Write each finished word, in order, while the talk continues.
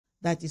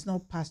that is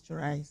not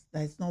pasteurized,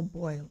 that is not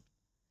boiled,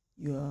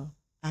 you're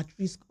at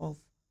risk of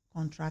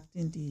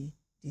contracting the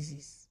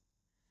disease.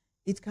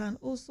 It can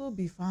also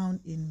be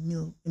found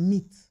in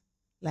meat,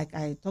 like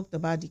I talked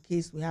about the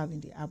case we have in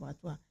the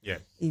abattoir.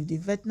 Yes. If the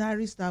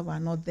veterinary staff are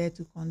not there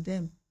to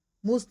condemn,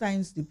 most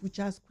times the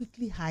butchers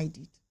quickly hide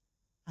it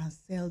and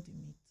sell the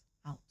meat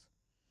out.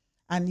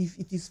 And if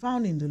it is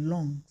found in the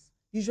lungs,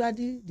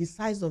 usually the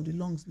size of the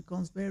lungs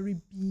becomes very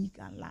big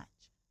and large.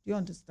 Do you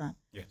understand?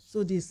 Yes.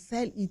 So they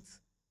sell it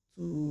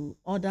to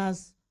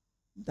others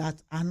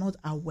that are not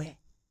aware,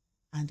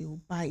 and they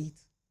will buy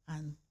it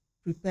and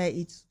prepare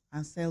it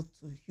and sell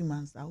to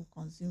humans that will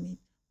consume it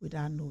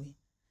without knowing.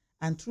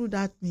 And through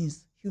that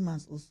means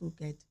humans also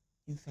get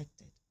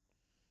infected.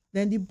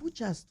 Then the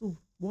butchers too,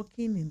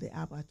 working in the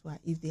abattoir,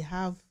 if they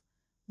have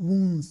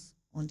wounds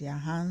on their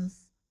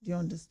hands, do you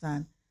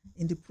understand?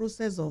 In the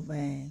process of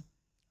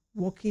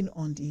working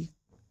on the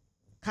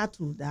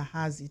cattle that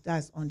has it,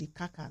 that's on the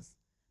carcass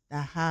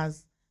that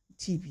has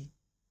TB,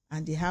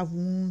 and they have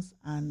wounds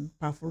and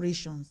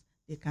perforations,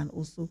 they can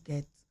also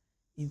get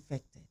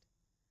infected.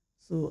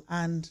 So,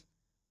 and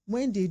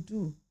when they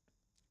do,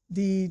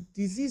 the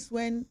disease,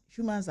 when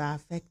humans are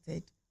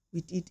affected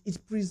with it,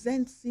 it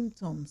presents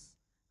symptoms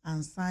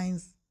and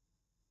signs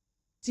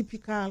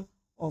typical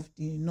of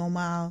the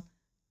normal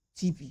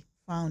TB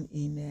found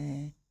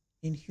in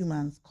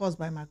humans, caused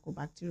by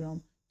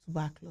Mycobacterium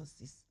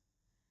tuberculosis.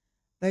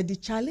 But the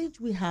challenge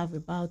we have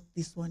about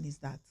this one is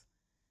that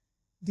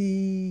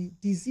the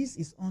disease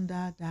is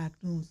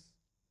underdiagnosed.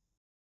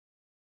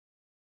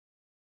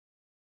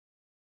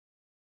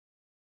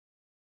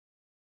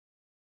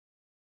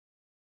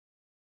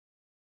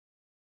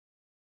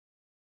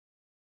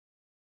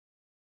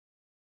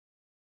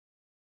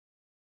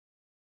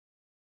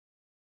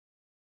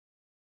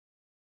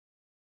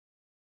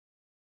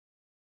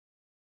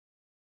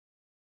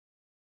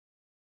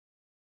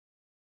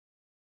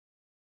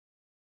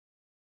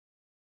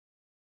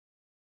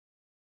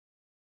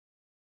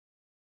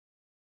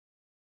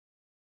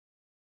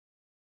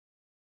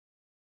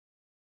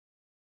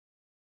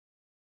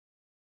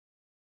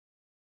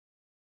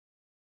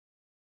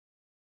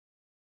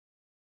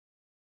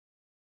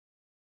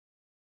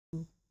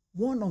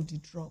 One of the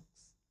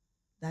drugs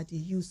that they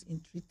use in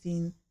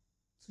treating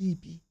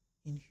TB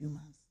in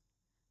humans,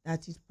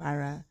 that is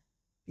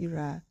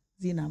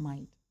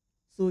pyrazinamide.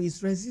 So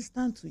it's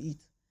resistant to it.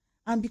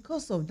 And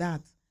because of that,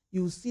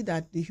 you will see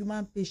that the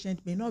human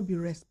patient may not be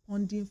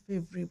responding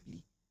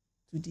favorably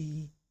to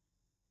the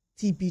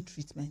TB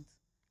treatment.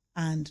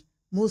 And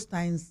most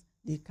times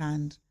they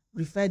can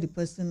refer the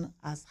person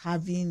as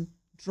having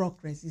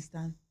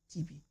drug-resistant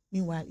TB.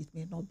 Meanwhile, it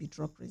may not be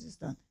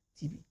drug-resistant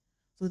TB.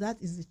 So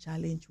that is the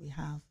challenge we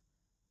have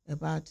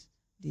about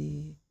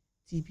the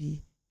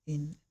TB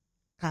in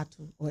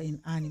cattle or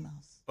in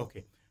animals.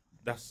 Okay,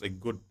 that's a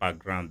good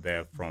background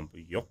there from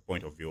your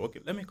point of view. Okay,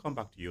 let me come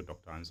back to you,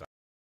 Dr. Anza.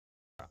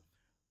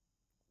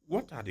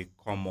 What are the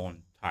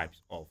common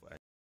types of,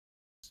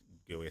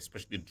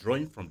 especially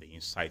drawing from the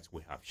insights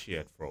we have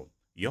shared from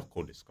your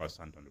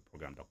co-discussant on the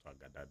program, Dr.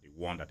 Agada, the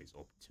one that is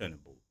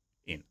obtainable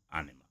in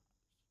animals?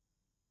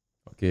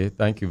 Okay,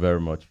 thank you very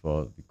much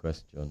for the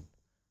question.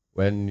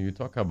 When you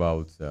talk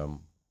about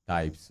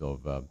types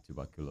of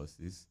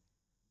tuberculosis,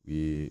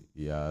 we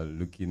are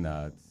looking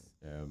at,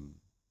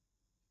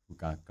 we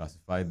can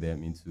classify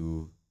them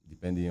into,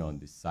 depending on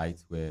the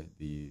site where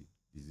the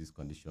disease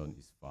condition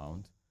is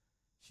found.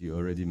 She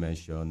already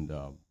mentioned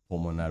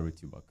pulmonary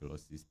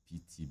tuberculosis,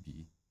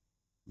 PTB,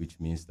 which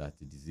means that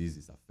the disease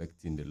is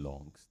affecting the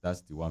lungs.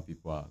 That's the one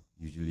people are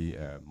usually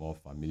more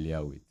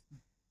familiar with.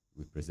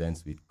 It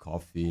presents with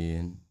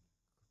coughing.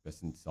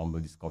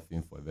 Somebody's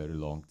coughing for a very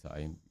long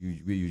time.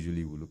 We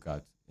usually will look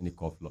at any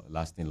cough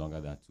lasting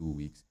longer than 2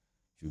 weeks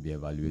should be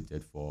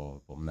evaluated for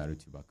pulmonary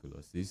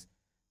tuberculosis.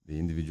 The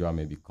individual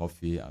may be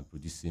coughing and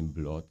producing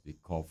blood. The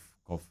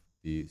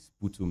the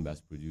sputum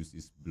that's produced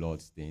is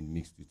blood stained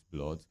mixed with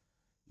blood.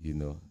 You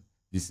know,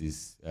 this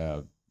is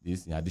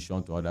this in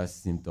addition to other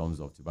symptoms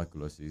of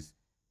tuberculosis.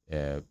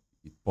 It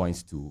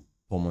points to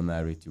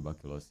pulmonary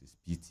tuberculosis,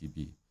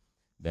 PTB.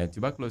 Then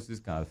tuberculosis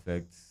can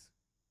affect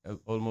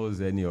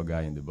almost any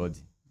organ in the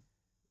body.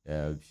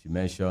 She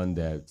mentioned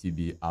the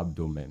TB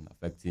abdomen,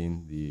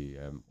 affecting the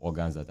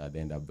organs that are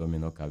in the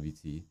abdominal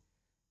cavity.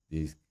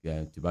 This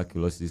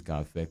tuberculosis can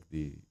affect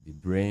the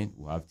brain.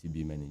 We have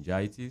TB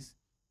meningitis.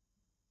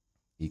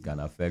 It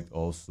can affect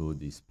also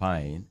the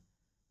spine,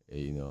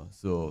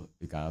 so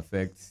it can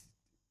affect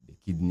the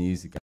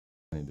kidneys, it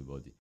can in the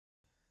body.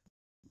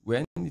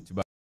 When the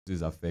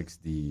tuberculosis affects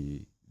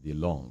the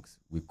lungs,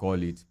 we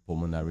call it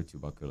pulmonary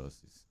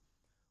tuberculosis.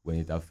 When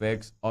it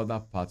affects other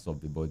parts of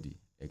the body,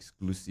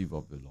 exclusive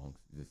of the lungs,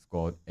 it's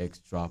called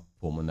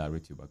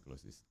extrapulmonary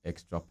tuberculosis,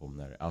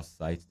 extrapulmonary,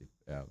 outside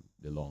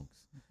the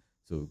lungs.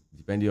 So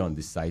depending on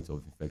the site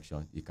of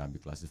infection, it can be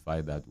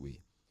classified that way.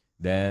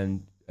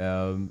 Then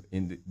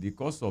in the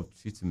course of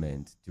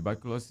treatment,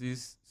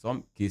 tuberculosis,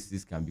 some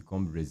cases can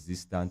become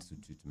resistant to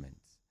treatment.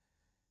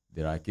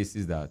 There are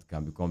cases that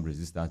can become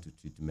resistant to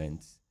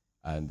treatment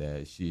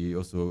And she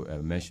also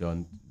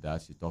mentioned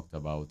that she talked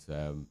about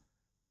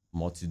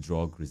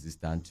multi-drug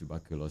resistant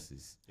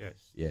tuberculosis.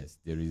 Yes. Yes,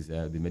 there is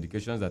the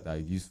medications that are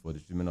used for the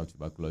treatment of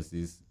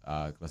tuberculosis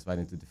are classified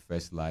into the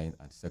first line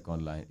and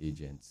second line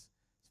agents,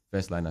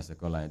 first line and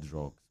second line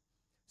drugs.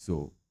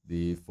 So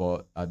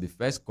for at the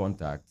first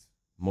contact,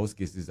 most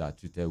cases are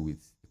treated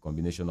with a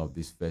combination of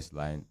these first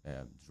line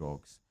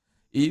drugs.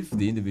 If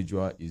the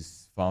individual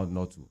is found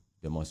not to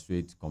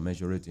demonstrate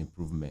commensurate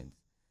improvement,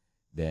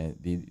 then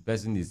the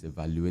person is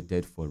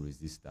evaluated for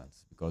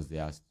resistance, because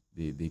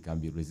they can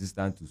be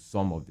resistant to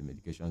some of the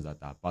medications that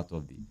are part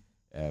of the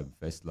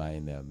first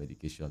line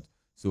medications.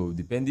 So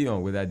depending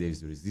on whether there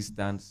is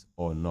resistance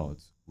or not,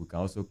 we can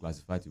also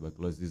classify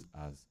tuberculosis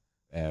as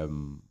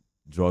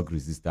drug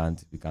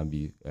resistant. It can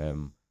be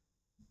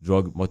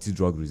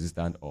multi-drug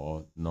resistant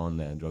or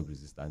non-drug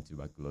resistant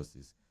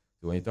tuberculosis.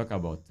 So when you talk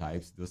about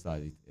types, those are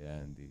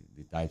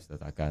the types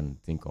that I can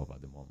think of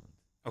at the moment.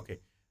 Okay.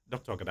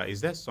 Dr. Ogada,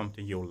 is there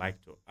something you would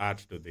like to add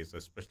to this,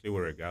 especially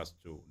with regards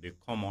to the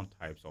common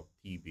types of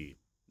TB,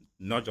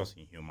 not just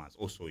in humans,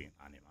 also in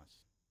animals?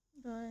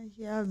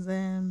 He has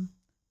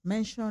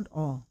mentioned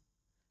all.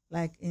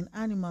 Like in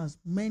animals,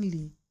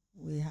 mainly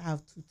we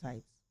have two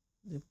types,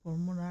 the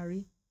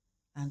pulmonary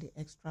and the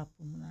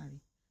extrapulmonary.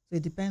 So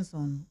it depends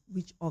on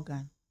which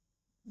organ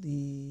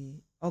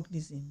the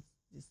organism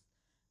is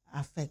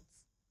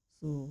affects.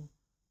 So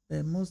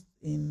the most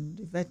in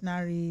the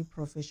veterinary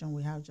profession,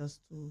 we have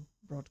just two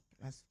broad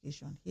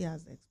classification. He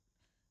has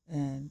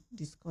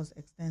discussed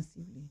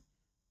extensively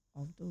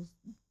of those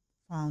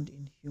found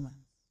in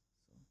humans.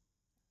 So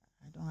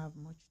I don't have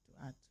much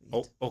to add to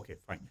it. Oh, okay,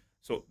 fine.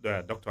 So,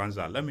 Dr.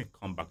 Anza, let me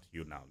come back to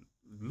you now.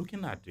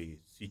 Looking at the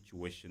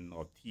situation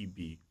of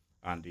TB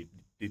and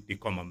the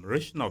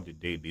commemoration of the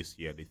day this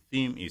year, the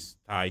theme is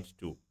tied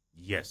to,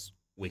 yes,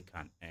 we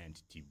can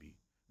end TB.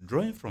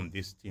 Drawing from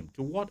this theme,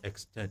 to what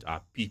extent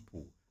are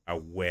people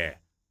aware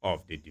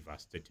of the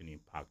devastating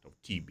impact of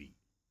TB?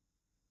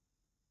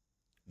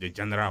 The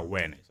general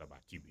awareness about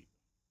TB?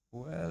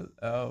 Well,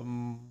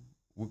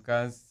 we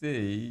can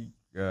say,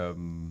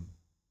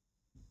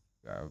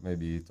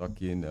 maybe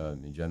talking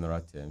in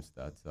general terms,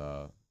 that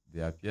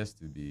there appears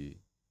to be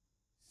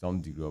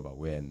some degree of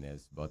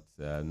awareness, but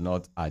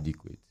not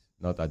adequate.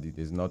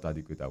 There's not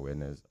adequate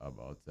awareness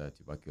about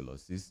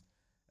tuberculosis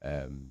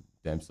in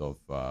terms of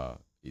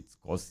its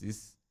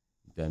causes,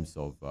 in terms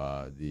of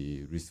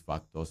the risk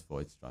factors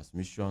for its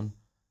transmission,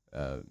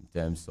 in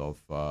terms of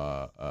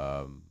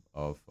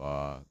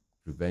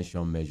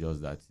prevention measures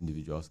that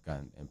individuals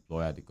can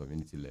employ at the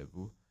community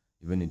level,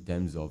 even in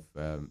terms of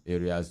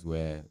areas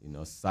where,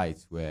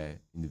 sites where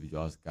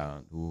individuals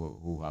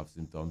who have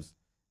symptoms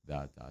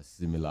that are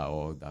similar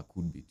or that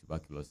could be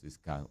tuberculosis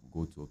can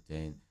go to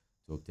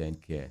obtain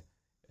care.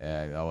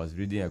 I was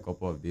reading a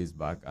couple of days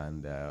back,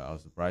 and I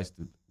was surprised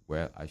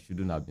I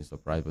shouldn't have been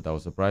surprised, but I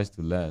was surprised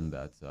to learn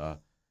that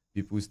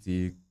people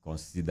still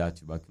consider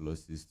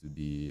tuberculosis to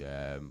be,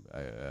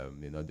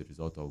 the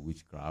result of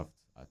witchcraft,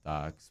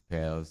 attacks,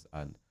 spells,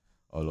 and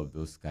all of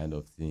those kind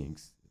of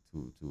things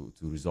to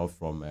result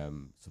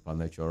from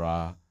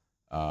supernatural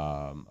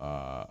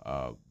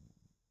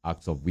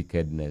acts of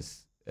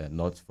wickedness,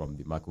 not from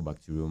the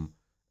mycobacterium,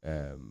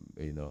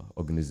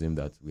 organism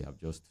that we have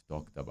just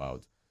talked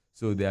about.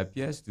 So there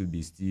appears to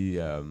be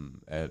still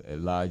a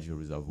large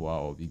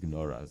reservoir of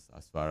ignorance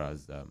as far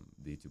as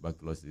the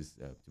tuberculosis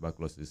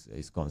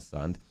is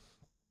concerned,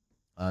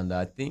 and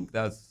I think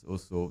that's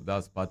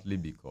partly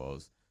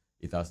because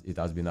it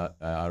has been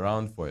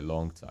around for a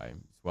long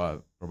time.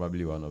 It's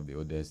probably one of the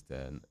oldest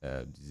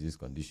disease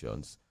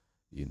conditions.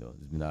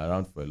 It's been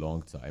around for a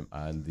long time,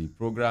 and the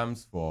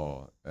programs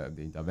for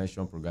the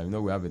intervention program.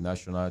 We have a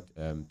national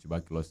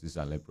tuberculosis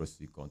and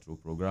leprosy control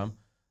program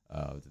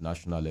at the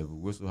national level.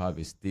 We also have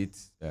a state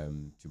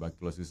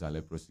tuberculosis and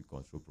leprosy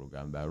control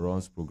program that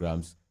runs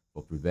programs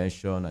for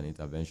prevention and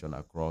intervention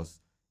across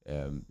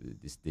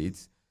the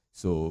states.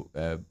 So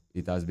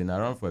it has been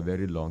around for a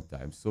very long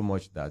time, so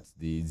much that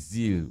the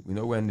zeal,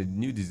 when the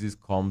new disease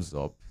comes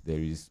up, there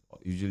is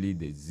usually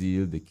the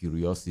zeal, the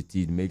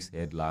curiosity. It makes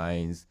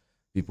headlines.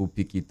 People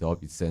pick it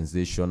up. It's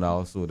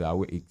sensational. So that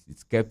way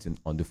it's kept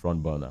on the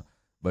front burner.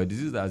 But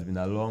disease has been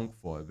along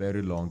for a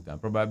very long time,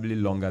 probably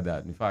longer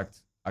than, in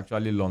fact,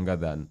 actually longer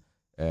than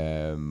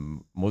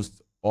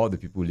most all the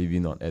people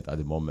living on Earth at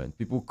the moment.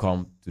 People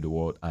come to the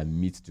world and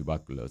meet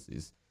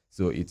tuberculosis.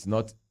 So it's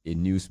not a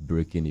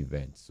news-breaking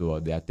event. So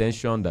the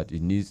attention that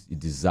it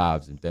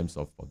deserves in terms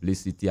of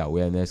publicity,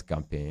 awareness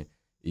campaign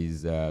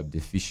is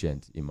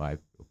deficient, in my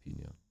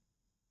opinion.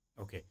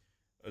 Okay.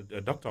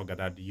 Dr.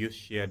 Ogada, do you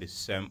share the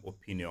same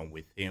opinion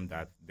with him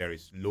that there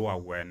is low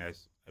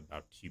awareness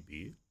about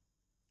TB?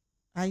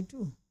 I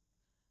do,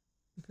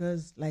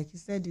 because like he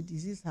said, the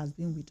disease has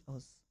been with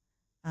us,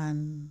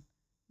 and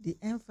the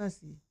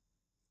emphasis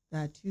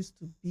that used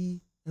to be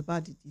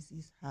about the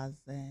disease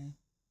has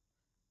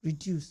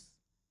reduced,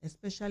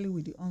 especially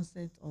with the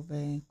onset of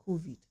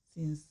COVID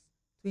since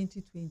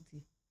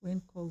 2020.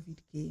 When COVID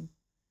came,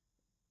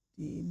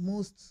 the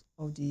most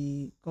of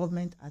the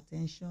government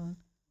attention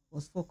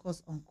was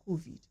focused on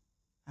COVID,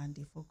 and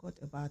they forgot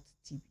about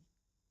TB.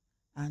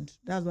 And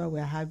that's why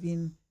we're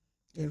having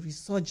a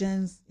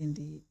resurgence in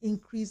the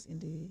increase in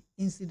the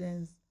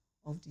incidence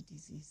of the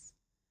disease.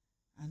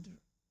 And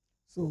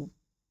so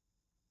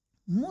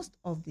most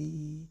of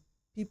the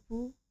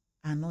people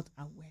are not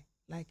aware,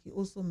 like he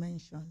also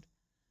mentioned,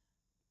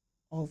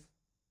 of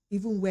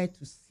even where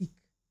to seek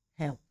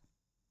help.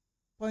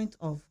 Point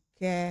of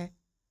care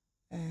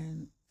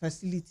and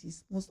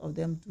facilities, most of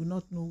them do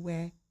not know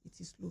where it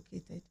is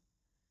located.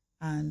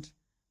 And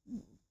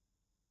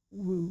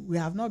we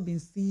have not been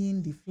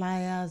seeing the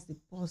flyers, the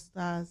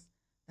posters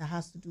that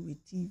has to do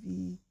with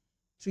TB,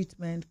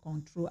 treatment,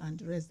 control, and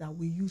the rest that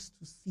we used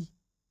to see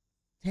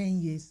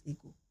 10 years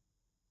ago.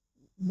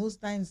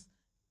 Most times,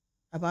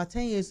 about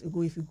 10 years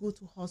ago, if you go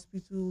to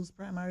hospitals,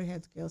 primary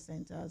health care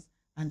centers,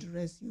 and the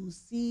rest, you will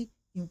see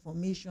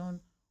information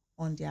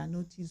on their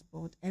notice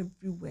board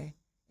everywhere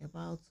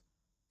about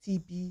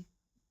TB,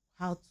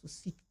 how to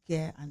seek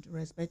care, and the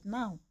rest. But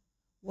now,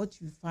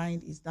 what you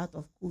find is that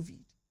of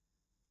COVID,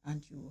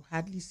 and you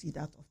hardly see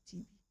that of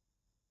TB.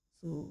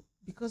 So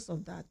because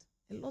of that,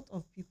 a lot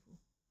of people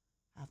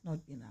have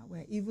not been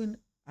aware. Even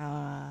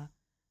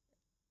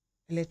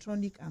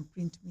electronic and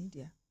print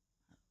media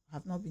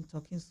have not been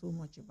talking so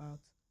much about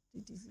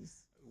the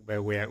disease.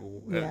 But we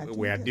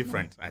are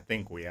different. I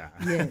think we are.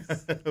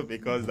 Yes.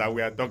 Because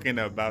we are talking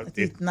about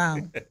it now.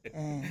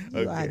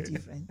 You are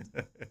different.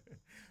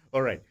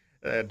 All right.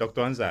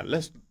 Dr. Anza,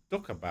 let's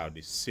talk about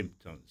the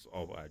symptoms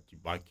of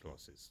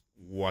tuberculosis.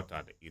 What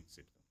are the 8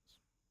 symptoms?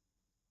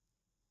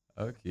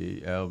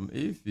 Okay.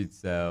 If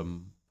it's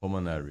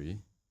pulmonary,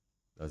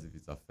 that's if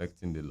it's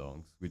affecting the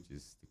lungs, which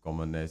is the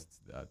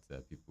commonest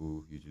that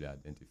people usually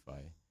identify,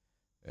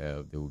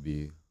 there will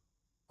be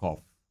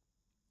cough.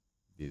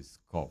 This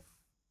cough.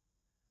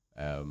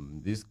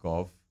 This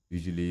cough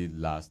usually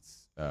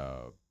lasts,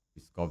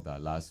 it's cough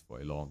that lasts for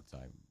a long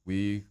time.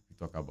 We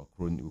talk about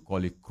chronic, we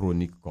call it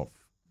chronic cough.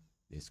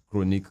 There's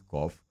chronic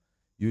cough.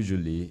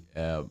 Usually,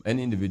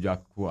 any individual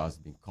who has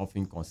been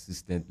coughing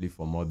consistently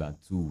for more than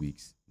 2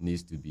 weeks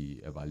needs to be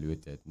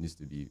evaluated,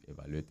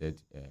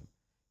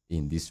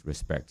 in this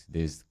respect.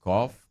 There's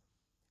cough.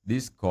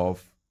 This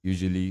cough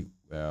usually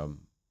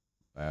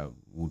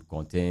would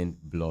contain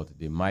blood.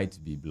 There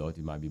might be blood.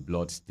 It might be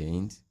blood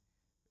stained,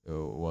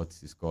 what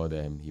is called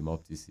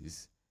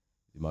hemoptysis.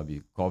 It might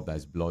be cough that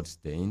is blood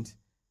stained.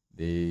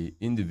 The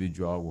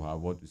individual will have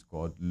what is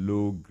called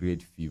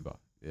low-grade fever.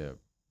 The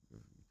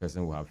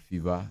person will have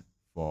fever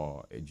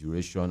for a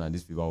duration, and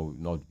this fever will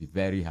not be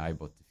very high,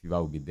 but the fever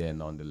will be there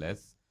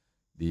nonetheless.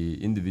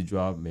 The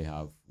individual may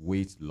have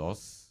weight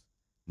loss,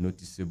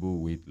 noticeable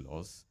weight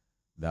loss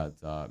that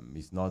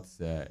is not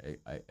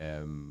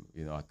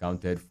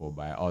accounted for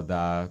by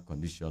other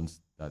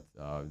conditions that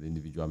the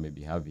individual may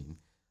be having.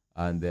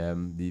 And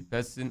the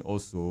person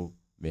also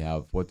may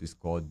have what is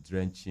called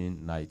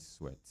drenching night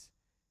sweat.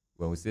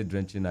 When we say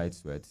drenching night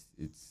sweat,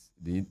 it's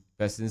the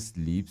person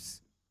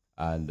sleeps,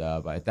 and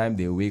by the time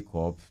they wake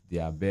up,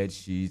 their bed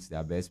sheets,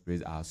 their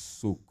bedspreads are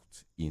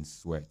soaked in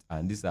sweat.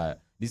 And this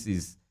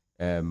is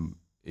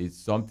it's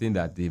something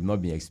that they've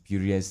not been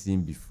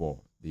experiencing before.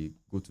 They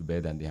go to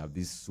bed and they have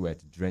this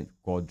sweat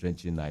called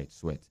drenching night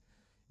sweat.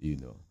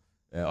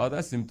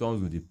 Other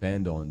symptoms will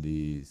depend on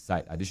the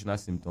site. Additional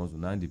symptoms will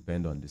not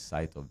depend on the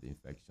site of the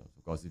infection.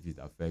 Because if it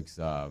affects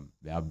the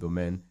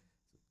abdomen,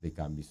 there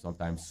can be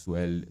sometimes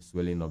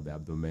swelling of the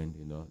abdomen,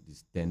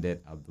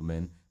 distended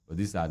abdomen. But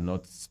these are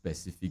not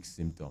specific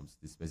symptoms.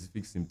 The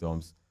specific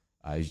symptoms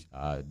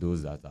are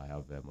those that I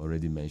have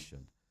already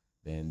mentioned.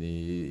 Then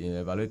in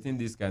evaluating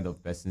this kind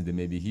of persons, there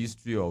may be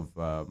history of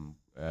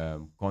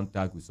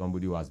contact with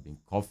somebody who has been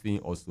coughing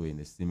also in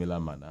a similar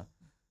manner.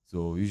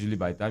 So usually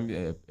by the time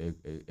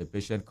a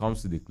patient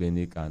comes to the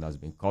clinic and has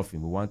been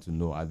coughing, we want to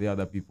know, are there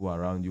other people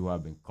around you who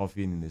have been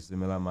coughing in a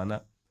similar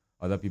manner?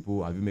 Other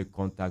people, have you made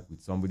contact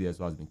with somebody else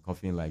who has been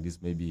coughing like this,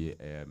 maybe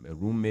a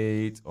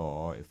roommate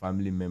or a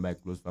family member, a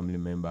close family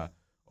member,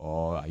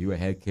 or are you a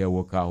healthcare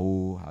worker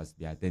who has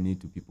been attending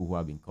to people who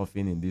have been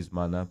coughing in this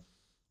manner?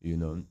 We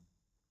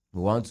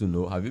want to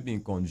know, have you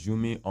been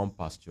consuming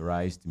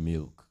unpasteurized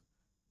milk?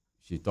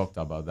 She talked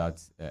about that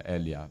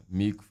earlier.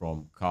 Milk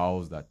from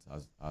cows that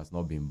has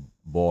not been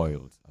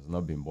boiled,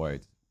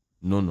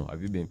 Nono.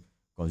 Have you been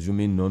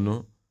consuming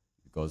nono?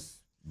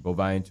 Because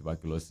bovine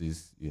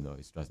tuberculosis,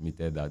 is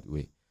transmitted that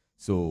way.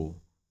 So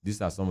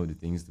these are some of the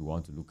things we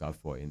want to look out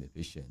for in a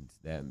patient.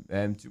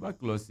 Then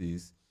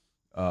tuberculosis,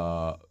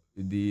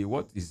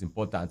 what is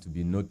important to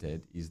be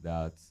noted is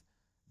that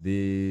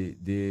there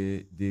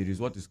is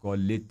what is called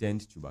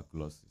latent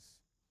tuberculosis.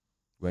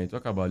 When you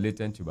talk about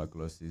latent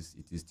tuberculosis,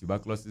 it is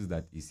tuberculosis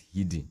that is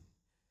hidden.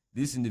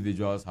 These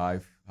individuals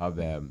have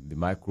the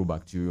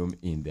microbacterium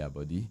in their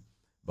body,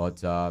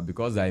 but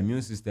because the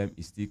immune system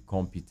is still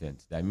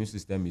competent, the immune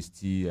system is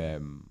still,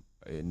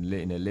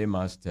 in a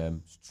layman's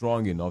term,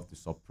 strong enough to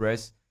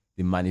suppress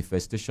the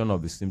manifestation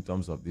of the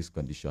symptoms of this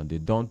condition. They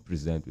don't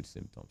present with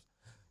symptoms.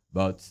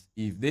 But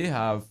if they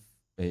have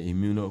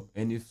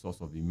any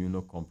source of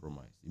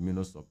immunocompromise,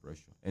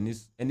 immunosuppression,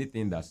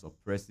 anything that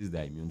suppresses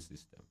the immune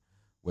system,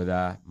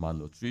 whether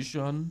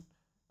malnutrition,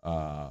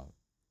 uh,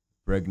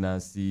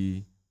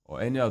 pregnancy,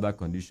 or any other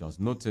conditions.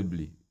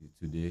 Notably,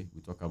 today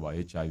we talk about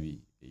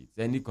HIV/AIDS.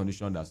 Any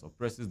condition that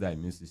suppresses the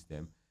immune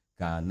system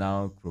can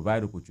now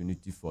provide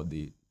opportunity for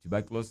the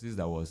tuberculosis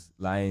that was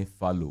lying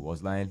fallow,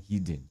 was lying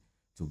hidden,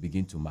 to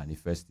begin to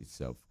manifest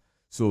itself.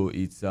 So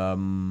it's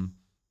in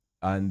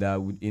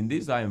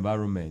these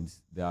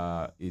environments,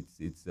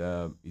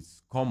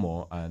 it's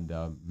common,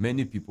 and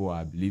many people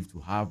are believed to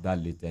have that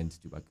latent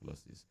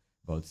tuberculosis.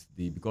 But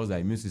because the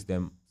immune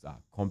systems are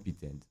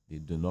competent, they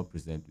do not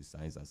present with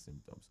signs and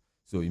symptoms.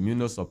 So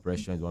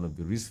immunosuppression is one of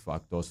the risk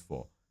factors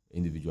for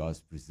individuals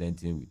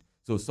presenting with.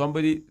 So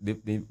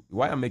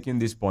why I'm making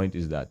this point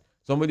is that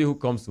somebody who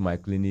comes to my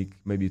clinic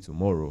maybe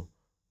tomorrow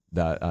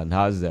and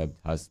has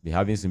been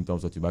having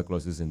symptoms of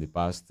tuberculosis in the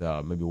past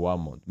maybe 1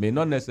 month may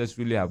not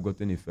necessarily have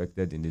gotten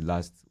infected in the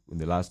last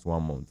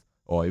 1 month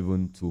or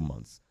even 2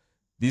 months.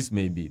 There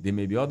may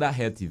be other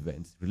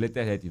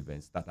related health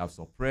events that have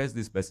suppressed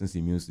this person's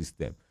immune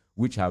system,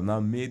 which have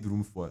now made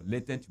room for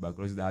latent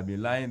tuberculosis that have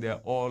been lying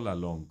there all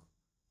along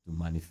to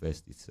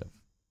manifest itself.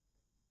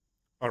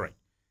 All right.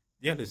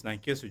 Dear listener, in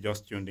case you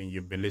just tuned in,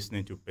 you've been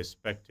listening to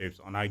Perspectives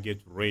on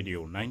iGate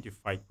Radio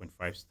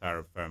 95.5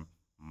 Star FM,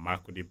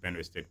 Makurdi,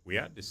 Benue State. We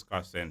are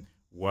discussing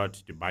World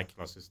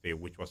Tuberculosis Day,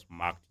 which was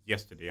marked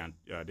yesterday, and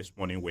this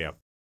morning we are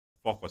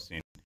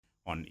focusing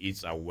on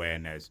its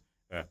awareness,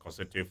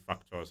 causative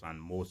factors, and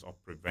modes of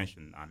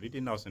prevention. And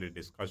leading us in the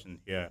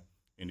discussion here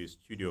in the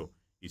studio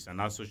is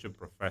an associate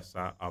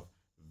professor of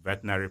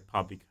veterinary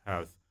public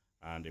health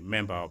and a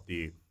member of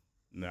the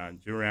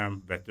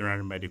Nigerian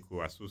Veterinary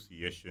Medical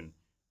Association.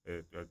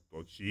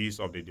 She is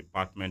of the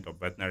Department of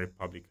Veterinary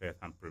Public Health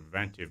and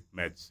Preventive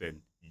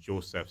Medicine,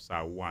 Joseph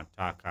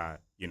Sawantaka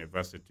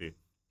University,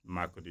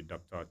 Makurdi,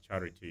 Dr.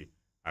 Charity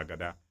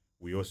Agada.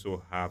 We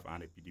also have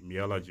an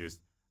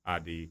epidemiologist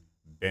at the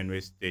Benue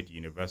State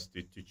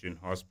University Teaching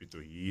Hospital.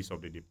 He is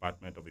of the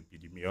Department of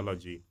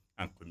Epidemiology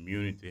and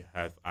Community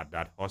Health at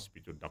that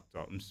hospital,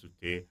 Dr.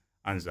 Msute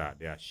Anza.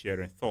 They are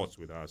sharing thoughts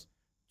with us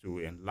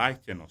to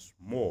enlighten us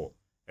more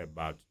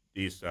about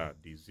this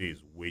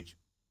disease, which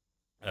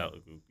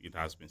it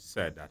has been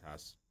said that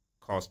has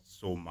caused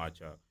so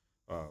much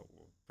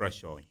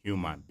pressure on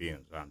human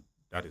beings, and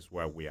that is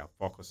why we are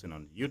focusing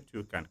on. You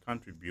too can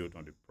contribute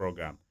on the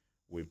program.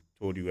 We've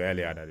told you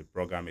earlier that the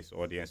program is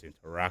audience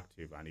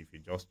interactive, and if you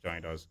just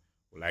joined us,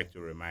 we'd like to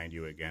remind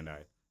you again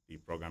that the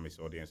program is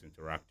audience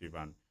interactive,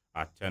 and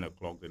at 10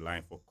 o'clock, the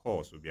line for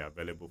calls will be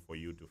available for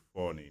you to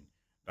phone in.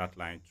 That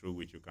line through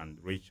which you can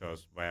reach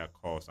us via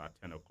calls at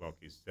 10 o'clock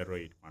is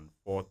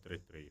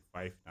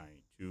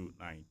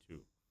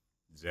 081-433-59292.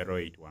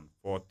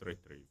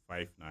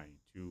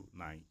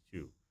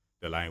 081-433-59292.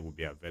 The line will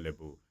be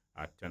available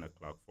at 10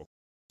 o'clock for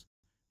calls.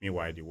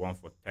 Meanwhile, the one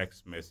for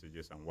text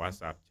messages and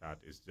WhatsApp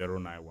chat is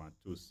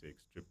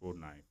 09126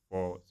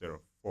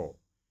 999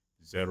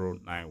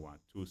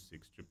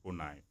 09126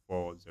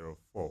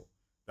 999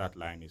 That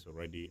line is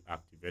already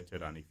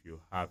activated, and if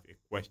you have a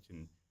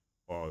question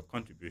or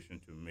contribution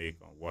to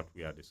make on what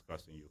we are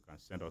discussing, you can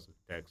send us a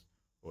text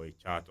or a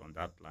chat on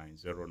that line,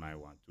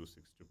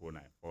 09126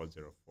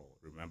 999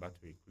 Remember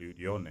to include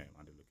your name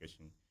and the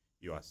location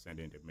you are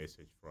sending the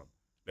message from.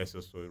 Let's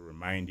also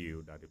remind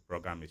you that the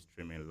program is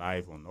streaming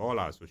live on all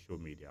our social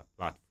media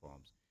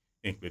platforms,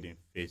 including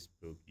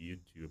Facebook,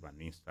 YouTube, and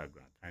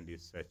Instagram. Kindly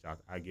search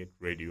out Agate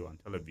Radio and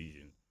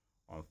Television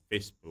on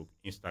Facebook,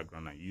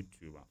 Instagram, and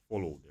YouTube, and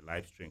follow the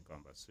live stream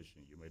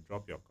conversation. You may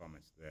drop your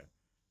comments there.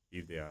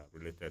 If they are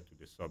related to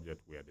the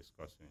subject we are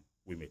discussing,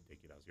 we may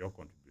take it as your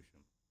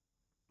contribution.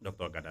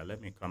 Dr. Gada,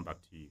 let me come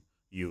back to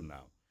you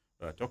now.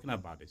 Talking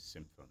about the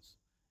symptoms,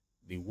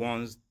 the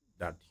ones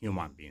that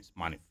human beings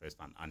manifest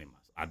and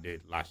animals, are they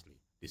largely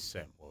the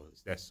same, or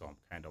is there some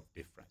kind of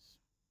difference?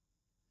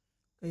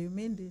 You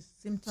mean the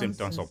symptoms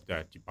of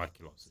the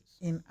tuberculosis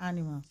in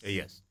animals?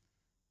 Yes.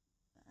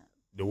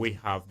 Do we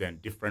have them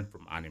different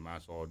from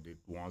animals, or the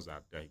ones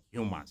that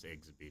humans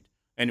exhibit?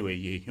 Anyway,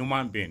 a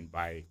human being,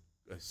 by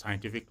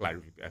scientific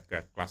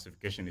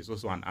classification, is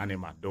also an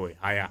animal, though a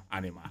higher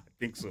animal. I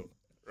think so,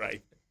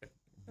 right?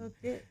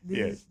 Okay.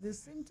 Yes. The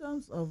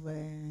symptoms of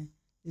the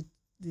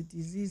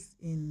disease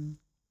in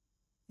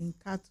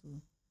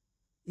cattle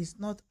is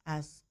not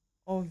as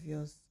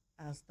obvious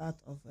as that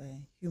of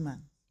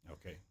humans.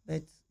 Okay.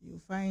 But you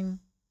find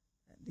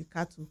the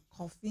cattle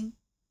coughing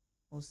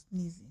or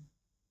sneezing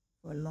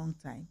for a long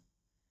time.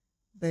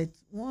 But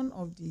one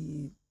of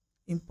the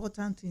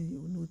important things you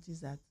will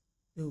notice that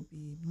there will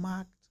be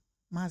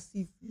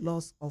massive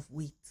loss of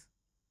weight.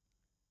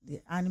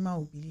 The animal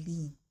will be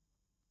lean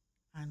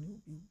and will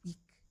be weak.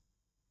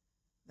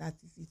 That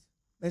is it.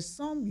 But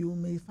you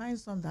may find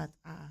some that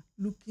are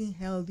looking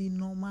healthy,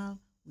 normal,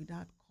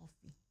 without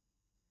coughing.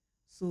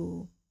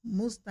 So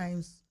most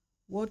times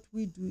what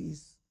we do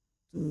is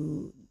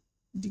to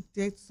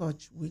dictate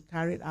such, we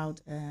carried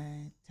out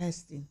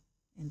testing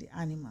in the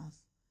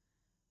animals.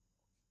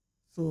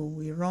 So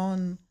we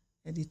run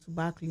the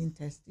tuberculin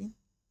testing.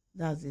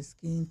 That's a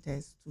skin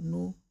test to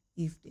know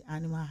if the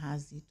animal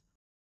has it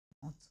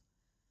or not.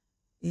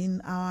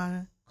 In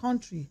our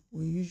country,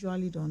 we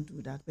usually don't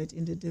do that, but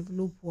in the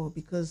developed world,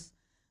 because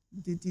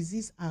the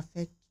disease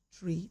affects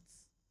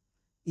traits,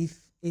 if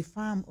a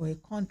farm or a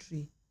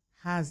country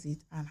has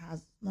it and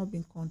has not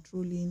been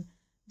controlling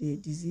the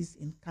disease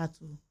in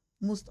cattle,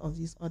 most of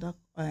these other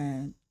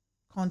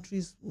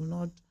countries will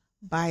not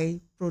buy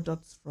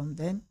products from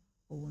them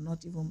or will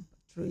not even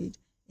trade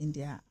in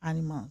their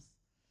animals.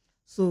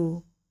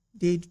 So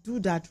they do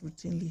that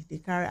routinely. They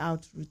carry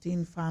out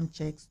routine farm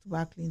checks,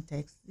 tuberculin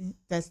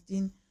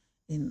testing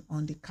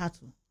on the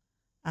cattle.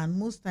 And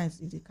most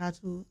times, if the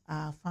cattle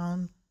are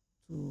found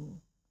to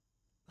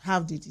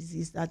have the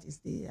disease, that is,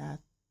 they are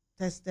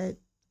tested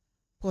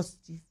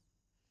positive,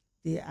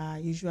 they are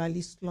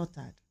usually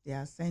slaughtered. They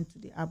are sent to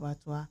the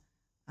abattoir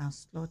and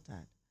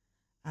slaughtered.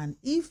 And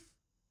if,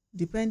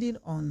 depending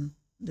on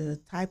the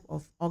type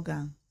of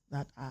organ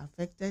that are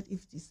affected,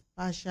 if it is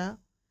partial,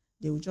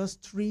 they will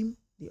just trim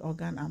the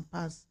organ and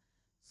pass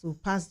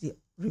the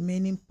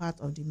remaining part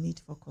of the meat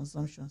for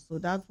consumption. So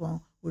that one,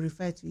 we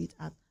refer to it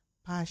as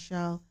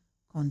partial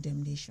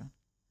condemnation.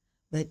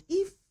 But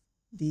if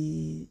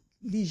the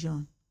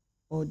lesion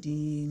or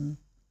the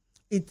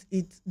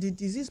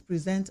disease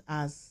presents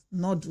as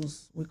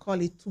nodules, we call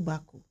it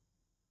tubercle,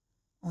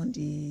 on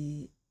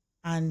the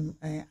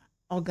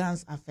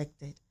organs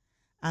affected.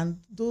 And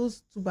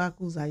those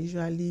tubercles are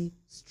usually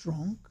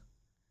strong.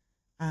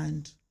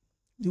 And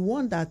the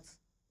one that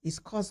is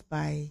caused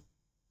by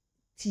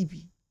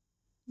TB,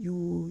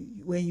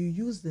 when you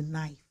use the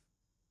knife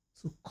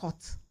to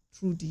cut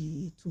through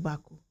the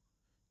tubercle,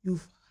 you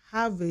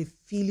have a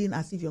feeling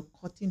as if you're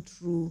cutting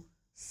through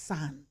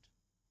sand.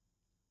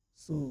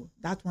 So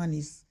that one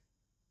is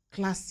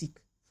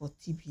classic for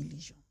TB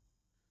lesion.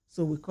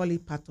 So we call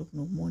it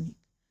pathognomonic.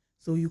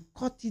 So you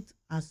cut it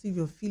as if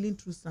you're feeling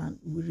through sand.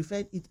 We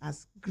refer it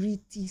as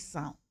gritty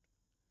sound.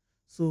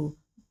 So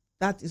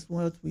that is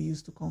what we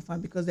use to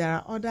confirm, because there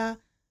are other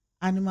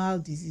animal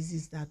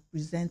diseases that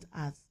present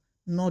as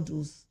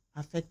nodules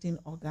affecting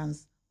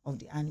organs of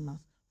the animals.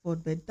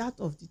 But that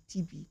of the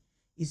TB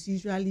is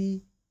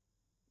usually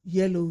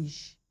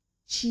yellowish,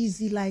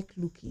 cheesy-like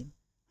looking.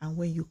 And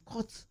when you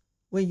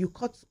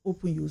cut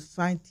open, you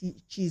find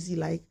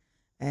cheesy-like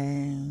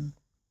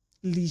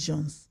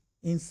lesions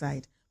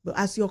inside. But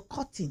as you're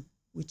cutting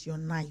with your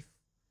knife,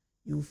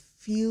 you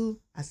feel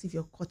as if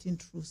you're cutting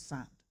through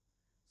sand.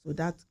 So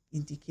that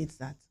indicates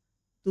that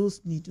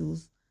those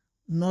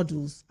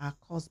nodules are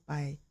caused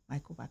by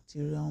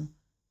Mycobacterium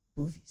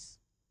bovis.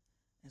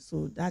 And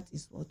so that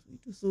is what we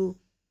do. So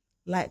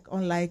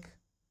unlike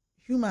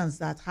humans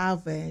that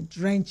have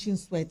drenching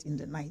sweat in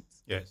the night,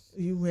 yes,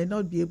 you may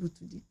not be able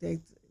to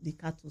detect the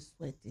cattle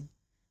sweating.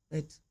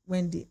 But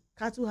when the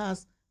cattle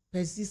has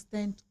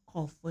persistent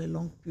cough for a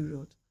long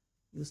period,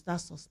 you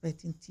start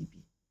suspecting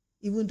TB.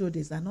 Even though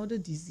there's another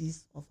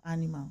disease of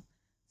animal,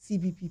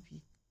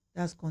 CBPP,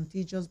 that's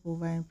contagious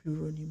bovine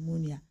pleural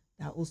pneumonia,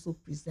 that also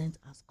present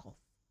as cough.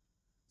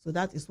 So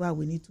that is why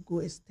we need to go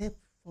a step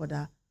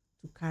further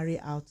to carry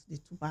out the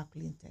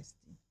tuberculin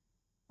testing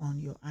on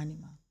your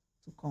animal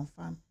to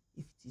confirm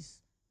if it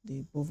is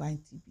the bovine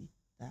TB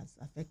that's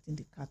affecting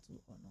the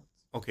cattle or not.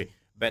 Okay,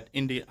 but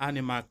in the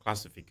animal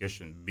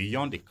classification,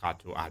 beyond the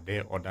cattle, are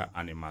there other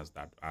animals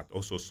that are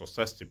also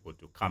susceptible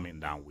to coming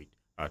down with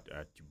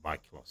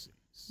tuberculosis?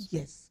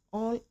 Yes,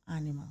 all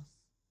animals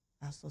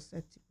are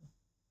susceptible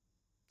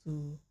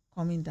to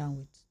coming down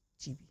with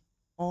TB.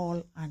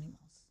 All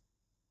animals,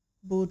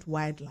 both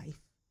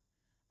wildlife.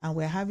 And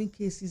we're having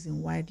cases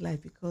in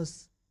wildlife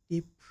because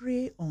they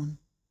prey on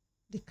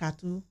the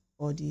cattle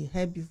or the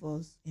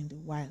herbivores in the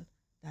wild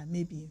that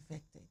may be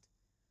infected.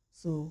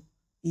 So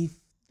if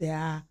there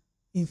are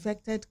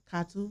infected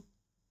cattle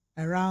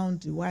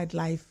around the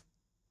wildlife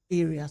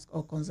areas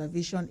or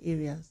conservation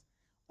areas,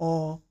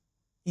 or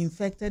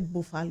infected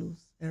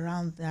buffaloes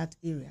around that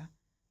area,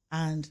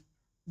 and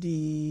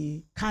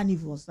the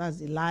carnivores, that's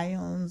the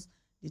lions,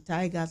 the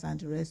tigers, and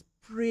the rest,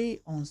 prey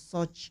on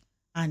such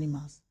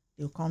animals,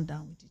 they'll come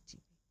down with the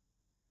TB.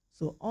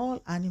 So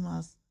all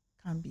animals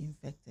can be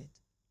infected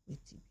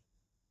with TB.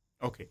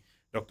 Okay,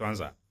 Dr.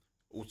 Anza,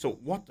 so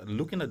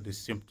looking at the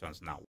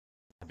symptoms now,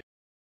 what are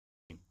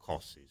the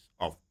causes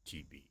of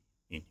TB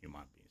in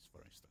human beings,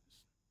 for instance?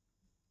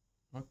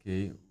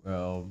 Okay,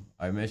 well,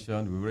 we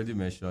already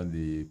mentioned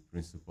the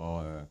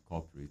principal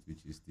culprit,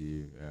 which is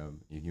the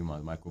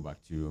inhuman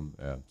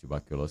Mycobacterium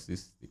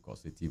tuberculosis, the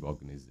causative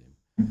organism.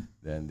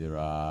 Then there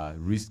are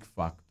risk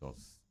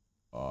factors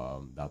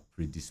that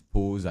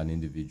predispose an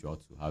individual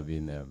to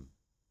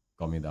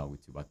coming down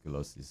with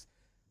tuberculosis.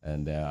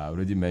 And I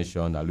already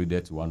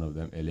alluded to one of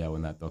them earlier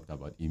when I talked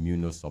about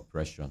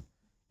immunosuppression.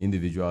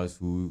 Individuals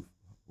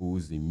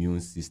whose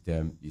immune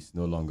system is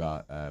no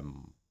longer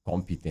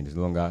competent, is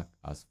no longer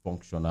as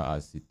functional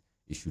as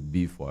it should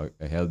be for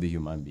a healthy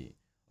human being,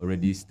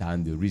 already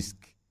stand the risk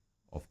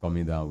of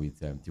coming down with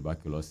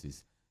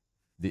tuberculosis.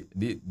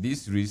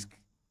 This risk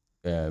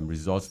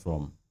results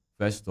from,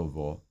 first of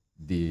all,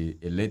 the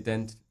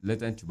latent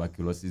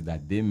tuberculosis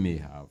that they may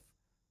have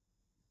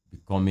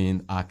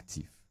becoming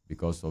active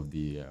because of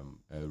the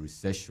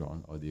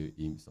recession or the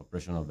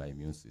suppression of the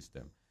immune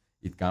system.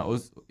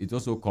 it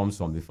also comes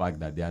from the fact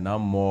that they are now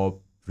more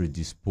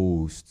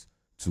predisposed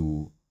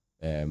to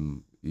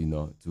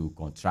to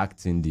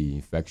contracting the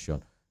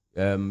infection.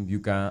 You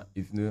can,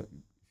 if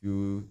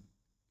you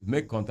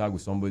make contact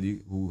with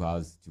somebody who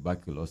has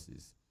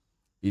tuberculosis,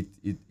 it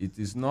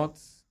is not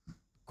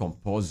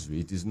compulsory.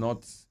 It is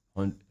not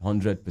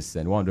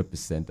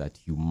 100% that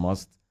you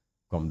must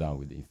come down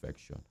with the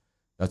infection.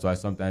 That's why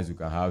sometimes you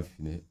can have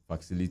in a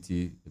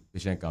facility, the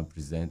patient can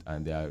present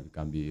and there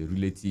can be a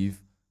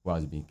relative who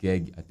has been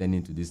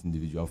attending to this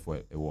individual for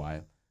a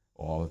while,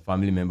 or a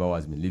family member who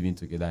has been living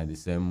together in the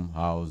same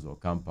house or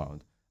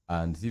compound.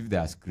 And if they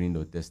are screened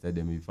or tested,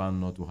 they may be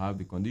found not to have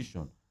the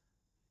condition.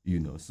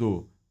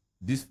 So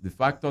the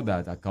factor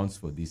that accounts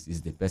for this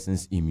is the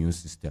person's immune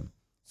system.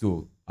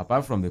 So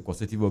apart from the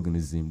causative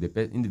organism,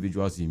 the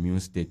individual's immune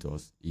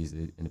status is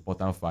an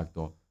important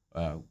factor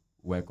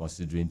when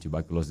considering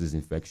tuberculosis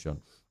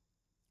infection.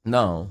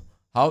 Now,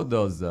 how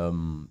does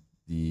the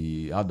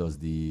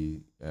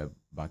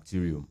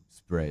bacterium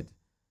spread?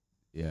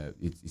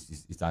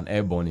 It's an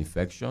airborne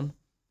infection,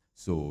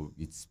 so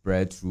it's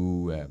spread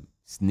through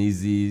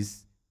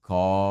sneezes,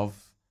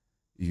 cough,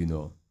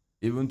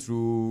 even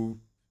through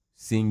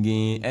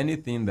singing,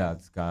 anything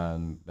that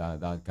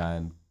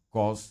can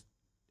cause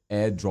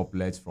air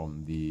droplets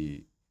from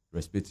the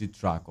respiratory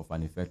tract of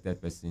an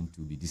infected person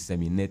to be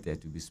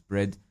disseminated, to be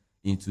spread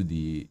into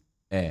the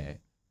air,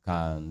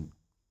 can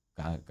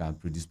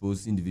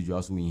predispose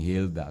individuals who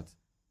inhale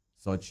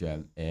such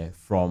air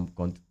from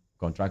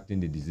contracting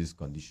the disease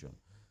condition.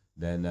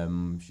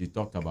 Then she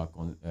talked about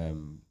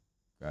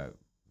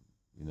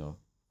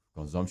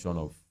consumption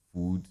of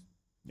food,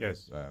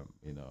 yes,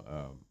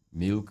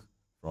 milk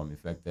from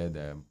infected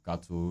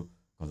cattle,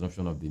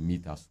 consumption of the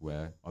meat as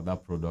well, other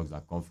products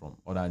that come from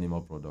other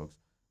animal products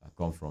that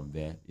come from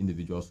there.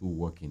 Individuals who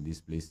work in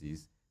these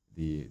places,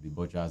 the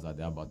butchers at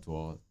the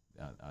abattoir,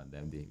 and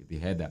then the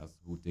herders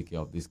who take care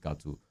of this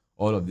cattle,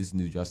 all of these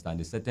individuals stand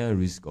a certain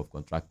risk of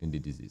contracting the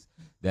disease.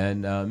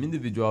 Then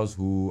individuals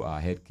who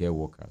are healthcare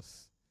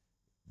workers,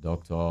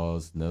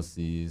 doctors,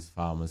 nurses,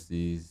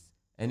 pharmacists,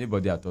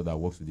 anybody at all that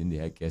works within the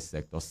healthcare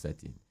sector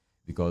setting,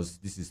 because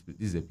this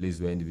is a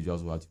place where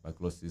individuals who have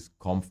tuberculosis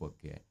come for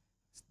care,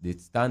 they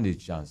stand a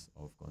chance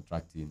of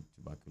contracting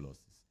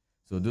tuberculosis.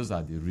 So those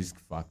are the risk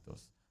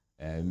factors.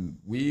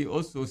 We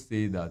also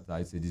say that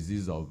it's a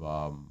disease of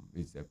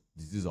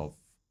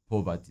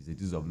poverty, it's a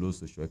disease of low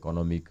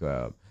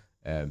socioeconomic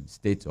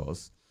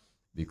status,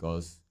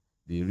 because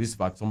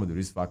some of the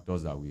risk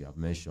factors that we have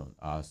mentioned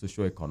are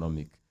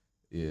socioeconomic.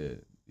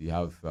 You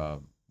have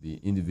the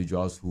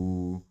individuals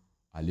who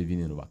are living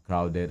in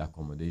overcrowded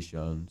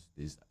accommodations,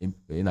 there's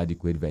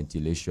inadequate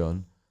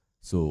ventilation,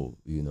 so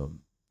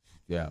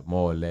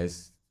more or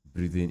less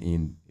breathing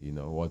in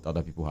what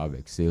other people have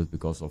exhaled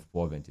because of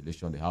poor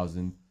ventilation. The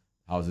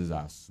houses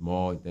are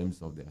small in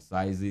terms of their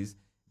sizes.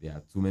 There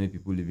are too many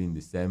people living in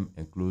the same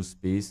enclosed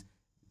space.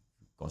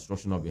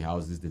 Construction of the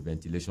houses, the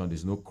ventilation,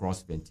 there's no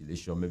cross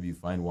ventilation. Maybe you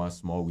find one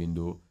small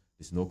window,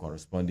 there's no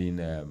corresponding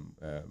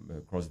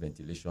cross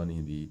ventilation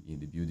in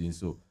the building.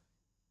 So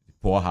the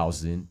poor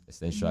housing,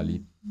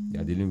 essentially, they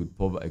are dealing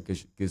with a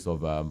case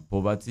of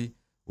poverty,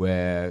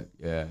 where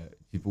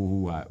people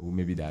who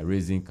maybe they are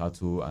raising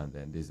cattle, and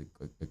then there's a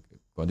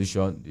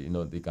condition,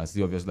 they can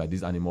see obviously like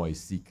this animal is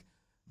sick,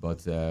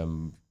 but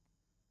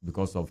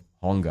because of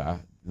hunger,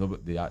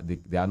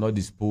 they are not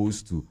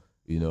disposed to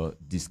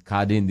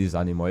discarding this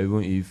animal,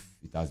 even if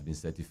it has been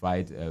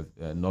certified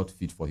not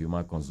fit for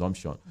human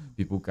consumption.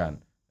 People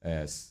can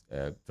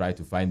try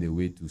to find a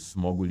way to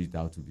smuggle it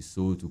out to be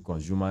sold to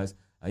consumers,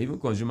 and even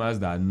consumers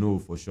that know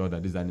for sure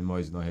that this animal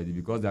is not healthy,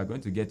 because they are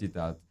going to get it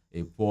at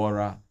a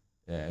poorer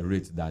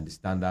rate than the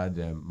standard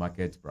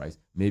market price,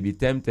 may be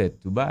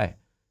tempted to buy.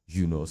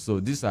 So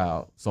these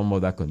are some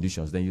other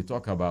conditions. Then you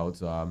talk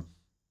about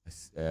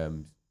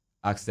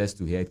access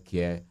to health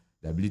care,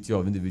 the ability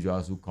of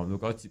individuals who come,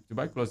 because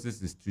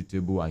tuberculosis is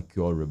treatable and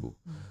curable.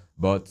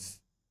 But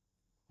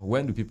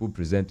when do people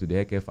present to the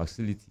healthcare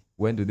facility?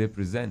 When do they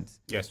present?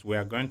 Yes, we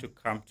are going to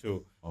come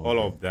to all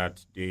of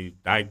that, the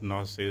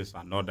diagnosis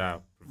and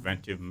other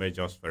preventive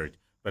measures for it.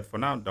 But for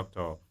now,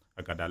 Dr.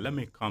 Agada, let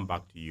me come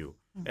back to you.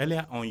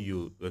 Earlier on,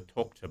 you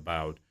talked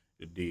about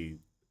the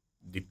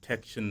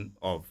detection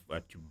of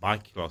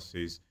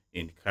tuberculosis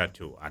in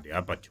cattle at the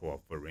abattoir,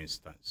 for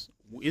instance.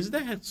 Is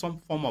there some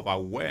form of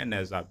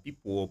awareness that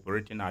people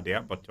operating at the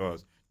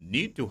abattoirs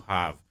need to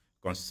have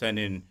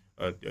concerning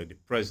the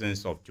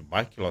presence of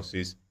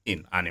tuberculosis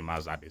in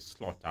animals at the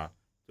slaughter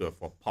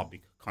for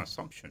public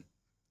consumption?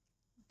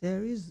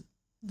 There is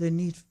the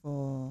need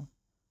for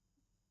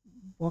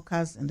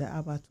workers in the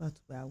abattoir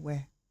to be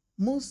aware.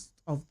 Most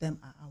of them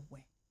are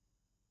aware.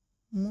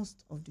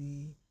 Most of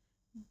the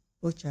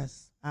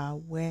butchers are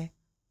aware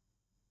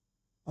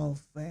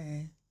of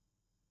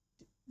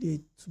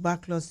the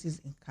tuberculosis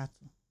in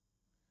cattle.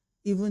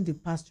 Even the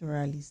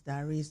pastoralists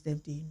that raise them,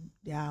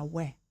 they are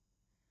aware.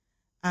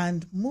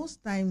 And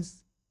most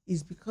times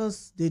it's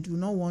because they do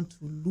not want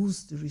to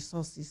lose the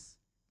resources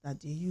that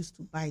they use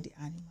to buy the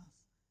animals,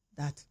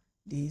 that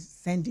they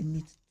send the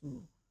meat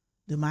to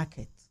the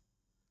market.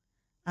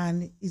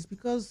 And it's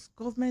because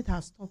government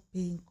has stopped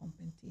paying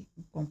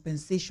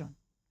compensation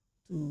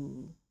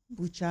to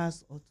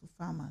butchers or to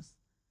farmers.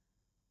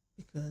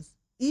 Because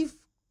if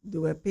they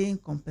were paying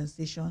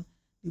compensation,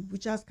 the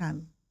butchers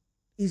can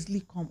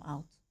easily come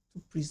out to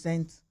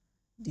present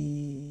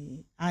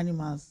the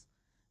animals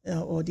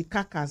or the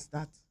carcass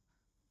that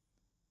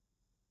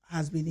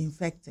has been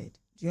infected.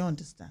 Do you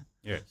understand?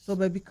 Yes. So,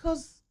 but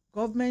because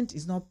government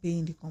is not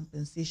paying the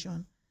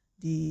compensation,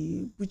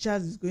 the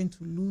butchers is going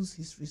to lose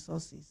his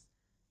resources.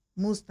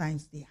 Most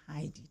times they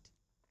hide it.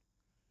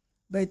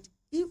 But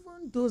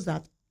even those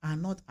that are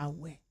not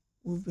aware,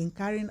 we've been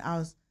carrying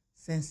out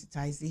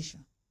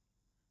sensitization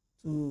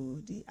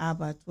to the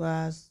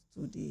abattoirs,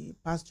 to the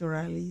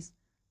pastoralists,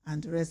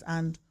 and the rest.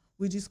 And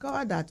we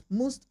discovered that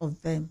most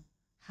of them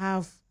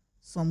have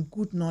some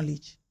good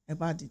knowledge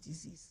about the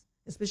disease,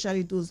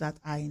 especially those that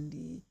are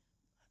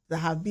that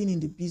have been in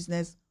the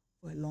business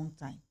for a long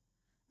time.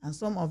 And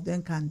some of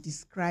them can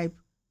describe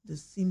the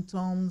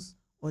symptoms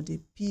or the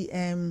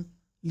PM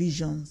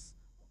lesions.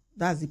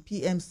 That's the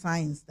PM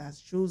signs that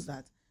shows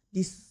that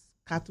this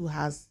cattle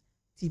has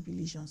TB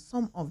lesions.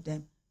 Some of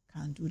them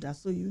can do that.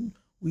 So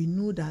we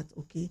know that,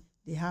 okay,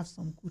 they have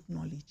some good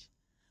knowledge.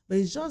 But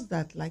it's just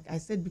that, like I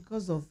said,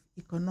 because of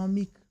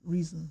economic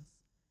reasons,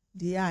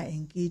 they are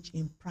engaged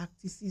in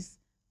practices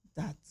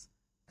that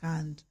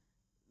can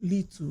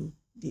lead to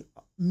the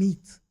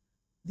meat,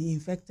 the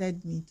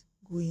infected meat,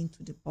 going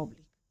to the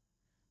public.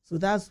 So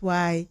that's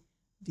why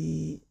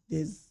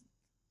there's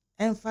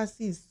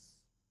emphasis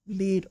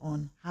laid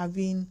on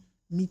having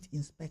meat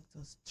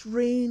inspectors,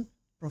 trained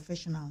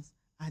professionals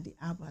at the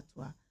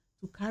abattoir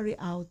to carry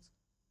out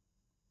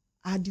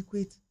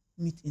adequate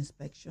meat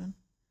inspection.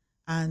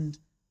 And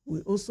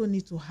we also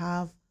need to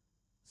have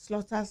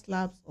slaughter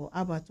slabs or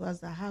abattoirs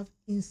that have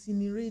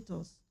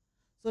incinerators,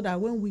 so that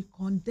when we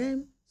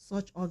condemn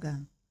such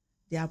organs,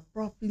 they are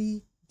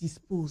properly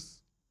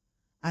disposed.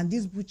 And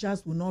these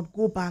butchers will not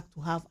go back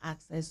to have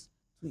access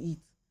to it.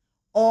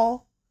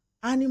 Or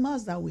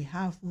animals that we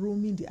have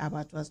roaming the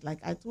abattoirs, like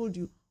I told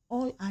you,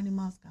 all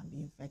animals can be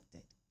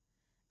infected.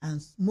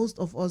 And most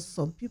of us,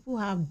 some people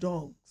have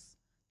dogs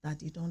that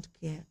they don't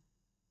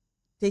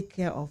take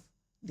care of.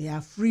 They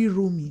are free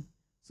roaming.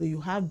 So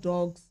you have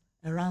dogs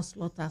around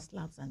slaughter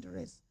slabs and the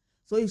rest.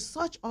 So if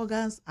such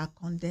organs are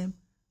condemned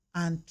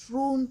and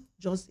thrown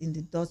just in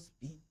the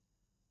dustbin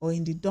or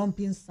in the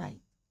dumping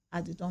site,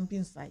 at the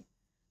dumping site,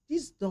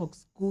 these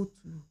dogs go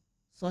to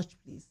such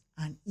place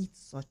and eat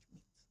such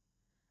meat.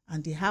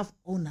 And they have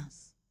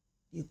owners.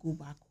 They go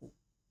back home.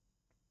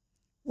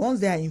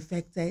 Once they are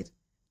infected,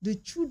 the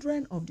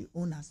children of the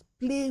owners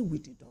play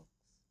with the dogs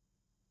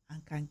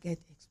and can get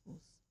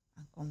exposed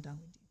and come down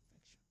with the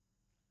infection.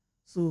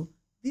 So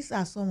these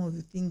are some of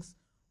the things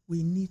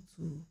we need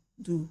to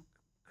do.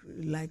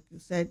 Like you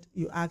said,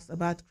 you asked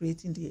about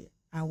creating the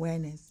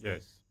awareness.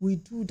 Yes. We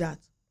do that,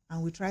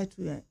 and we try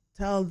to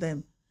tell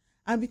them.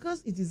 And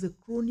because it is a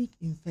chronic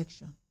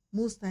infection,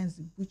 most times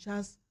the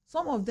butchers,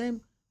 some of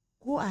them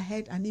go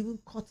ahead and even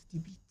cut the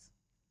meat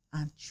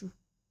and chew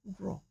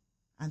raw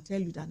and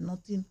tell you that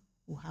nothing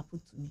will happen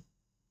to me.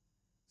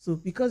 So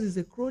because it's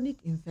a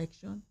chronic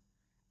infection,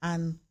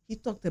 and he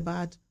talked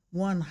about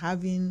one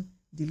having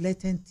the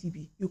latent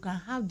TB, you can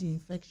have the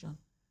infection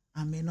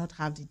and may not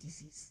have the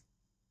disease.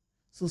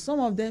 So some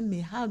of them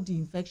may have the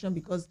infection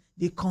because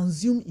they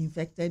consume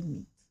infected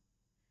meat.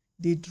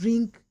 They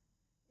drink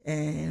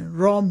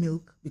raw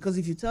milk, because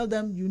if you tell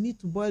them you need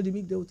to boil the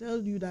milk, they will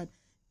tell you that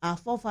our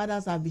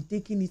forefathers have been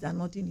taking it and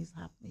nothing is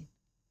happening.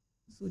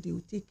 So they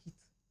will take it.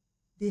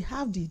 They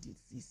have the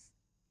disease.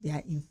 They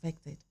are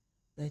infected,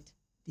 but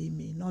they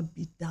may not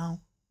be down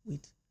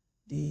with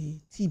the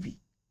TB.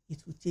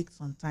 It will take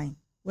some time.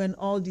 When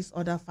all these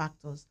other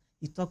factors,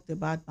 he talked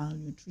about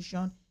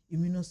malnutrition,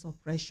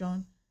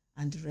 immunosuppression,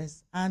 and the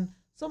rest. And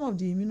some of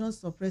the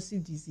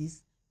immunosuppressive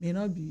disease may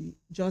not be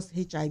just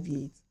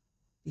HIV/AIDS.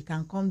 They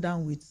can come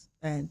down with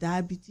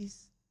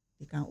diabetes.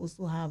 They can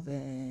also have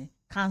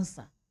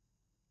cancer,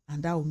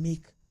 and that will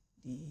make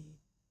the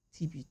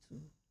TB to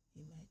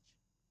emerge.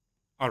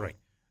 All right.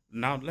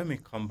 Now let me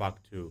come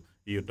back to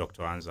you,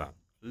 Dr. Anza.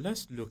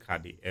 Let's look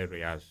at the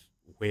areas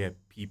where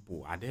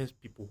there's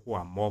people who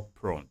are more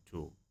prone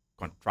to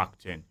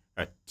contracting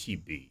a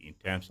TB in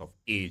terms of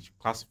age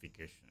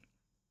classification.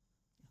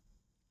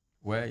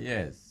 Well,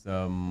 yes.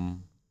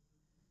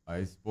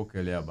 I spoke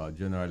earlier about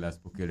individuals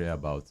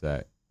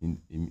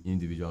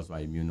who are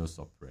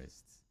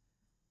immunosuppressed.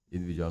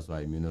 Individuals who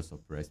are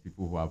immunosuppressed,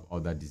 people who have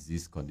other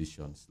disease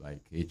conditions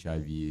like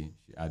HIV,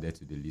 she added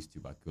to the list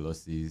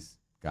tuberculosis,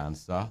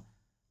 cancer,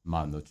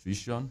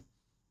 malnutrition.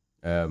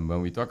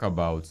 When we talk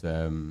about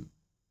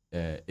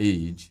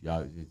age,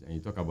 and you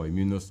talk about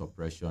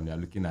immunosuppression, you're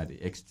looking at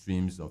the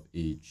extremes of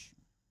age.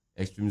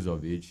 Extremes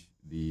of age,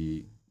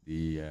 the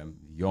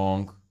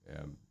young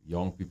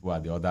people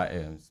at the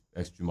other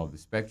extreme of the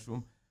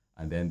spectrum,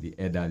 and then the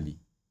elderly.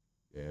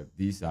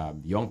 These are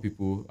young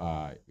people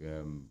are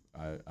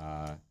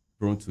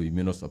prone to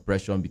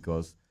immunosuppression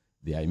because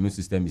their immune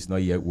system is not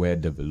yet well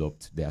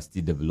developed. They are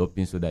still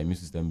developing, so their immune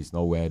system is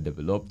not well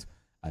developed.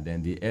 And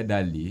then the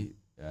elderly,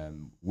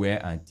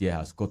 wear and tear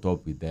has caught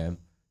up with them,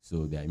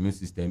 so their immune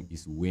system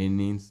is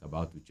waning, it's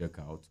about to check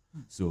out.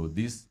 So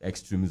these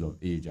extremes of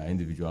age are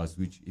individuals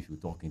which, if you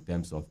talk in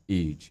terms of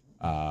age,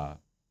 have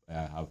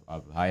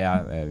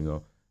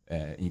higher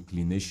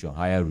inclination,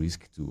 higher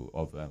risk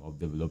of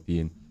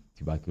developing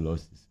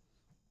tuberculosis.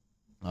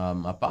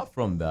 Apart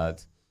from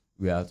that,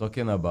 we are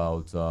talking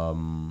about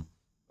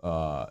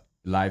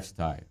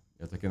lifestyle.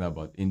 We're talking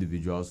about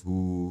individuals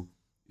who,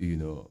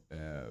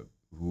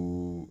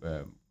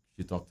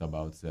 she talked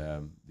about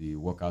the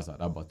workers at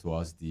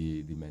abattoirs,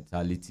 the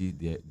mentality,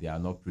 they are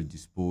not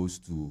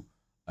predisposed to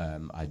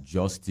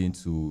adjusting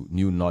to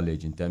new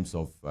knowledge in terms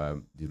of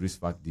the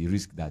risk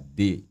that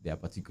their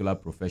particular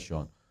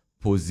profession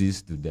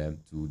poses to them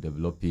to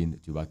developing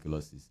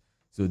tuberculosis.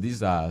 So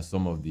these are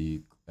some of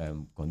the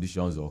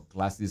conditions or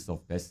classes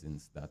of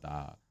persons that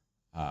are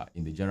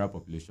in the general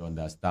population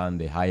that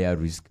stand the higher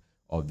risk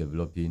of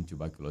developing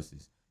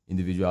tuberculosis.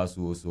 Individuals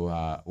who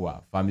also who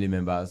are family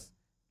members,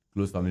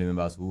 close family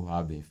members who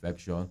have the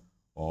infection,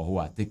 or who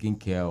are taking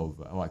care of,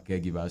 who are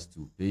caregivers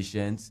to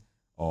patients,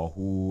 or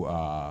who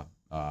are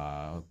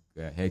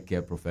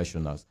healthcare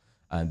professionals.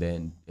 And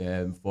then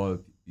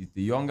for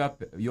the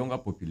younger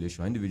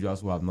population,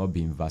 individuals who have not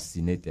been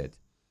vaccinated,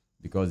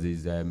 because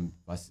there's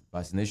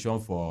vaccination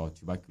for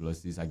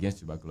tuberculosis, against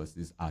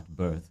tuberculosis at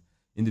birth.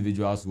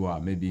 Individuals who are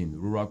maybe in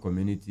rural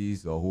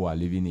communities or who are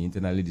living in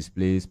internally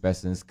displaced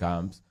persons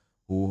camps,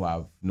 who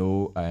have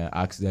no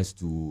access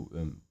to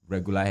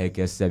regular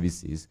healthcare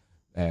services,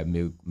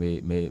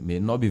 may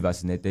not be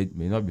vaccinated,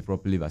 may not be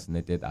properly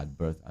vaccinated at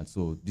birth. And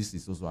so this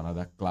is also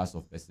another class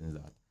of persons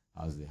that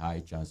has a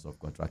high chance of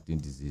contracting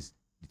disease,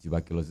 the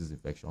tuberculosis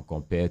infection,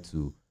 compared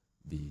to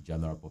the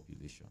general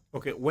population.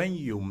 Okay, when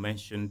you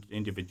mentioned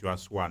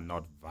individuals who are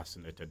not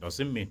vaccinated, does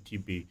it mean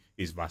TB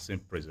is vaccine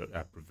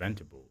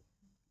preventable?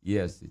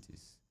 Yes, it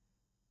is.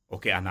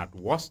 Okay, and at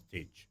what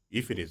stage,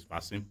 if it is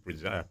vaccine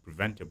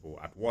preventable,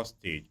 at what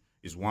stage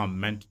is one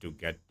meant to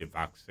get the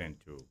vaccine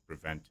to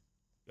prevent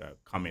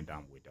coming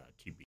down with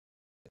TB?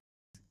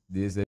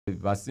 There's a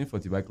vaccine for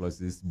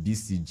tuberculosis,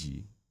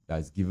 BCG,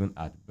 that's given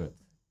at birth.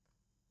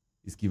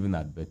 It's given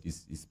at birth.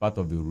 It's part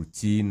of the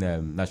routine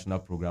national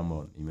program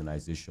on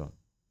immunization.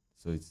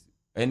 So it's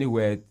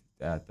anywhere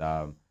that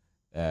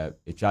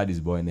a child is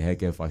born in a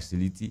healthcare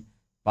facility,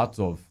 part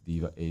of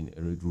the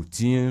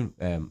routine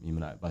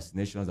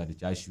vaccinations that the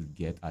child should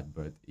get at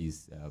birth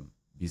is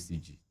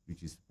BCG,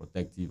 which is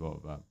protective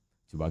of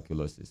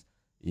tuberculosis.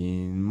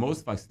 In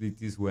most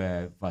facilities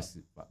where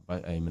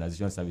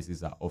immunization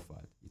services are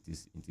offered, it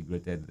is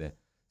integrated there.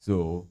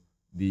 So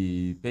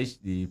the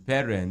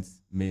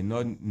parents may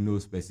not know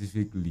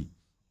specifically,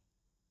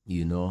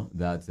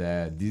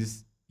 that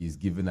this is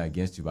given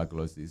against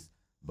tuberculosis,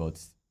 but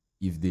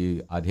if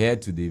they adhere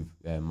to the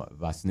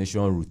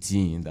vaccination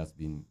routine that's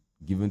been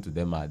given to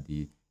them at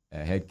the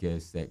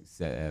healthcare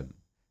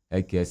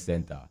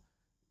center,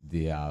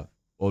 they are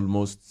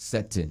almost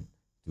certain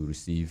to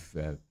receive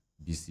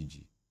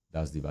BCG.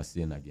 That's the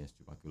vaccine against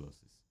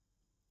tuberculosis.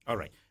 All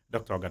right.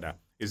 Dr. Ogada,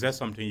 is there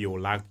something you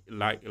would like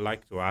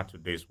to add to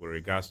this with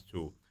regards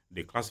to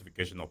the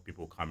classification of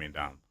people coming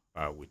down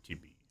with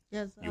TB?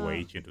 Yes. You were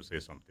itching to say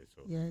something.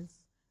 So.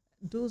 Yes.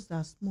 Those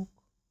that smoke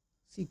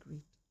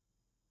cigarette,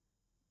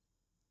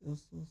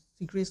 also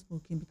cigarette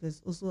smoking, because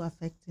it's also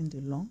affecting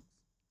the lungs.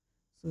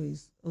 So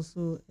it's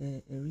also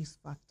a risk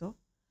factor.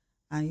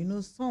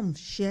 And some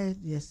share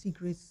their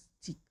cigarette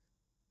stick.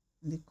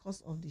 In the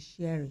course of the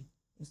sharing,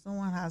 if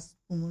someone has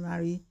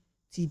pulmonary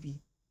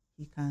TB,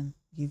 he can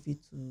give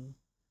it to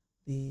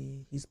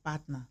his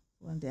partner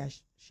when they are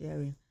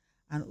sharing.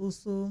 And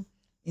also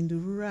in the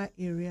rural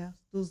areas,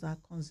 those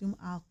that consume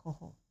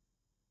alcohol,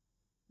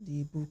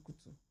 the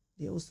burkutu,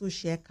 they also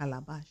share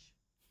calabash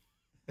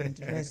and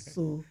the rest.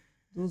 So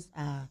those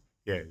are,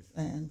 yes,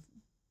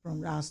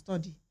 from our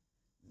study,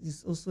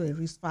 is also a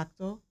risk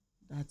factor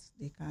that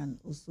they can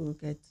also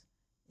get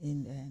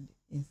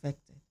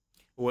infected.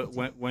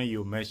 When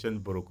you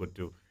mentioned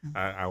Borokoto,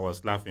 I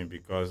was laughing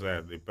because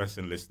the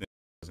person listening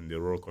was in the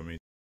rural community.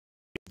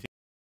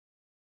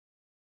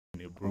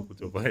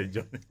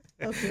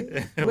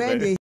 Okay. When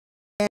they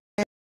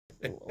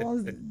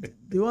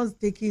the ones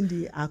taking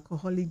the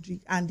alcoholic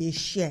drink and they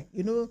share,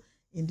 in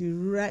the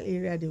rural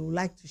area they would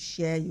like to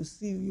share. You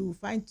will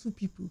find two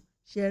people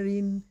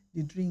sharing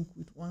the drink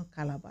with one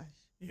calabash.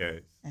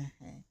 Yes.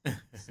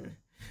 So.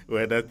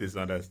 Well, that is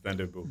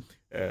understandable.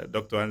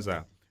 Dr.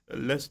 Anza,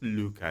 let's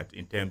look at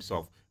in terms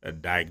of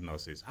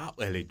diagnosis. How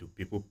early do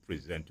people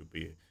present to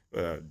be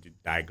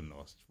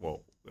diagnosed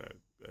for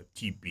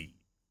TB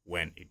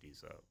when it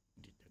is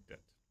detected?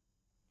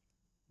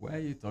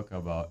 When you talk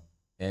about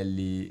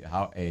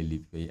how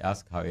early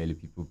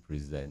people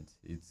present,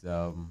 it's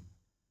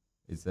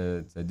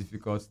a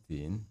difficult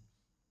thing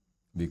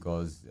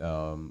because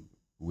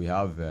we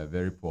have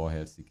very poor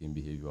health-seeking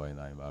behavior in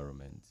our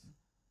environment.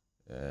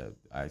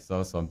 I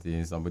saw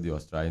somebody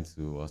was trying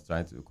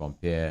to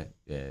compare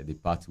the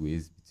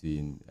pathways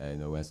between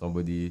when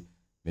somebody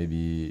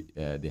maybe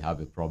they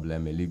have a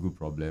problem, a legal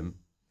problem,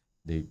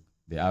 the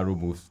arrow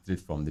moves straight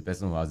from the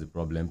person who has the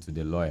problem to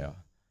the lawyer.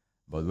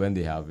 But when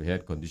they have a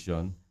health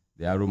condition,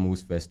 the arrow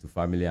moves first to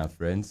family and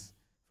friends.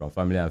 From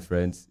family and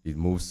friends, it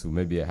moves to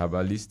maybe a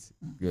herbalist.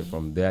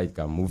 From there, it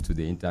can move to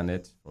the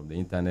internet. From the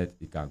internet,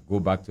 it can go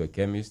back to a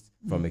chemist.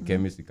 From a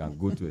chemist, it can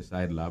go to a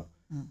side lab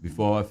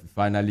before it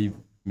finally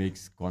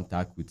makes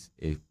contact with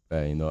a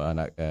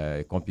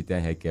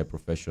competent healthcare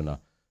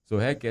professional. So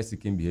healthcare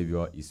seeking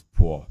behavior is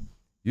poor.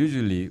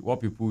 Usually,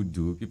 what people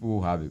do, people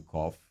who have a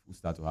cough, who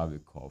start to have a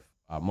cough,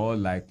 are more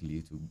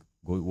likely to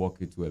go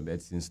walk into a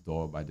medicine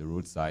store by the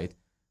roadside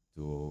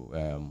to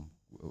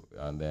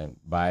and then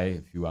buy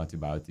a few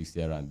antibiotics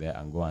here and there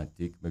and go and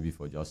take maybe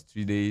for just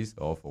 3 days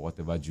or for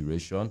whatever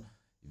duration.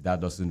 If that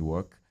doesn't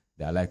work,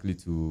 they are likely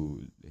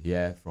to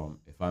hear from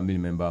a family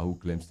member who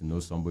claims to know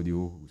somebody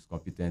who's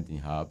competent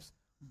in herbs,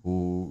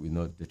 who,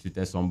 they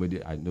treated somebody.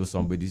 I know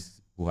somebody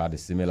who had a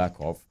similar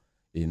cough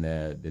in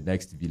the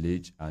next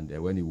village, and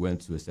when he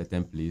went to a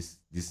certain place,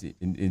 this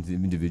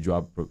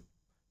individual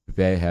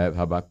prepared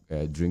herbal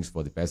drinks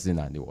for the person,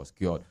 and he was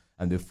cured,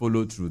 and they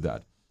followed through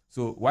that.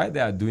 So while they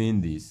are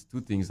doing this,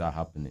 two things are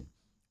happening.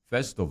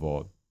 First of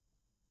all,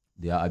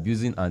 they are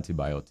abusing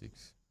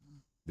antibiotics.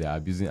 They are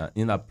abusing an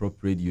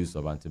inappropriate use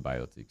of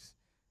antibiotics.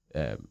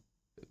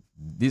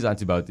 These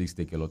antibiotics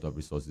take a lot of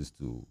resources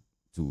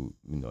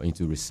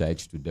into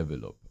research to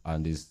develop,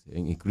 and is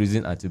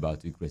increasing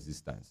antibiotic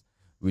resistance,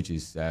 which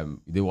is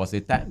there was a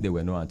time there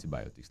were no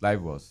antibiotics.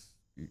 Life was,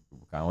 you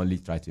can only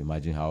try to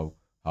imagine how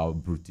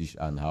brutish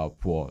and how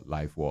poor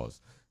life was.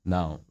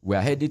 Now we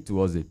are headed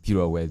towards a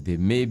period where there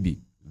may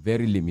be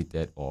very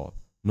limited or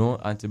no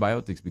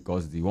antibiotics,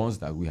 because the ones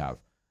that we have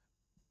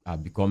are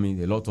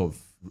becoming, a lot of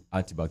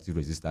antibiotic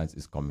resistance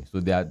is coming. So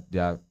they are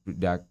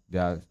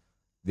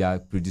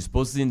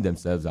predisposing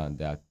themselves, and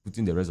they are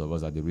putting the rest of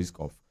us at the risk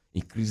of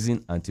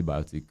increasing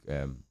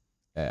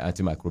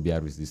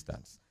antimicrobial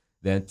resistance.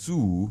 Then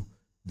two,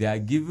 they are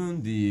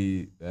giving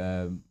the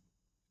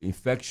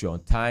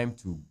infection time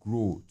to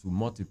grow, to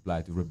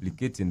multiply, to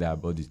replicate in their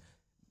bodies.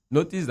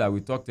 Notice that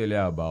we talked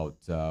earlier about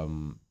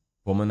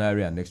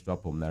pulmonary and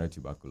extrapulmonary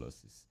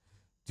tuberculosis.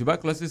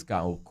 Tuberculosis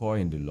can occur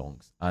in the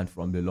lungs, and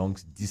from the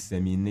lungs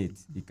disseminate.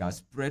 It can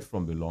spread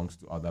from the lungs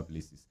to other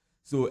places.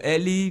 So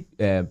early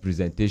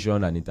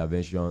presentation and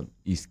intervention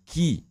is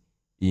key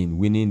in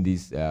winning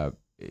this,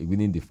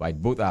 winning the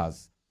fight, both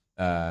as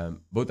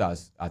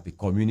at the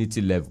community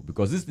level,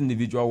 because this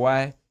individual,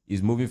 why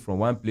is moving from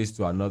one place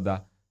to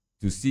another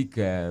to seek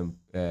care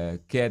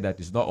that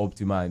is not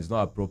optimal and is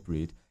not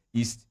appropriate,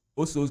 is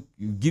also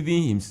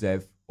giving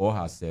himself or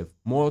herself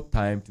more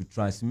time to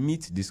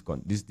transmit this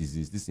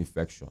disease, this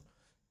infection.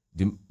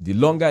 The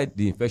longer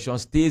the infection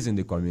stays in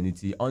the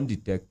community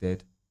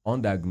undetected,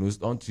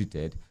 undiagnosed,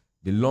 untreated,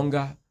 the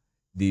longer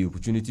the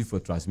opportunity for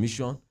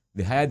transmission,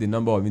 the higher the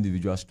number of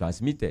individuals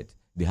transmitted,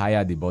 the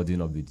higher the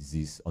burden of the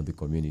disease on the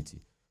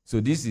community. So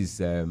this is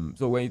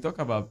so when you talk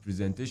about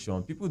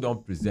presentation, people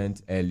don't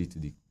present early to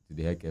the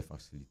healthcare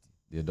facility.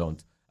 They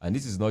don't, and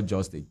this is not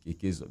just a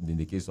case in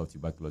the case of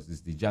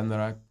tuberculosis. The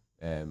general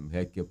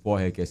poor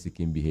healthcare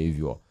seeking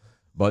behavior.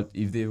 But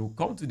if they will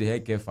come to the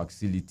healthcare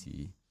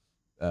facility,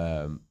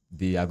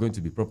 they are going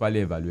to be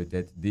properly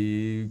evaluated.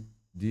 The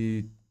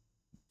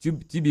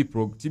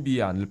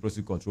TB and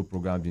leprosy control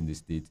program in the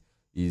state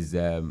is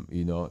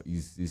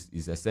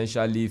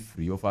essentially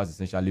free, offers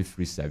essentially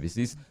free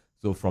services.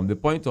 So from the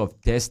point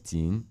of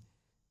testing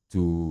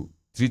to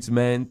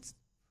treatment,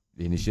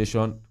 the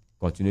initiation,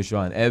 continuation,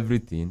 and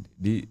everything,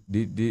 the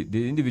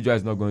individual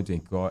is not going to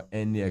incur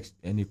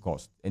any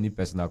cost, any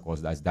personal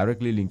cost that's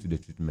directly linked to the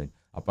treatment,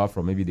 apart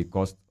from maybe the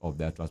cost of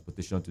their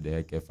transportation to the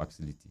healthcare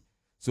facility.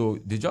 So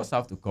they just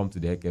have to come to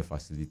the healthcare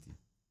facility.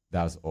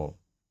 That's all.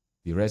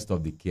 The rest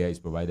of the care is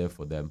provided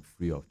for them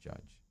free of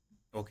charge.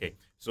 Okay.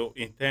 So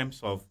in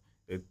terms of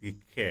the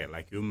care,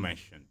 like you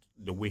mentioned,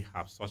 do we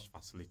have such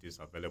facilities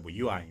available?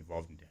 You are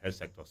involved in the health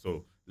sector,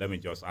 so let me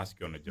just ask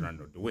you on a general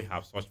note, do we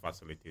have such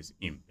facilities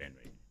in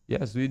Benue?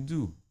 Yes, we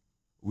do.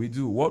 We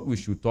do. What we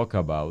should talk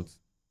about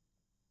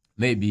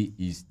maybe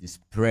is the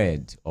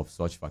spread of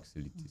such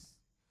facilities.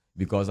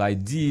 Because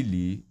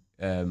ideally,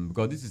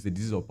 because this is a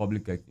disease of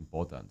public health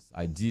importance,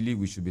 ideally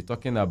we should be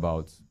talking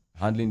about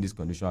handling this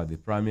condition at the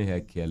primary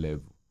health care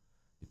level,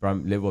 the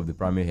level of the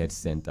primary health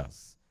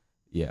centers.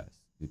 Yes,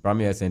 the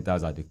primary health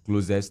centers are the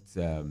closest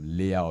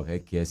layer of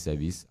healthcare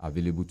service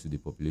available to the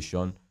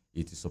population.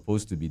 It is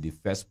supposed to be the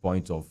first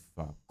point of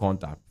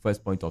contact,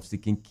 first point of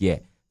seeking care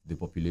to the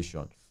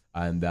population.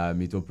 And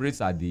it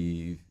operates at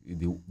the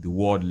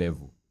ward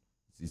level.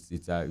 It's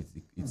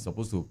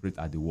supposed to operate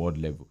at the ward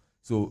level.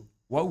 So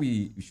what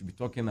we should be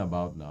talking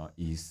about now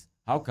is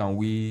how can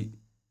we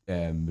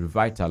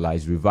revive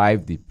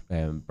the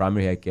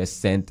primary healthcare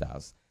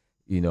centers,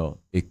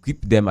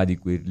 equip them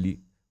adequately,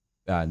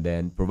 and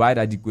then provide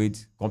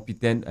adequate,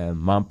 competent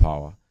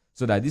manpower,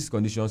 so that these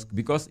conditions,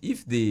 because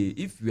if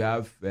we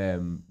have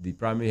the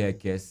primary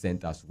healthcare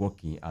centers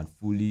working and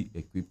fully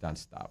equipped and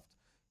staffed,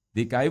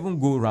 they can even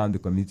go around the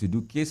community to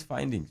do case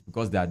findings,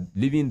 because they are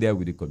living there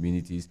with the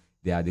communities.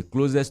 they are the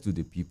closest to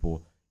the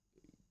people.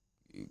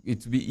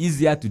 It will be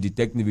easier to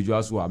detect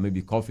individuals who are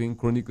maybe coughing,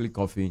 chronically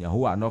coughing, and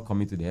who are not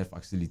coming to the health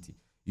facility.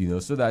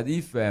 So that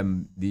if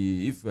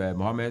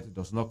Mohammed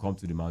does not come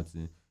to the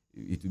mountain,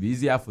 it will be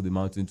easier for the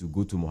mountain to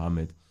go to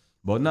Mohammed.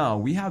 But now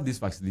we have these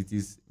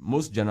facilities.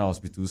 Most general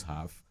hospitals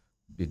have.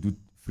 They do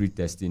free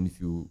testing. If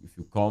you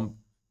come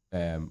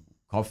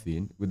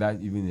coughing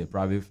without even a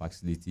private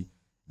facility,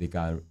 they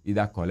can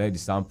either collect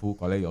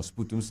your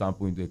sputum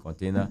sample into a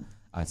container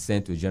and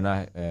send to a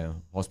general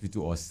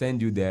hospital, or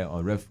send you there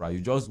on referral. You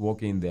just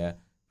walk in there,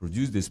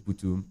 produce the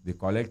sputum, they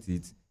collect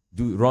it,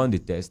 run the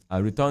test,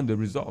 and return the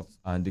results.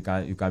 And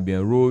you can be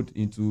enrolled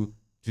into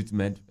the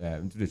treatment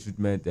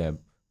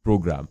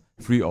program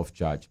free of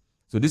charge.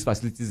 So these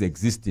facilities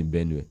exist in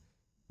Benue.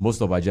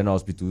 Most of our general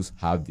hospitals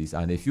have this,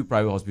 and a few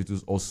private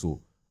hospitals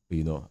also,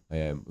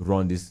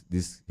 run these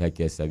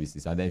healthcare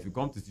services. And then if you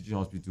come to teaching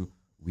hospital,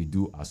 we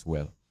do as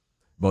well.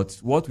 But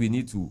what we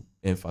need to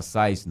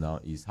emphasize now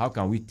is, how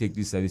can we take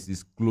these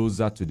services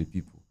closer to the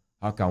people?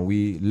 How can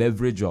we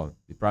leverage on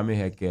the primary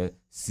healthcare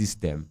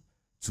system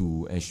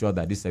to ensure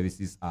that these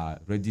services are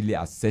readily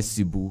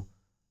accessible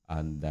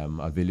and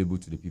available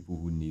to the people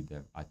who need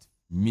them at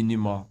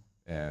minimal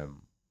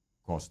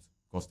cost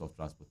of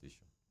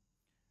transportation?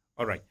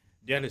 All right.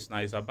 Dear listener,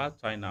 it's about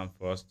time now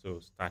for us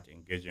to start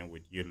engaging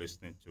with you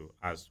listening to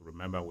us.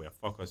 Remember, we are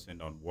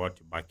focusing on World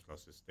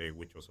Tuberculosis Day,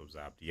 which was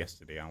observed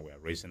yesterday, and we are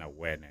raising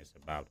awareness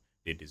about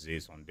the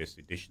disease on this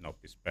edition of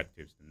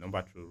Perspectives. The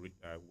number through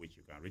which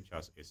you can reach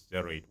us is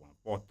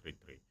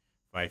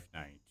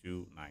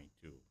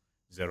 08143359292.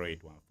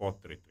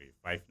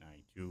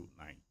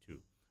 08143359292.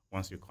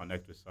 Once you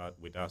connect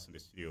with us in the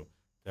studio,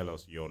 tell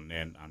us your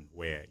name and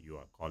where you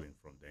are calling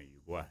from. Then you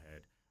go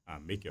ahead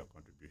and make your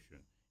contribution.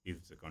 If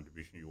it's a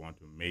contribution you want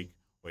to make,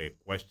 or a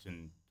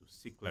question to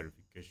seek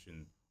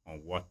clarification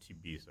on what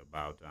TB is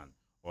about and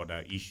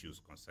other issues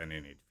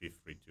concerning it, feel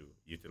free to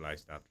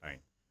utilize that line.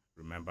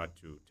 Remember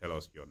to tell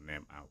us your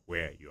name and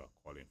where you are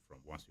calling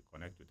from once you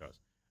connect with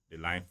us. The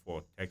line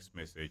for text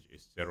message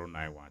is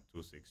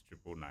 09126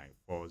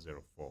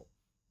 404.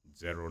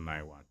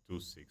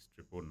 09126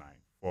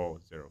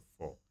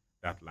 404.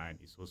 That line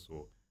is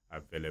also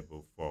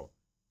available for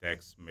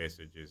text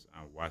messages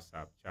and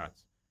WhatsApp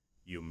chats.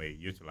 You may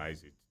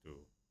utilize it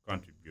to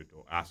contribute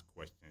or ask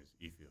questions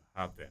if you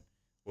have them.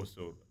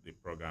 Also, the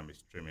program is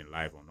streaming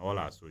live on all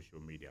our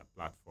social media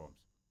platforms.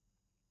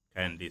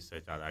 Kindly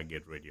search out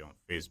Agate Radio on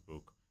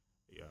Facebook,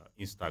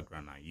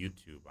 Instagram, and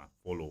YouTube, and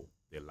follow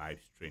the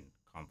live stream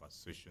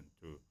conversation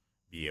to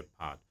be a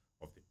part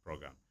of the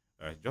program.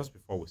 Just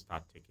before we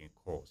start taking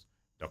calls,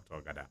 Dr.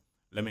 Ogada,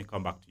 let me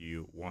come back to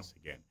you once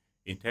again.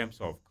 In terms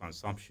of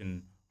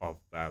consumption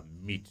of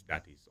meat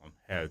that is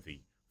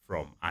unhealthy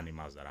from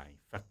animals that are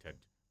infected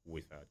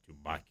with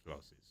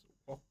tuberculosis,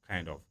 what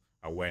kind of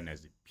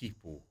awareness the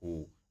people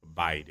who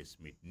buy this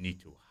meat need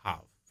to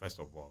have? First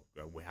of all,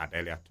 we had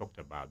earlier talked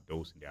about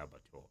those in the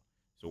abattoir.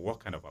 So what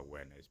kind of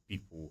awareness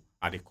people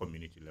at the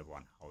community level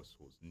and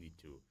households need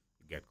to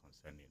get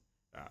concerning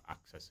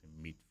accessing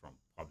meat from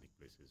public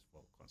places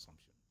for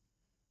consumption?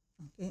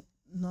 Okay.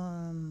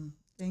 No,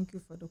 thank you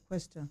for the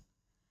question.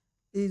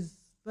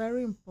 It's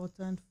very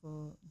important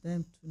for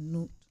them to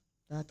note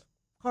that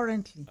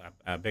currently...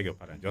 I beg your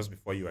pardon. Just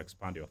before you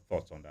expand your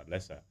thoughts on that,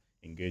 let's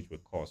engage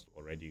with calls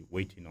already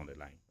waiting on the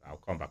line. I'll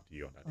come back to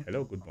you on that. Okay.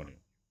 Hello, good morning.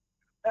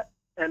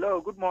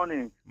 Hello, good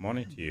morning.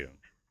 Morning to you.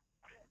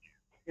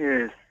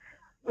 Yes.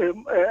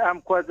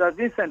 I'm Kwaza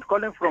Vincent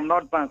calling from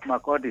North Bank,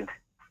 Makurdi.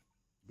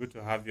 Good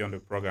to have you on the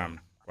program,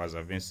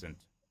 Kwaza Vincent.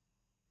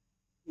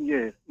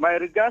 Yes. My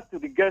regards to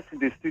the guests in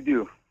the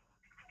studio.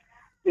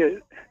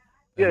 Yes.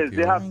 Yes,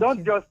 they have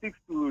done justice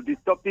to the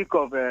topic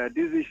of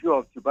this issue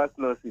of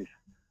tuberculosis.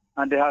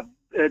 And they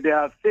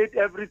have said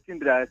everything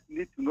that I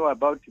need to know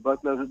about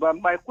tuberculosis. But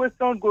my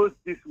question goes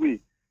this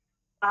way.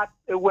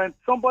 When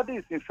somebody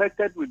is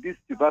infected with this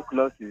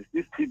tuberculosis,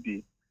 this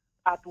TB,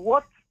 at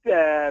what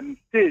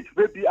stage,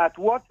 maybe at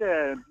what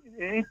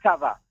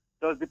interval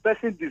does the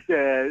person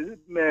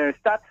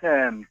start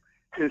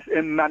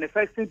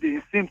manifesting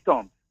the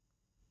symptoms?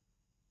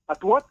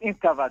 At what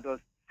interval does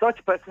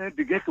such person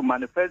begin to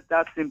manifest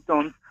that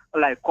symptoms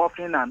like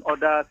coughing and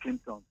other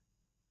symptoms?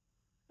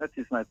 That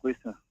is my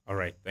question. All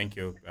right. Thank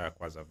you,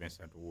 Kwaza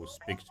Vincent. We'll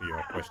speak to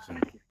your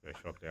question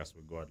shortly as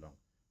we go along.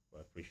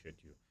 We appreciate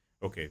you.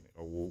 Okay,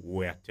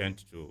 we'll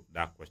attend to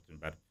that question.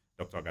 But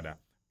Dr. Ogada,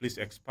 please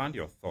expand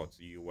your thoughts.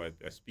 You were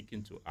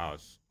speaking to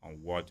us on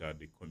what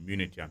the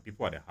community and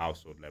people at the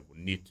household level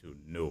need to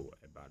know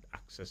about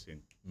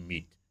accessing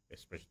meat,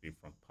 especially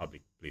from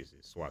public places,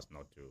 so as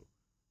not to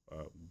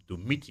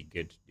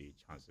mitigate the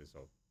chances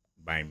of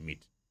buying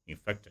meat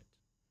infected.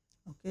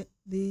 Okay,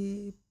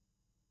 the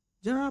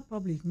general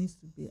public needs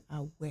to be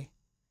aware,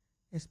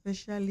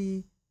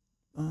 especially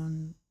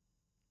on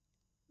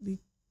the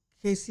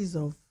cases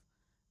of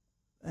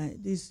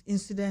these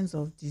incidents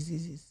of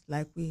diseases.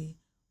 Like we've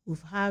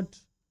had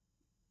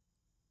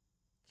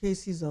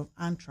cases of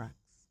anthrax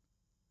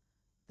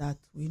that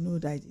we know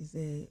that is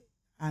a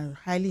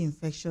highly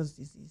infectious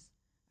disease,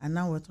 and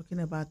now we're talking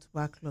about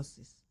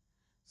tuberculosis.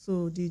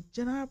 So the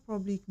general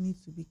public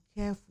needs to be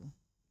careful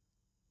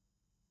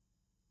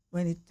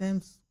when it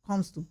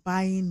comes to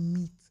buying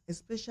meat,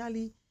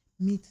 especially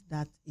meat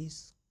that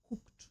is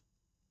cooked,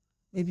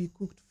 maybe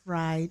cooked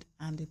fried,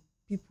 and the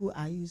people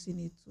are using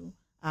it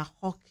are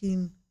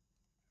hawking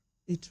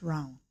it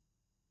round.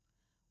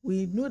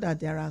 We know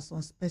that there are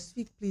some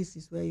specific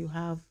places where you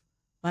have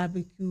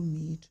barbecue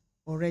meat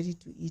or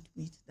ready-to-eat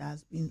meat that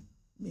has been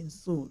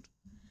sold.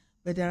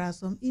 But there are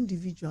some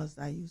individuals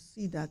that you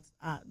see that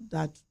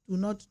do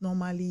not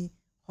normally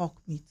hawk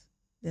meat.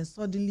 Then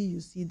suddenly you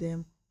see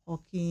them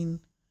hawking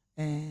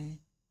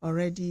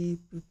already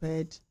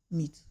prepared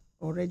meat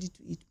or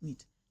ready-to-eat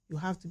meat. You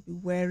have to be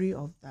wary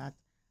of that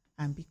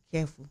and be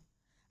careful.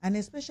 And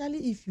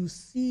especially if you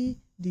see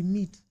the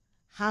meat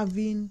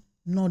having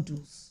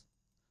nodules.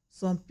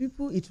 Some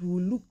people, it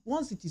will look,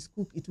 once it is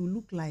cooked, it will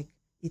look like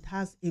it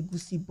has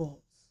egusi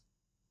balls.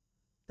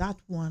 That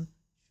one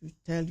should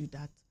tell you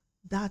that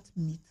that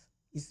meat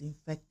is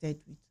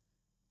infected with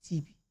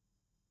TB.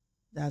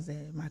 That's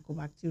a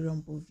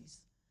Mycobacterium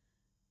bovis.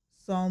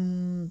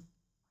 Some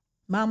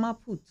mama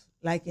put,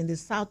 like in the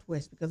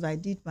Southwest, because I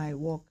did my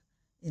work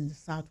in the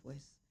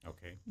Southwest.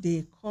 Okay.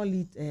 They call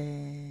it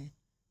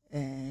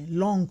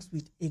lungs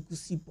with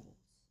egusi balls.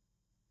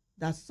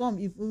 That some,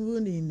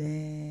 even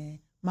in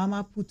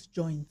mama put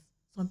joints,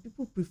 some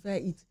people prefer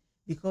it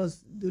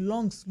because the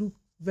lungs look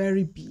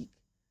very big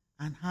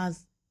and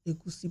has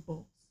egusi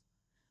balls.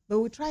 But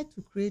we try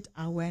to create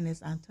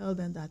awareness and tell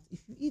them that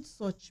if you eat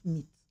such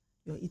meat,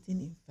 you're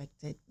eating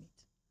infected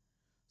meat.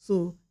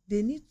 So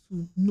they need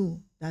to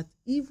know that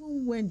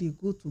even when they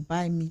go to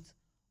buy meat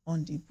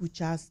on the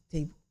butcher's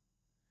table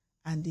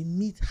and the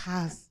meat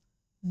has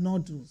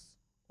nodules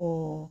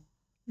or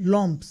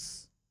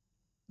lumps,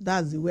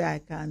 that's the way I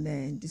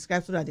can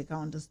describe so that they can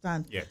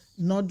understand. Yes.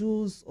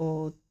 Nodules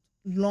or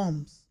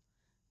lumps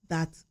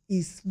that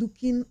is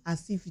looking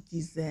as if it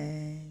is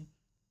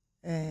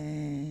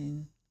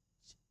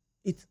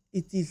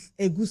it is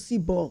egusi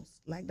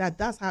balls like that.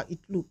 That's how it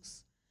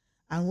looks.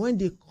 And when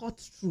they cut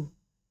through,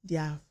 they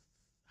are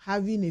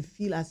having a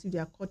feel as if they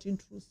are cutting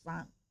through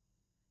sand.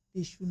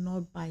 They should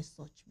not buy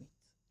such meat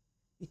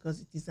because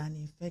it is an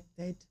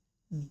infected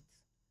meat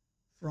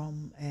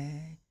from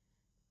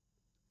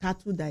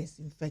cattle that is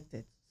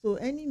infected. So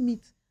any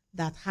meat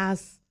that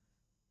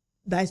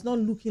is not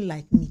looking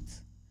like meat,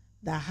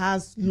 that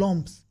has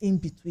lumps in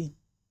between,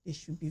 they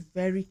should be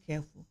very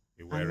careful.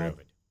 Be wary of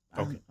it.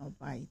 Okay. Not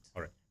buy it.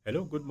 All right.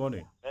 Hello, good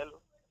morning. Hello.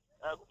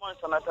 Good morning,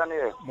 Sir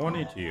Nathaniel.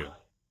 Morning to you.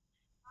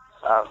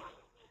 How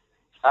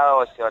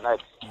was your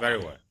night? Very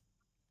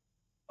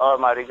well.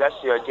 My regards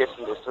to your guest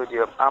in the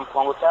studio. I'm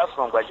Kwanguta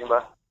from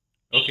Bajimba.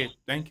 Okay,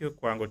 thank you,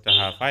 Kwango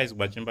Taha. How is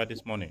Bajimba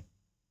this morning?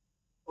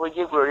 We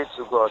give glory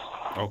to God.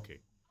 Okay.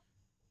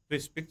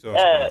 Please speak to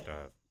us, Kwango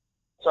Taha.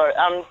 Sorry,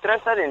 I'm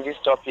interested in this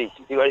topic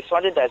because it's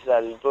something that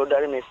has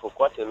bothering me for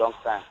quite a long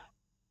time.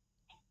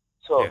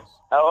 So, yes.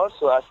 I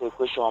also ask a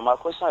question. My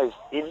question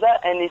is there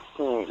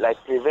anything like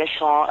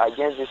prevention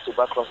against this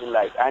tuberculosis,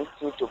 like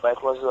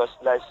anti-tuberculosis,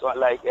 like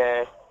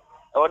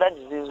other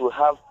disease will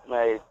have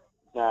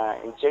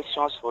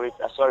injections for it,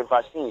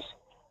 vaccines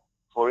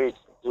for it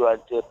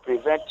to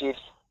prevent it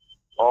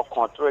or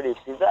control it?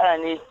 Is there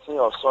anything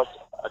of such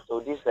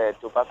to this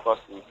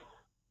tuberculosis?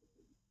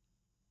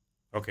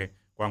 Okay.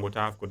 Kwango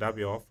Taha, could that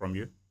be all from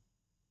you?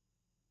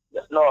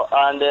 No,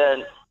 and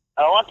then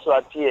I want to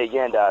appeal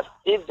again that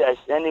if there's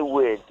any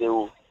way they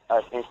will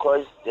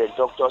encourage the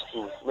doctors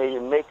to maybe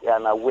make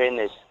an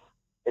awareness,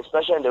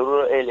 especially in the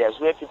rural areas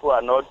where people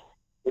are not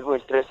even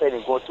interested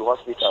in going to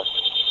hospitals.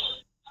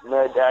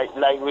 Like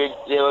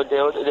they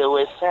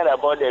were saying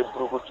about the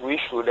Brukutu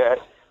issue there.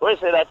 When I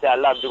say that, I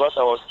laughed because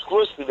I was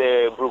close to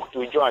the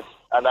Brukutu joint,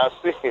 and I was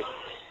thinking.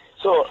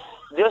 So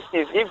just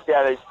if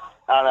there is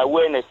an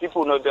awareness,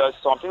 people know there are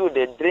some people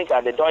they drink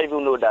and they don't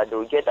even know that they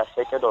will get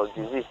affected of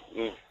disease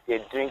if they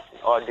drink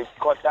or they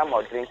cut them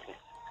or drinking.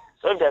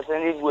 So if there's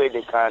any way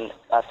they can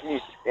at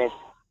least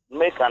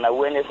make an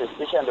awareness,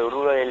 especially in the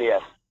rural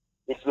areas,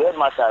 it will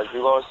matter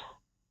because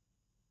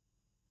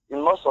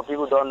most of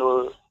people don't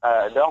know,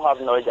 don't have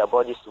knowledge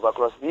about this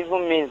tuberculosis. It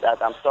even means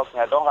that I'm talking,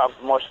 I don't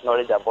have much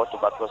knowledge about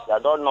tuberculosis. I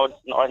don't know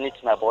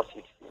anything about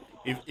it.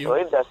 So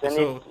if there's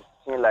anything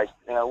like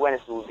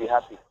awareness, we'll be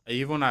happy.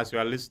 Even as you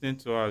are listening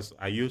to us,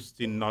 are you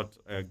still not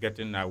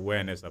getting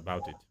awareness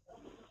about it?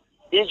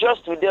 It's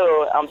just today.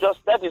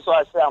 That is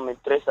why I say I'm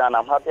interested and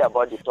I'm happy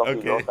about the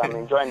topic. Okay. I'm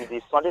enjoying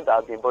this. Something that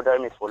has been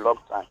bothering me for a long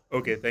time.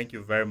 Okay, thank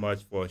you very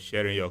much for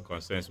sharing your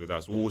concerns with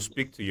us. We will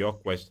speak to your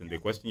question. The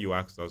question you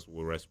asked us,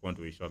 we'll respond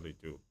to it shortly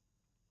too.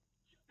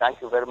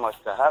 Thank you very much,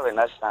 sir. Have a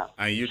nice time.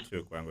 And you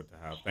too, Kwango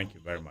Taha. Thank you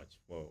very much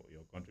for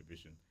your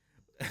contribution.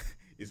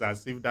 It's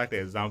as if that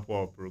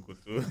example of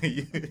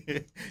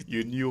Brukutu,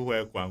 you knew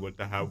where Kwango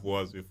Taha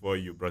was before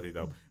you brought it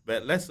up.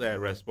 But let's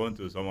respond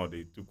to some of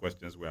the two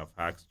questions we have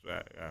asked.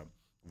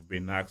 We've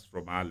been asked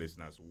from our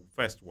listeners.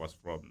 First was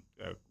from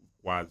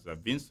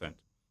Vincent.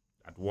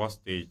 At what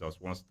stage does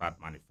one start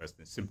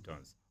manifesting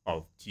symptoms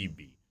of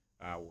TB?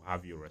 We'll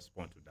have you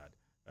respond to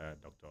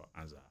that, Dr.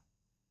 Anza.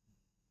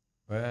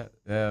 Well,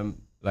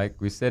 like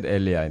we said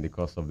earlier in the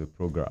course of the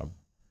program,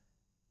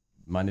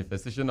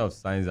 manifestation of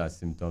signs and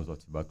symptoms of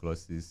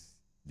tuberculosis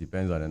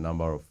depends on a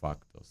number of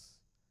factors.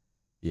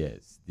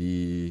 Yes,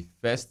 the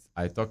first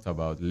I talked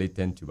about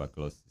latent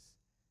tuberculosis.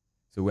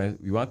 So when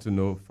we want to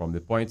know from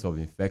the point of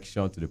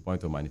infection to the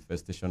point of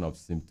manifestation of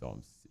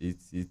symptoms,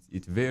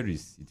 it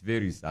varies. It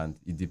varies, and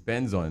it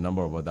depends on a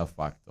number of other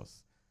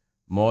factors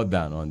more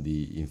than on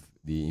the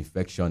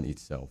infection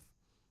itself.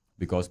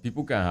 Because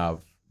people can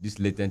have this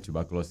latent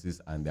tuberculosis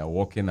and they're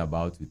walking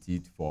about with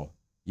it for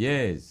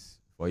years.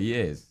 For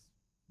years,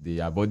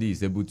 their body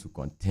is able to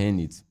contain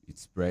its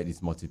spread,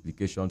 its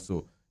multiplication,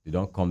 so they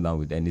don't come down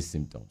with any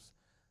symptoms.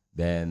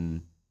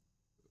 Then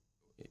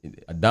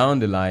down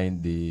the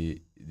line,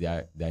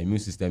 their immune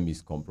system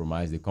is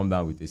compromised. They come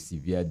down with a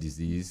severe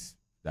disease,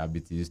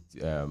 diabetes,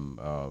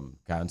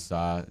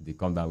 cancer. They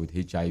come down with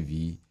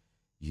HIV.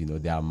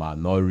 They are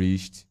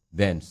malnourished.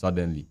 Then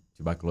suddenly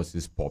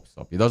tuberculosis pops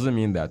up. It doesn't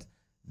mean that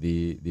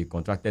they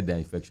contracted the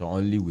infection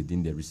only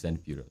within the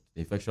recent period.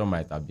 The infection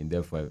might have been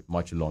there for a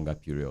much longer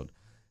period.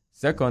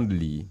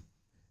 Secondly,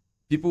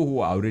 people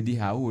who already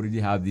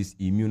have these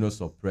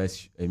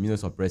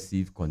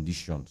immunosuppressive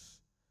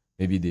conditions.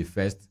 Maybe they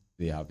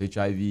have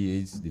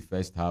HIV/AIDS. They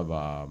first have they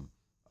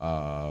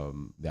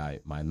are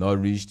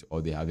malnourished,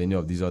 or they have any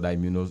of these other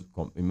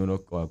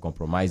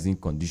immunocompromising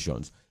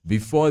conditions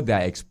before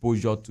their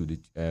exposure to the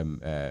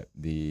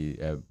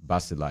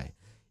bacilli.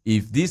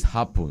 If this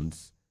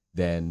happens,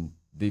 then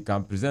they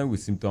can present with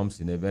symptoms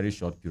in a very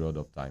short period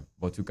of time.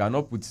 But you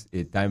cannot put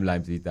a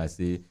timeline to it and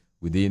say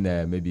within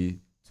maybe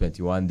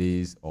 21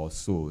 days or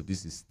so,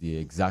 this is the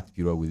exact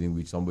period within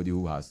which somebody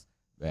who has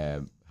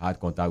had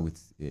contact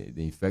with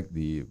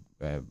the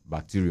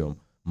bacterium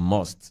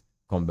must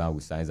come down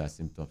with signs and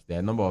symptoms. There are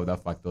a number of other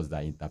factors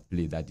that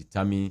interplay that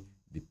determine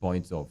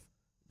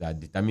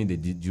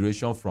the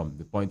duration from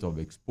the point of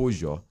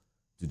exposure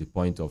to the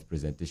point of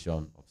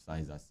presentation of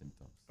signs and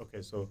symptoms.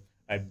 Okay, so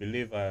I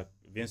believe,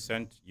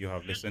 Vincent, you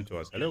have listened to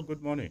us. Hello,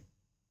 good morning.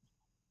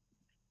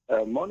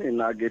 Morning,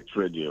 Nugget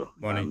Radio.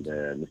 Morning.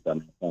 And Mr.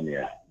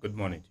 Nathaniel. Good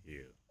morning to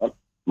you.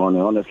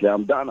 Morning. Honestly,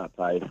 I'm Dan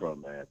Atai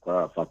from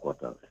Kwara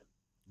Quarters.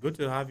 Good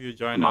to have you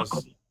join us,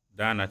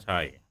 Dan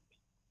Atai.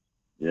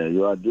 Yeah,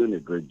 you are doing a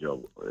great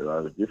job.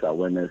 This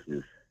awareness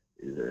is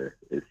a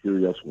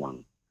serious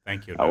one.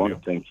 Thank you, Daniel. I want to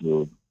thank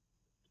you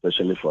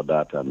especially for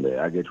that, and the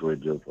Agate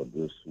Radio for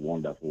this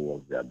wonderful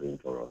work they are doing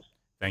for us.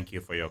 Thank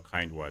you for your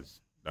kind words,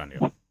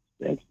 Daniel.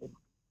 Thank you.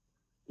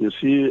 You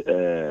see,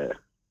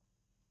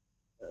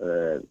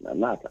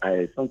 Nat,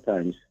 I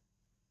sometimes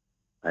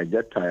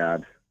get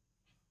tired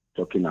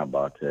talking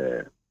about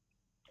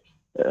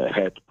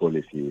health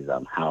policies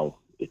and how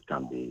it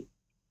can be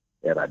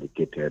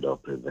eradicated or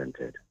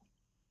prevented.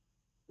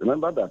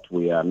 Remember that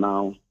we are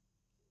now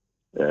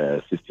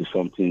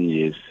 60-something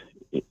years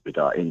with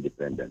our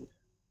independence.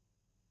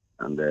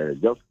 And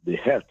just the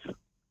health,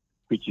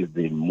 which is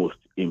the most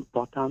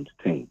important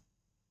thing.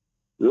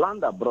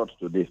 Land abroad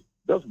today,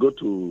 just go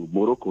to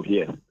Morocco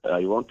here.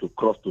 You want to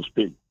cross to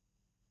Spain.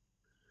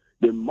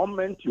 The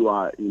moment you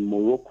are in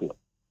Morocco,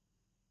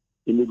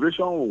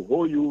 immigration will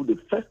hold you. The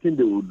first thing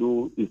they will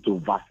do is to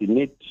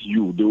vaccinate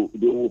you.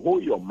 They will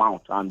hold your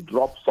mouth and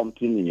drop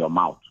something in your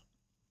mouth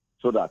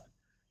so that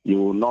you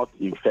will not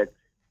infect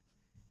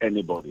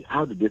anybody.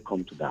 How did they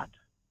come to that?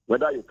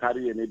 Whether you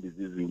carry any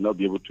disease, you will not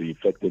be able to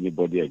infect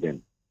anybody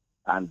again.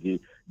 And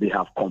they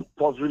have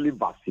compulsorily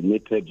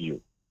vaccinated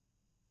you.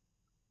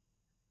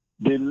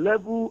 The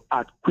level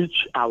at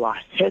which our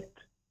health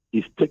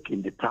is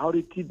taken, the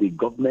priority the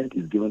government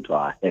is giving to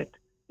our health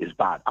is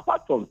bad.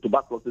 Apart from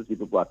tuberculosis,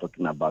 people are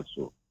talking about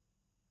so.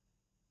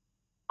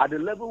 At the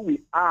level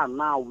we are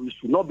now, we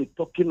should not be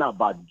talking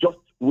about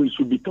we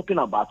should be talking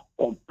about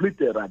complete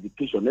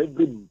eradication.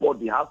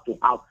 Everybody has to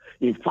have,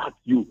 in fact,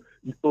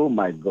 oh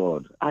my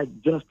God, I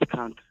just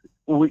can't.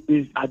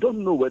 I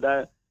don't know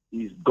whether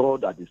it's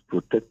God that is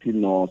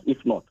protecting us.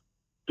 If not,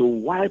 to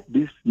wipe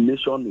this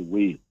nation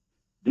away,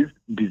 this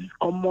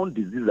common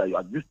disease that you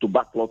have, this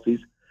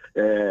tuberculosis,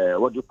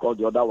 what do you call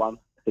the other one,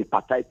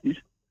 hepatitis,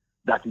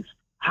 that is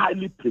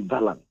highly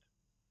prevalent.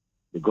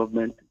 The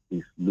government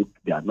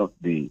they are not,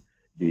 the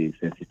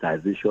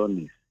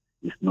sensitization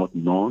is not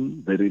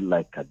known, very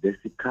like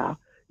Cadesica.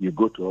 You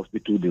go to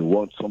hospital,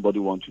 somebody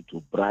wants you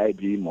to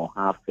bribe him or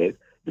her first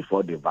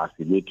before they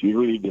vaccinate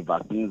you. Even if the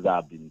vaccines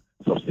have been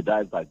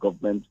subsidized by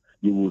government,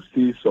 you will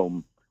see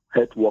some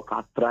health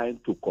workers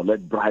trying to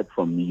collect bribe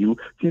from you,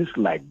 things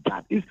like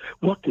that.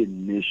 What a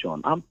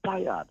nation. I'm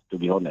tired, to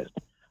be honest.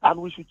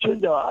 And we should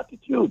change our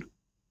attitude.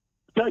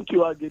 Thank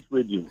you, Agate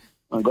Radio,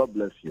 and God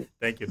bless you.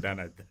 Thank you,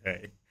 Dana.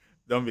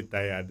 Don't be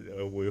tired.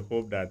 We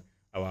hope that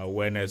our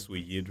awareness will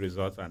yield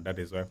results, and that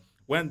is why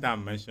when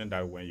Dan mentioned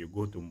that when you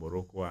go to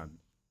Morocco and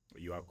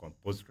you are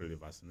compulsorily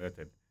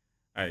vaccinated,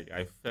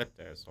 I felt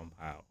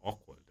somehow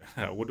awkward.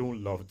 I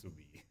wouldn't love to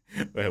be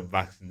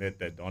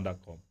vaccinated under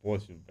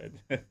compulsion, but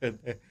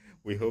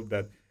we hope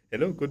that.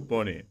 Hello, good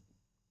morning.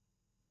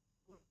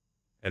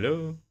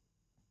 Hello.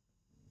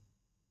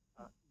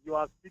 You. You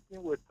are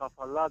speaking with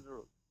Tafa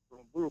Lazarus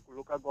from Buruku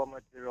local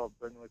government area of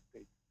Benue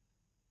State.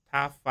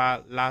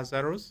 Tafa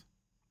Lazarus?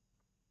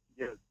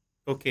 Yes.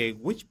 Okay,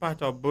 which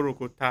part of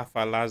Buruku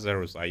Tafa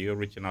Lazarus are you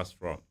reaching us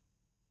from?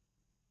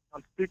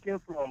 I'm speaking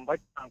from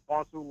Bakan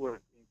Council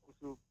West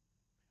in Kusu.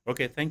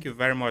 Okay, thank you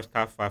very much,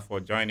 Tafa, for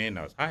joining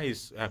us. How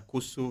is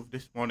Kusu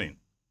this morning?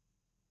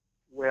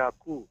 We are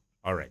cool.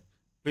 All right.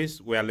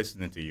 Please, we are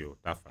listening to you,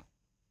 Tafa.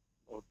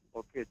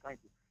 Okay, thank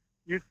you.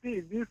 You see,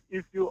 this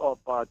issue of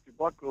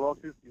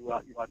tuberculosis you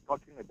are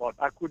talking about,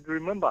 I could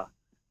remember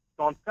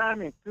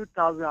sometime in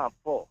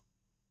 2004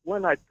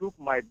 when I took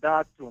my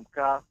dad to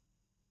Mka.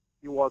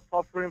 He was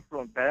suffering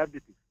from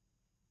diabetes.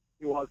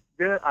 He was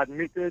there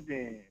admitted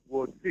in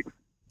Ward 6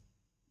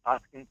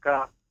 at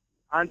Mka.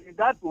 And in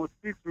that Ward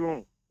 6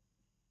 room,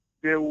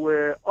 there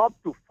were up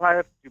to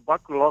 5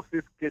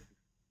 tuberculosis cases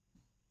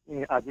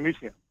in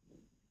admission.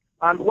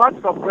 And what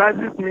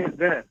surprises me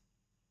then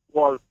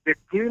was the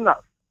cleaners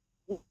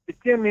who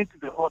came into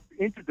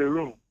the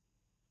room.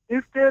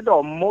 Instead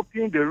of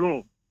mopping the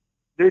room,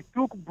 they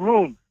took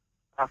brooms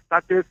and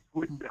started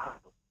sweeping the house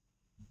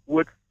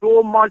with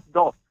so much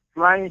dust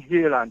flying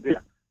here and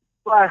there.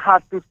 So I had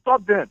to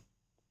stop them,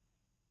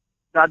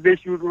 that they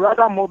should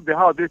rather mop the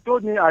house. They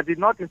told me I did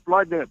not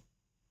employ them.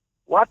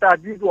 What I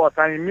did was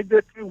I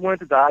immediately went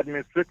to the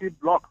administrative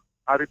block.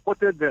 I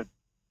reported them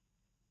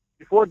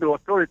before the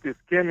authorities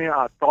came in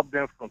and stopped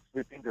them from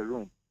sweeping the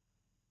room.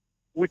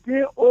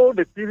 Within all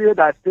the period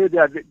I stayed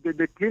there,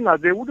 the cleaners,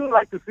 they wouldn't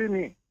like to see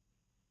me.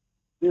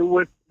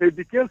 They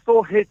became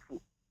so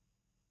hateful.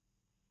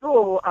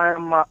 So I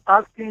am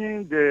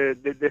asking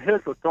the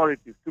health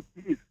authorities to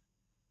please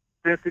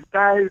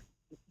sensitize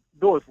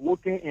those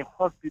working in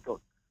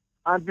hospitals.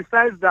 And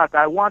besides that,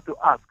 I want to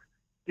ask,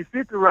 is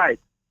it right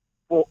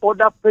for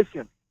other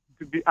patients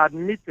to be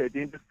admitted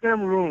in the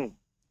same room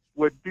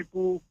with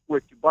people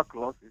with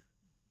tuberculosis?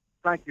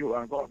 Thank you,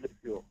 and God bless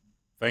you.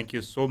 Thank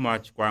you so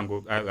much,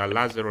 Kwango,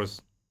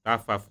 Lazarus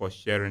Tafa, for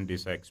sharing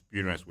this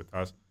experience with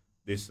us.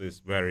 This is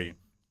very,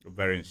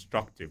 very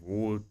instructive. We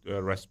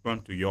will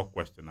respond to your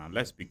question, and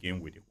let's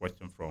begin with a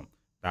question from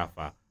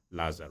Tafa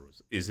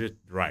Lazarus. Is it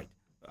right?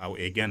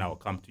 Again, I'll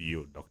come to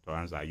you, Dr.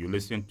 Anza. You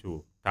listen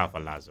to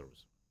Tafa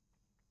Lazarus.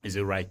 Is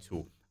it right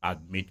to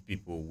admit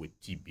people with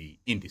TB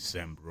in the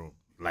same room,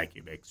 like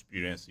the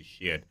experience he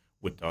shared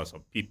with us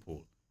of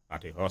people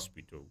at a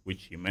hospital,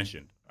 which he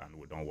mentioned, and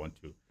we don't want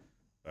to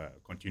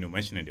continue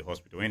mentioning the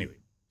hospital anyway?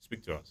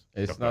 Speak to us.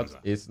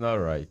 It's not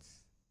right.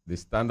 The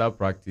standard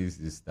practice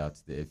is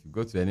that if you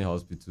go to any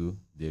hospital,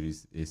 there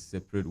is a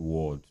separate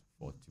ward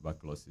for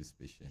tuberculosis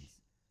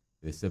patients,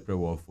 a separate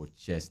ward for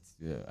chest.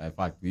 In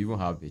fact, we even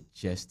have a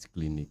chest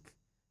clinic.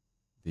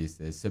 There's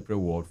a separate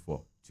ward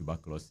for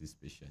tuberculosis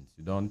patients.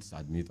 You don't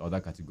admit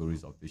other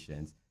categories of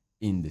patients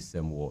in the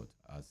same ward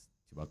as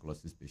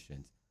tuberculosis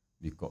patients,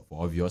 because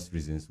for obvious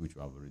reasons which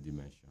we have already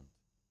mentioned.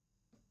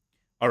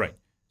 All right.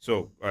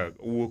 So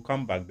we'll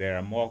come back. There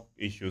are more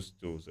issues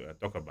to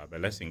talk about, but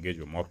let's engage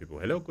with more people.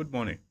 Hello, good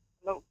morning.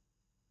 Hello.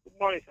 Good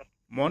morning, sir.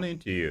 Morning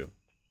to you.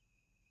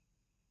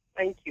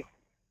 Thank you.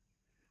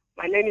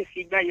 My name is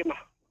Igbayima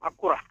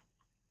Akura.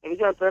 I'm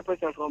a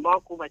person from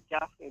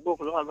Bankubacha in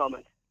Boko local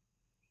government.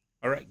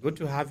 All right. Good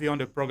to have you on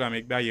the program,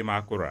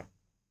 Igbayima Akura.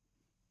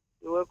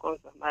 You're welcome,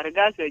 sir. My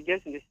regards to your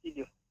guests in the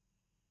studio.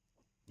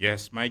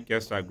 Yes, my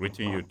guests are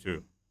greeting you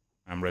too.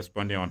 I'm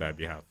responding on their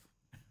behalf,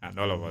 and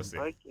all of us.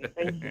 Okay,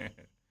 thank you.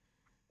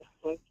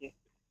 Okay.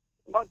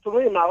 But to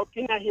me, my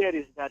opinion here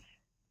is that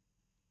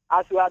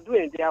as we are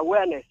doing the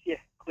awareness here,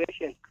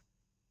 creation,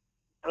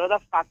 another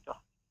factor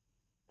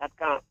that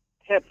can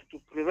help to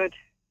prevent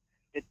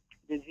the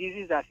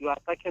diseases that you are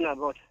talking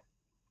about.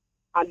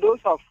 And those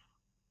of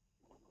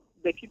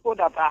the people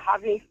that are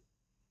having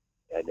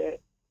the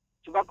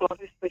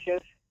tuberculosis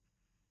patients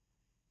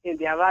in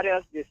their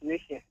various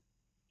destinations,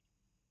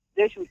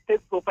 they should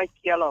take proper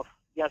care of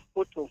their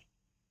sputum.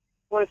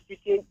 For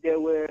speaking, they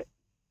will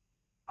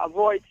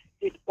avoid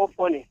it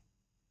opening.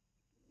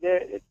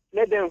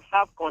 Let them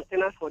have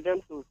containers for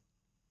them to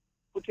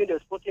put in the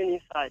sputum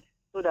inside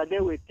so that they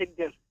will take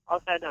them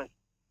outside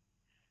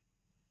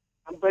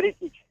and bury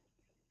it.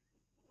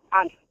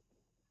 And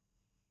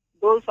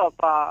those of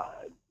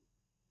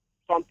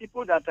some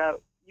people that are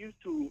used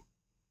to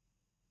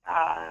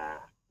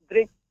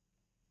drink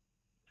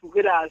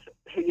together, as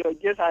your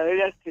guests are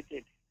already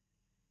stated,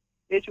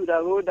 they should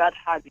avoid that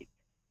habit.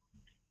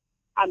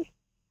 And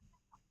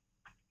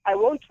I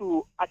want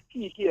to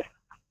appeal here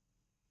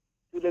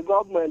to the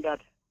government that,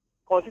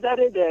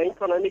 considering the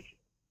economic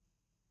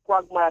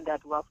quagmire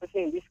that we are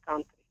facing in this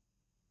country,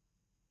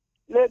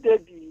 let there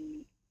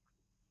be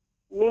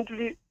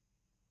monthly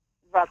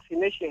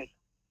vaccination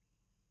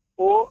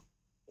or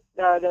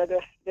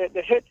the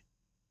head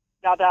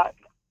that are,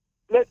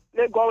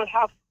 let government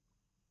have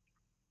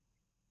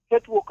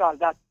health workers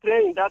that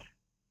train in that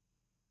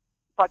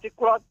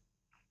particular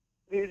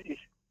disease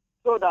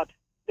so that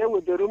they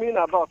will be roaming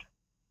about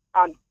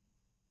and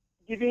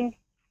giving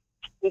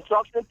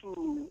instruction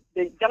to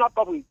the general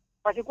public,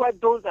 particularly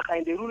those that are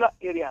in the rural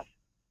areas,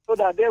 so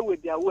that they will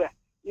be aware.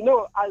 You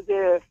know, as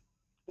the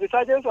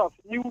resurgence of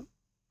new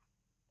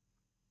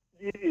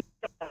diseases,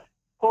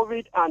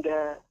 COVID and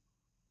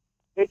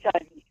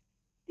HIV.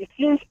 It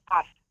seems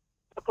as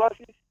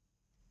tuberculosis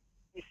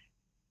is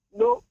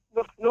no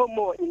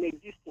more in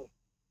existence.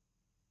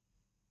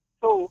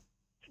 So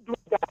to do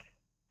that.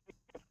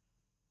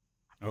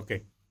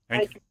 Okay.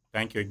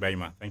 Thank you,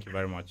 Igbaima. Thank you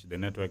very much. The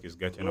network is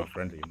getting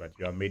unfriendly, but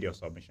you have made your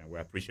submission. We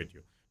appreciate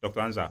you.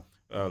 Dr. Anza,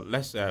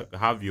 let's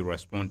have you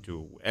respond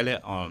to earlier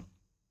on.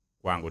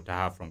 Kwango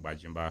Taha from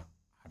Bajimba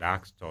had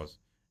asked us,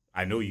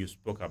 I know you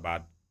spoke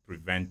about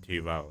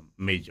preventive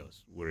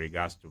measures with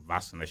regards to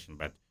vaccination,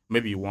 but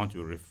maybe you want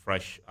to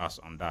refresh us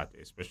on that,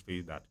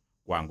 especially that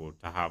Kwango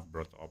Taha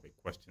brought up a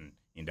question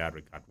in that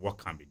regard. What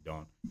can be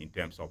done in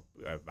terms of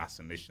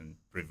vaccination,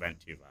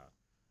 preventive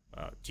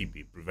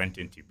TB,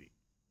 preventing TB?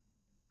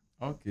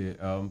 Okay,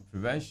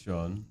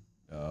 prevention,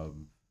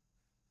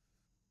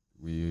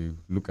 we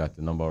look at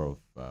a number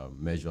of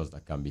measures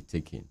that can be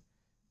taken.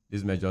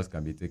 These measures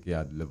can be taken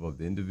at the level of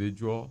the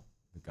individual,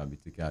 they can be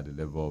taken at the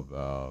level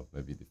of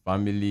maybe the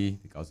family,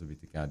 they can also be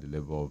taken at the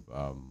level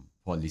of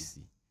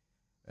policy,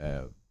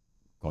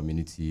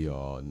 community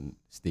or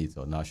state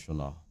or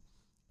national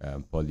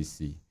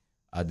policy.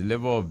 At the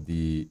level of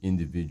the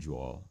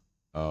individual,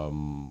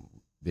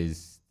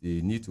 there's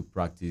the need to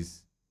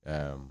practice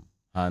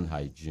hand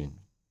hygiene.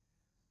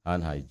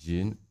 Hand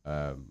hygiene,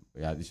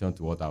 in addition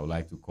to what I would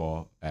like to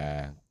call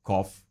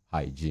cough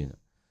hygiene.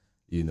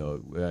 You know,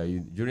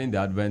 during the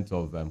advent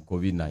of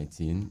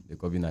COVID-19, the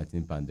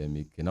COVID-19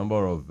 pandemic, a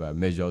number of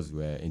measures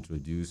were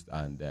introduced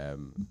and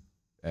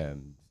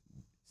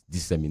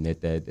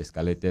disseminated,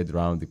 escalated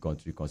around the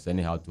country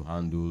concerning how to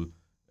handle,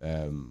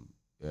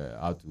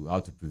 how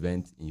to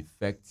prevent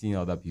infecting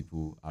other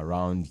people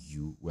around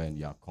you when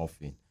you are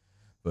coughing.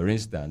 For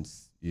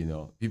instance, you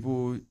know,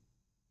 people,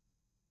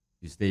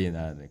 you stay in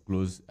an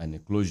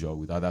enclosure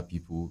with other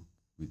people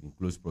in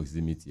close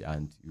proximity,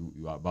 and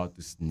you are about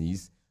to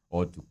sneeze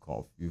or to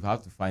cough. You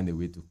have to find a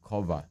way to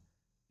cover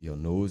your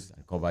nose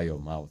and cover your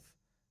mouth.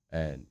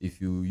 And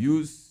if you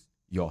use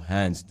your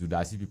hands to do that,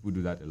 I see people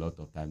do that a lot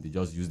of time. They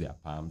just use their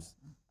palms,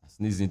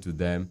 sneeze into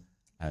them,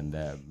 and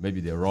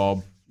maybe they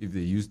rub. If they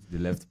use the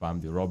left palm,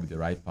 they rub with the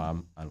right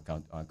palm and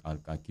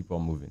can keep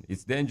on moving.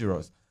 It's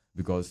dangerous.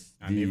 Because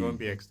and even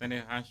be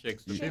extending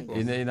handshakes to people.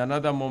 In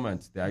another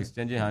moment, they are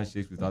exchanging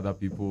handshakes with other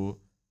people.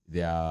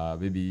 They are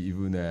maybe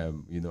even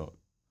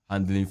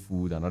handling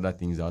food and other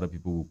things that other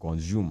people will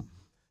consume.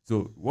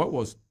 So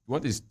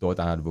what is taught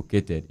and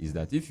advocated is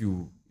that if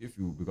you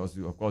because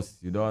of course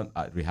you don't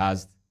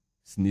rehearse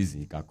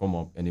sneezing, it can come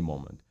up any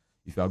moment.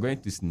 If you are going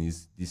to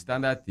sneeze, the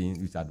standard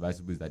thing which is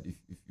advisable is that if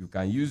you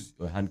can use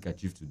your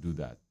handkerchief to do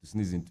that, to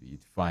sneeze into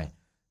it, fine.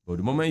 But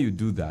the moment you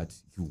do that,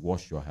 you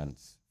wash your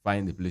hands.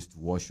 Find a place to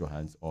wash your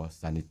hands or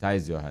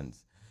sanitize your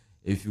hands.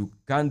 If you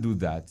can't do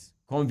that,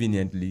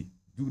 conveniently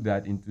do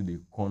that into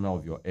the corner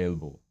of your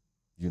elbow.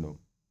 You know,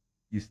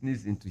 you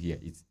sneeze into here,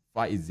 it's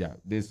far easier.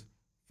 There's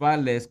far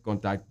less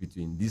contact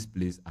between this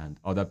place and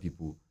other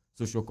people,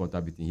 social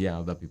contact between here and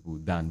other people,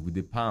 than with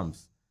the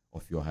palms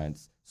of your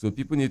hands. So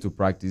people need to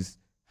practice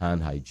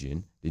hand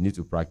hygiene. They need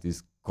to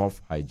practice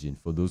cough hygiene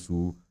for those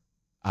who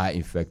are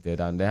infected,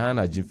 and the hand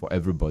hygiene for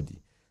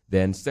everybody.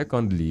 Then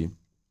secondly,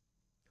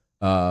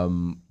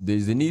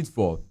 there's a need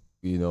for,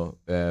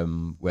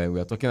 when we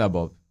are talking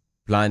about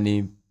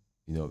planning,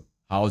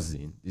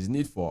 housing, there's a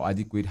need for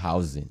adequate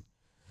housing,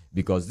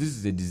 because this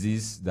is a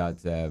disease that,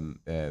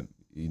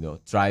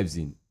 thrives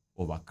in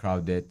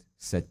overcrowded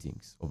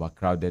settings.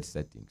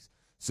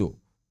 So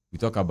we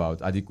talk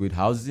about adequate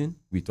housing.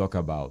 When we talk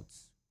about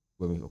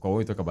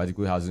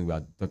adequate housing, we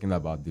are talking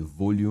about the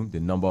volume, the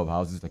number of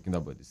houses, talking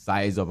about the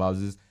size of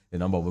houses, the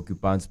number of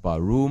occupants per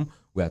room.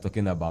 We are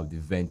talking about the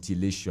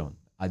ventilation,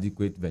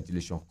 adequate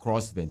ventilation,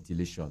 cross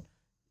ventilation,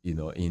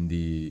 in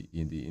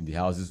the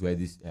houses where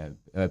these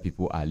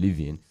people are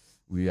living.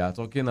 We are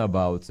talking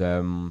about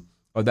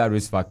other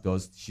risk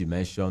factors she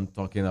mentioned,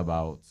 talking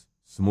about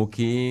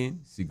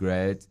smoking,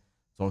 cigarette,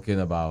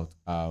 talking about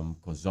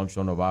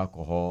consumption of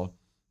alcohol,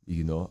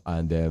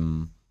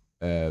 and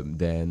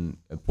then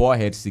poor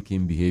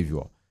health-seeking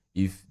behavior.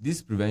 If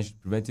these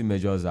preventive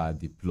measures are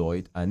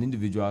deployed and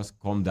individuals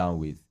come down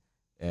with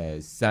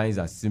signs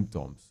and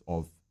symptoms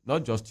of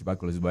not just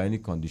tuberculosis, but any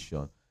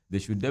condition, they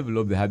should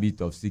develop the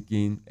habit of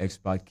seeking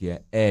expert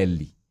care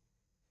early.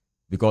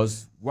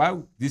 Because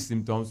while these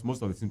symptoms,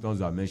 most of the symptoms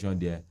that are mentioned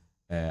there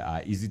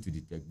are easy to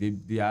detect,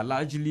 they are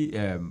largely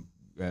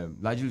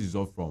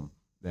resolved from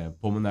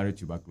pulmonary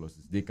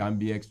tuberculosis. They can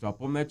be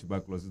extrapulmonary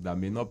tuberculosis that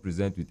may not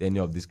present with any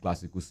of these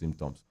classical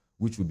symptoms,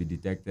 which will be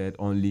detected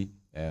only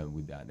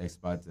with an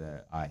expert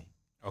eye.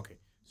 Okay.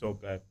 So,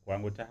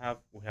 Kwango Taha,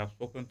 we have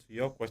spoken to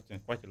your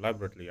question quite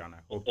elaborately, and I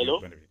hope Hello?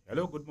 you benefit.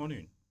 Hello, good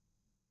morning.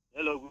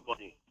 Hello, good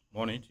morning.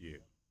 Morning to you.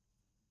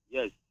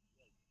 Yes,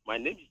 my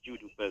name is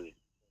Jude Perry.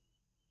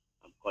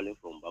 I'm calling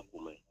from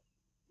Bakume.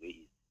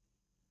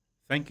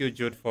 Thank you,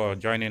 Jude, for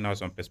joining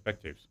us on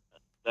Perspectives.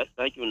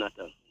 Thank you,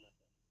 Nathan.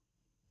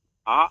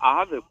 I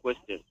have a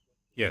question.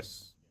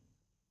 Yes.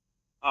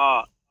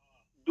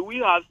 Do we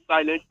have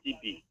silent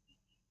TB?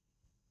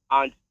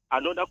 And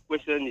another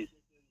question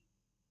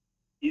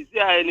is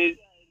there any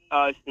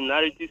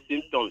similarity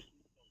symptoms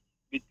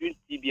between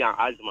TB and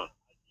asthma.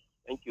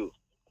 Thank you.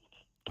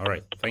 All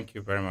right. Thank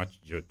you very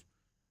much, Jude.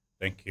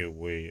 Thank you.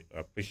 We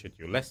appreciate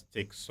you. Let's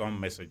take some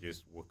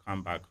messages. We'll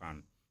come back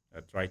and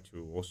try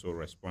to also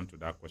respond to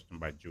that question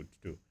by Jude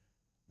too.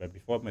 But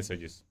before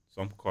messages,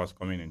 some calls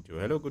coming into.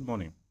 Hello, good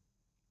morning.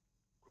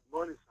 Good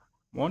morning,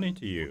 sir. Morning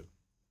to you.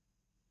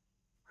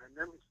 My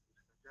name is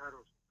Mr.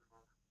 Jaros.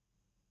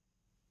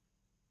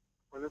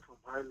 Calling from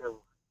high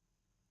level.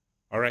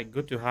 All right,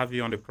 good to have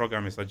you on the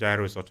program, Mr.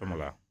 Jairus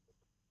Otomola.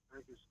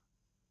 Thank you,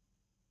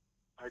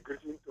 sir. I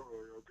greeting to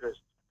your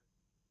guest.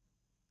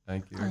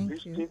 Thank you. I'm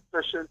listening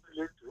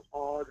patiently to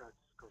all that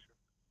discussion.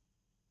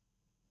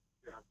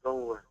 They have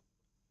done well.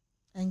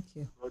 Thank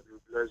you. God will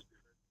bless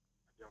them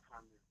and their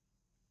family.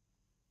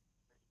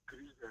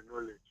 Increase their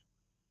knowledge.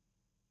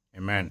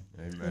 Amen.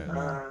 Amen.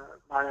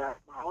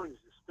 My own is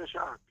a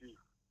special appeal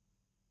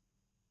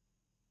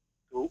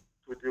to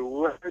the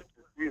work to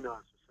do in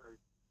our society.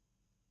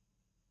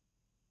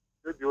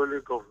 Not the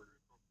only government,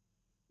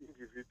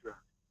 individual,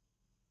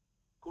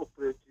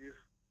 cooperative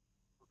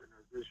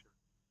organization,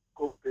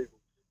 cooperative.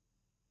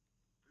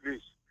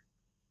 Please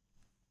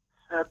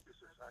help the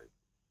society,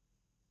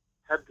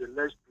 help the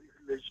less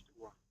privileged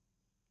one,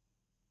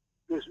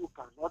 those who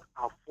cannot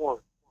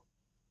afford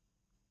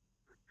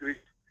to treat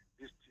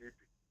this TB,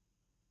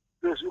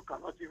 those who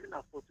cannot even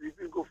afford to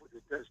even go for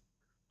the test,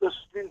 those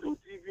who don't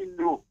even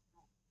know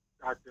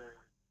that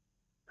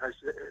there's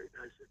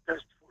a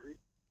test for it,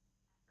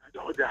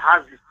 or they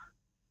have it.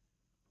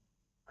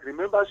 I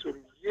remember some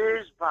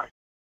years back,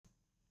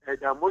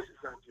 that Moses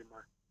and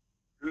Jima,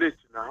 late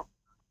now,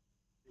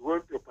 he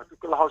went to a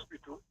particular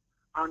hospital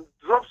and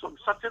dropped some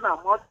certain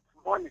amount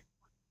of money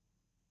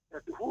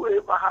that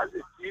whoever has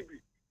a TB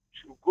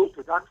should go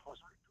to that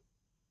hospital.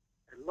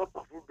 A lot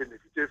of people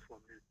benefited from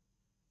it.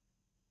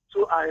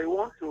 So I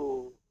want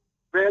to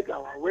beg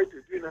our way to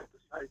do in a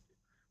society,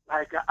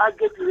 like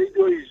Agate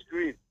Radio is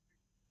doing.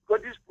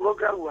 Because this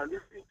program we are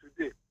listening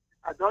today,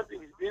 I don't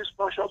think it's being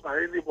sponsored by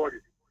anybody.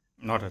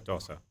 Not at all,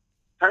 sir.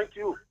 Thank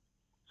you.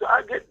 So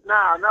Agate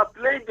now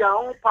playing their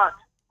own part.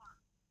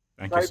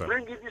 Thank By you, sir.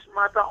 bringing this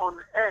matter on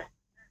air,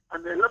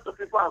 and a lot of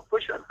people are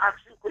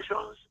asking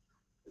questions,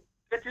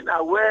 getting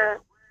aware,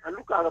 and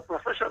look at the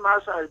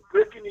professionals are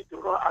breaking it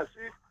raw as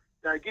if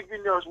they are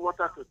giving us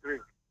water to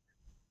drink.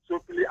 So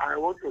please, I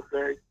want to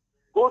beg,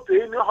 go to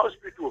any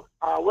hospital,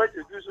 our way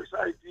to do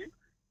society,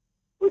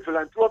 with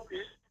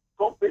philanthropies,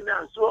 company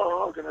and so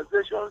on,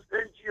 organizations,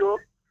 NGO,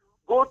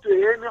 go to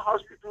any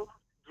hospital,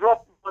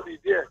 drop money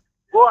there,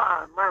 go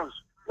and announce,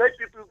 let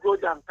people go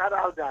there and carry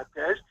out their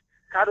test,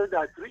 carry out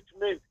their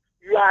treatment.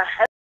 You are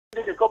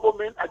helping the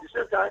government at the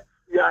same time,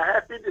 you are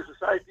helping the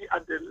society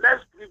and the less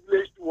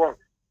privileged one.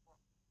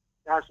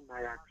 That's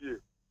my appeal.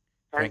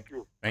 Thank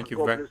you. Thank you.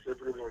 God bless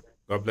everybody.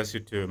 God bless you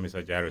too,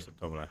 Mr. Jairus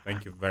Otomola.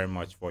 Thank you very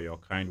much for your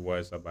kind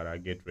words about our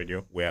Gate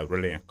Radio. We are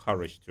really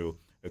encouraged to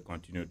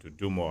continue to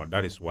do more.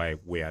 That is why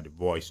we are the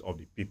voice of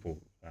the people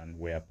and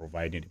we are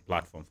providing the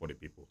platform for the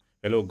people.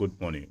 Hello, good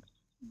morning.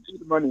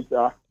 Good morning,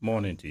 sir.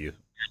 Morning to you.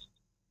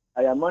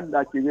 I am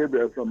Ondachi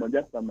Gabriel from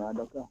Odessa,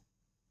 Madoka.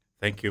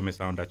 Thank you,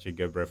 Mr. Ondachi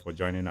Gabriel, for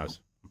joining us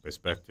on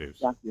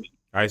Perspectives. Thank you.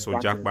 I saw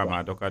Jack by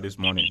Madoka this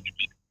morning.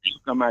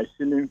 Am I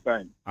feeling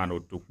fine? And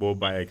Otukbo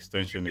by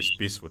extension is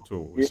peaceful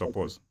too, we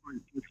suppose.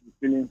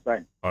 Feeling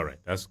fine. All right,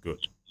 that's good.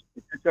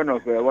 The question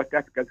of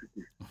water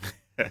scarcity.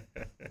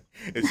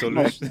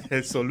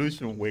 a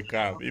solution will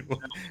come,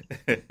 people.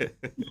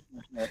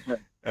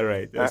 All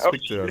right,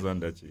 speak to us,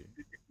 Ondachi.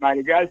 My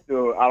regards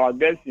to our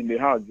guests in the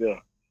house there.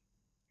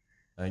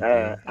 Thank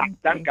you.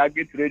 Thank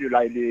Agate Radio,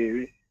 like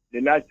the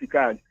last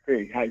speaker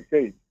has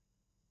said.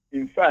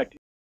 In fact,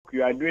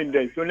 you are doing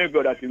this, only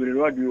God that will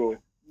reward you.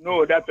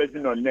 No other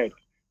person on net.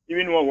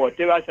 Even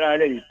whatever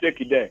salary you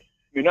take there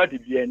may not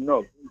be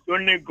enough. It's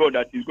only God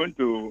that is going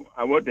to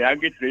award the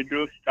Agate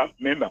Radio staff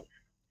member.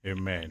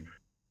 Amen.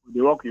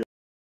 The work you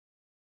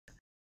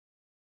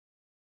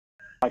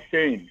are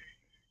saying,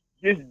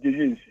 this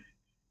disease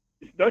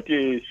is not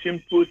a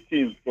simple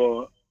thing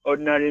for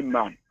ordinary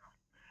man.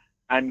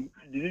 And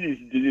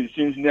disease,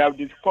 since they have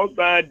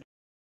discovered,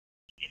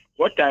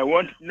 what I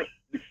want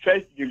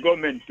the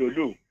government to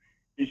do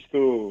is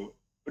to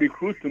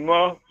recruit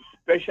more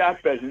special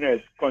personnel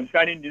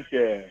concerning this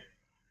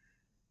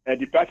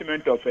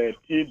department of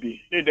TB.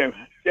 Let them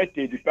set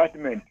a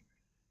department,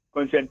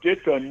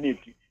 concentrate on it,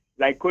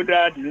 like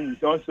other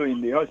diseases also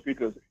in the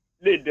hospitals.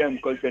 Let them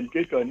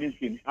concentrate on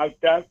it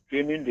after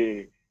training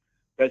the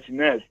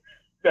personnel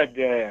so that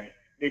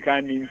they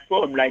can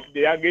inform, like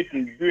the Agate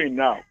is doing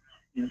now,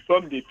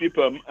 inform the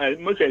people,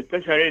 most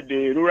especially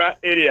the rural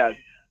areas.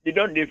 They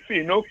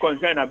feel no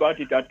concern about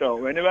it at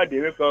all. Whenever they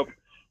wake up,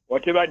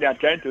 whatever they are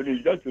trying to do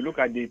is just to look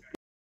at the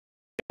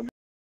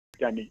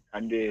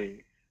and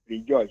they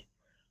rejoice.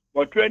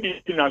 But when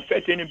it didn't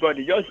affect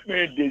anybody, just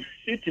when they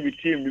sit with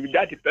him, with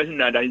that person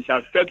that is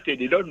affected,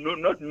 they don't know,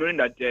 not knowing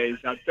that is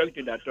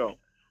affected at all.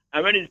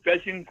 And when this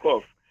person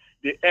cough,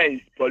 the air is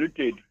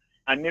polluted,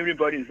 and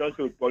everybody is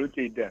also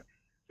polluted there.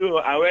 So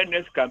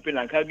awareness campaign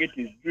like Agate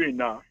is doing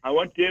now. I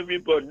want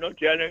everybody, not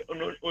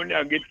only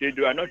Agate to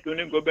do, and not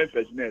only government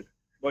personnel,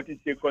 but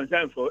it's a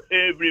concern for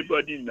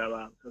everybody in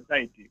our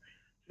society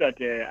so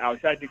that our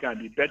society can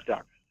be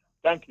better.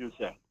 Thank you,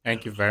 sir.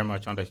 Thank you very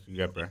much, Understood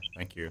Gabriel.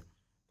 Thank you.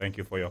 Thank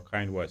you for your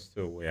kind words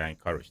too. We are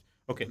encouraged.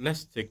 Okay,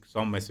 let's take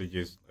some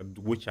messages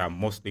which are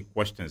mostly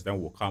questions. Then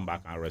we'll come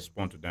back and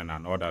respond to them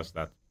and others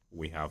that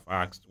we have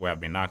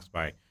been asked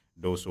by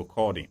those who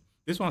called in.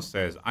 This one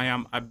says, I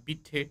am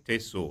Abite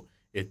Teso,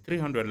 a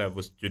 300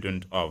 level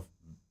student of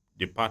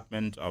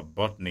Department of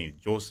Botany,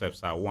 Joseph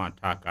Sawan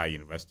Taka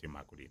University,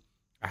 Makudi.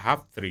 I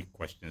have 3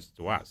 questions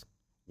to ask.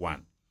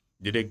 1.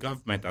 Did the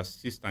government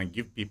assist and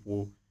give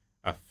people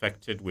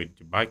affected with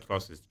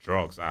tuberculosis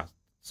drugs at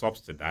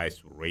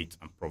subsidized rates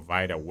and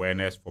provide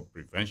awareness for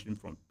prevention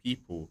from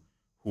people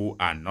who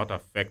are not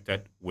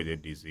affected with the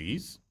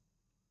disease?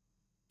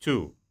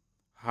 2.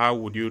 How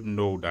would you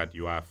know that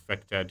you are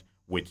affected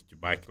with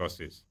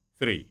tuberculosis?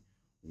 3.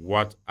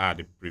 What are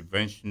the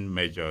prevention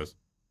measures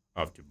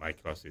of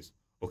tuberculosis?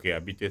 Okay,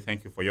 Abite,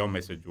 thank you for your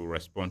message. We'll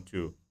respond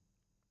to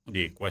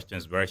the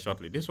questions very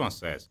shortly. This one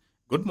says,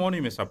 good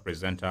morning, Mr.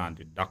 Presenter and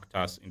the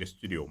doctors in the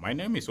studio. My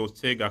name is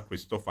Otega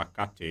Christopher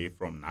Kate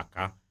from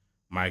Naka.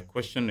 My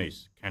question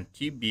is, can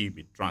TB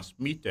be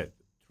transmitted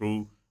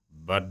through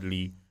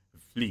bodily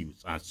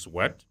fluids and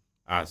sweat,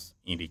 as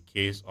in the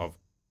case of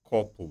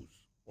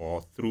corpus,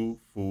 or through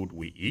food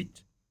we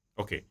eat?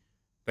 Okay,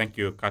 thank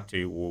you,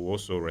 Kate. We'll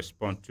also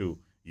respond to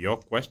your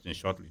question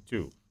shortly,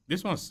 too.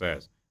 This one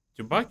says,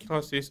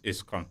 tuberculosis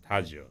is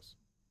contagious.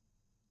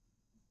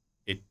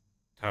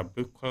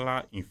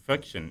 Tubercular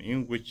infection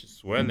in which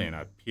swelling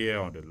appear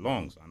on the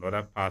lungs and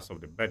other parts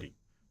of the body.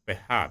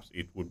 Perhaps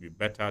it would be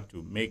better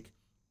to make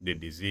the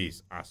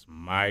disease as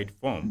mild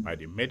form by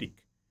the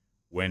medic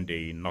when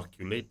they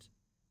inoculate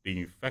the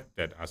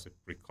infected as a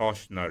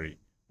precautionary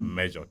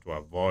measure to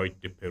avoid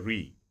the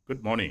peril.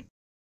 Good morning.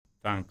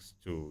 Thanks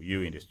to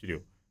you in the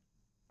studio,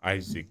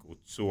 Isaac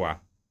Utsua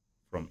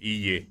from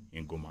Iye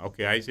in Goma.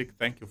 Okay, Isaac,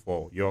 thank you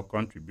for your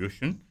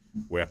contribution.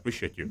 We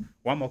appreciate you.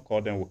 One more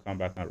call, then we'll come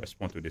back and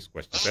respond to this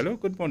question. Hello,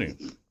 good morning.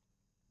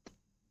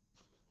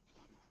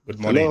 Good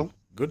morning. Hello.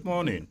 Good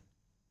morning.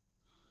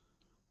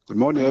 Good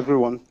morning,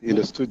 everyone in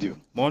the studio.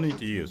 Morning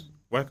to you.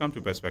 Welcome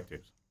to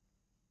Perspectives.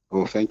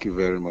 Oh, thank you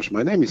very much.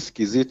 My name is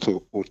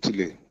Kizito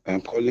Otile.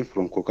 I'm calling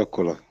from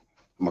Coca-Cola,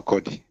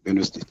 Makodi,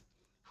 Benue State.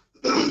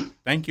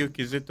 Thank you,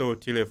 Kizito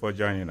Otile, for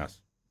joining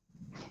us.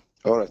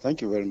 All right,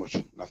 thank you very much,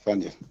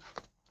 Nathaniel.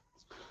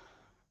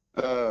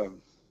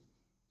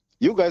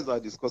 You guys are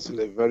discussing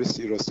a very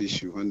serious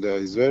issue, and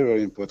it's very,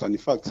 very important.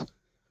 In fact,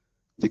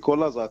 the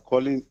callers are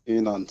calling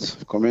in and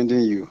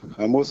commending you.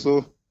 I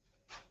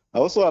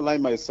also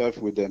align myself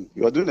with them.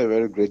 You are doing a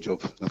very great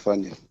job,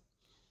 Nathaniel.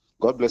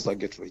 God bless our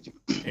Get Radio.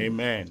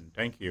 Amen.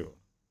 Thank you.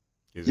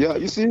 Yeah,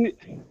 you see,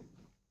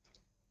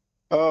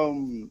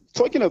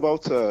 talking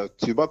about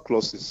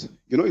tuberculosis,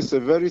 you know, it's a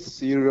very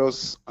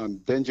serious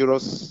and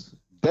dangerous,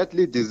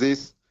 deadly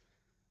disease,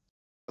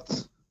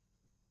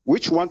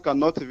 which one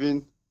cannot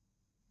even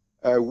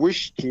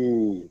wish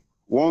to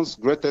one's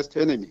greatest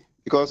enemy,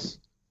 because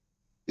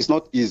it's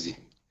not easy.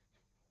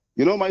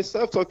 You know,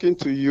 myself talking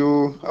to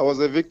you, I was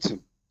a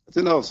victim. I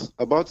think I was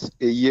about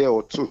a year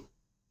or 2.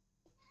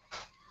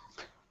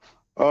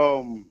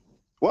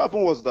 What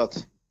happened was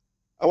that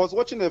I was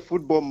watching a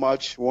football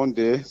match one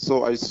day,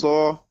 so I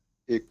saw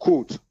a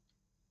code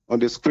on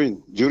the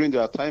screen during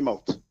their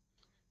timeout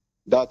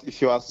that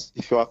if you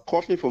are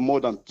coughing for more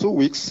than 2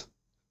 weeks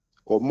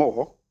or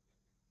more,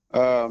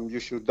 you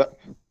should die.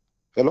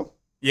 Hello?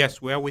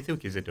 Yes, we are with you,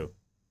 Kizito.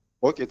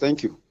 Okay,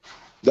 thank you.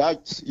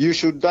 That you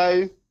should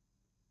die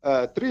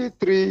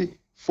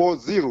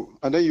 3340,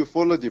 and then you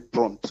follow the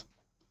prompt.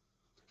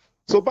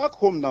 So back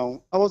home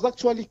now, I was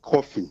actually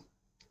coughing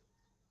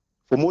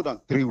for more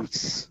than 3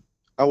 weeks.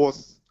 I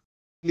was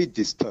really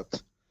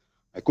disturbed.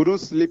 I couldn't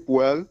sleep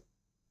well,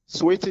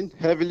 sweating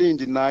heavily in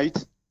the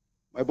night.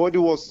 My body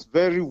was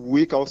very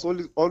weak. I was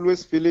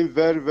always feeling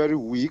very, very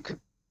weak.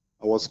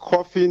 I was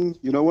coughing,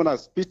 you know, when I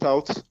spit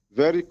out,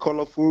 very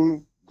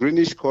colorful,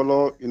 greenish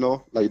color, you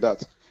know, like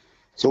that.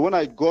 So when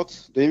I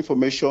got the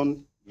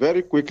information,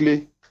 very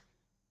quickly,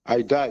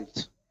 I died.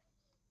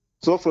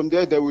 So from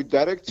there, they will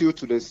direct you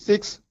to the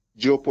 6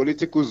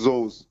 geopolitical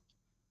zones.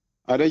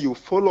 And then you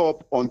follow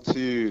up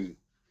until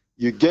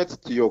you get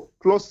to your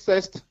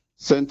closest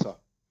center.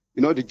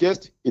 You know, the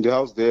guest in the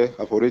house there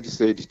have already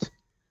said it.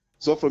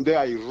 So from there,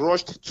 I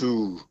rushed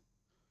to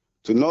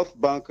North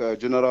Bank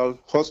General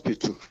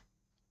Hospital.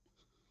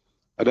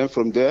 And then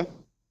from there,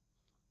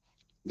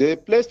 they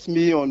placed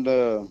me on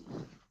the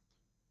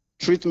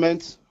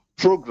treatment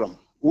program,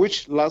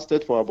 which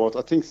lasted for about,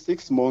 I think,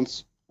 6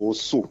 months or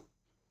so.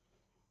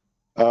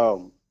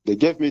 They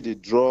gave me the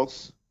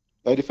drugs.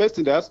 The first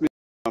thing they asked me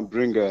to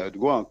bring, to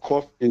go and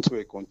cough into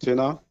a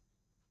container,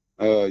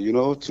 you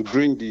know, to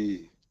bring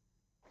the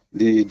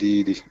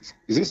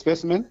is it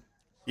specimen?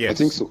 Yes. I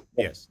think so.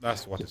 Yes,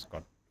 that's what it's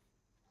called.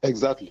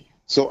 Exactly.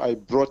 So I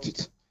brought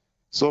it.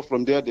 So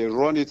from there, they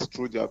run it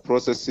through their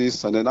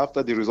processes, and then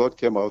after the result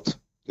came out,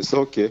 they said,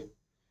 okay,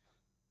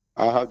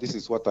 this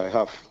is what I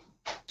have,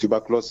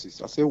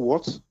 tuberculosis. I said,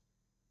 what?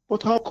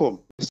 But how come?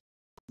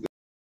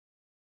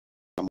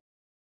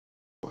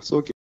 So,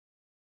 okay.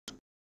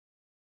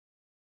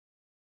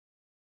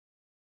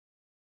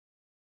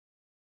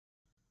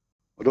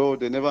 Although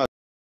they never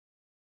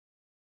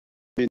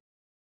been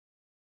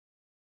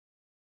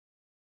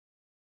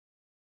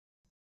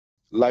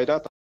like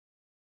that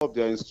of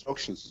their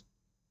instructions.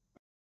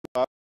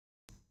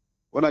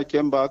 When I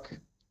came back,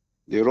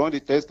 they run the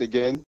test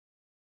again.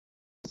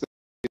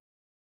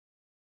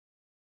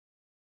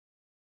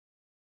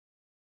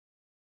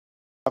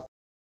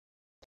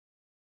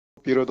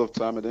 Period of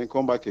time and then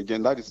come back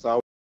again. That is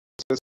how.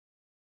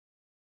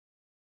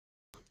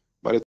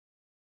 But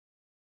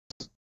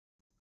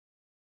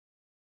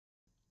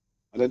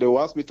and then they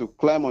will ask me to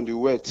climb on the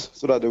weight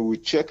so that they will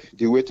check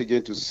the weight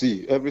again to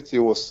see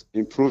everything was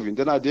improving.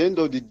 Then at the end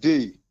of the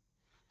day,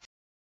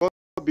 God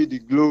be the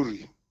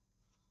glory.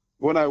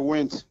 When I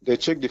went, they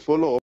checked the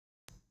follow-up,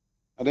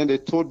 and then they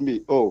told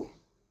me, "Oh,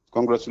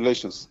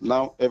 congratulations!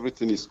 Now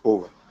everything is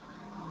over."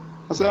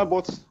 I said,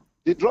 "But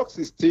the drugs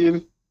is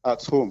still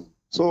at home.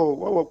 So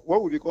what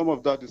will become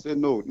of that?" They said,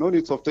 "No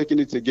need of taking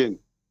it again.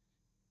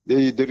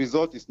 The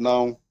result is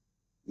now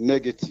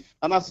negative."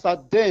 And as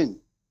at then,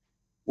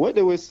 what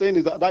they were saying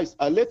is that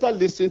I later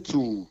listened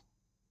to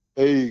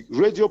a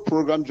radio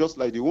program just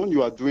like the one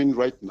you are doing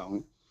right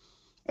now.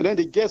 And then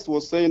the guest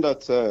was saying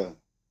that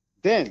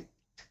then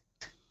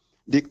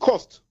the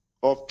cost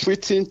of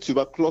treating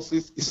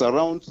tuberculosis is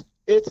around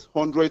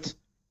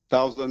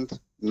 800,000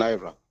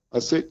 naira. I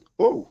said,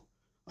 oh,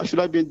 I should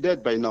have been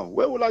dead by now.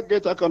 Where will I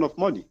get that kind of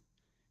money?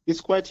 It's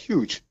quite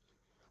huge.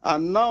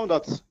 And now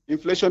that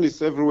inflation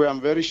is everywhere,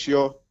 I'm very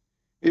sure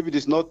if it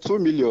is not 2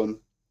 million,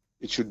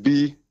 it should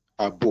be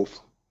above.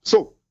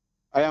 So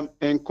I am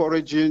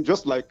encouraging,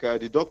 just like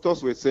the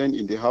doctors were saying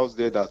in the house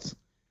there, that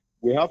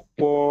we have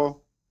poor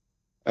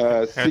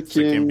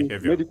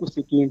medical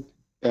seeking.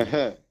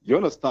 You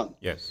understand?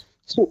 Yes.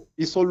 So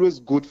it's always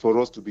good for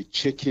us to be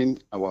checking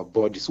our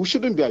bodies. We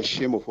shouldn't be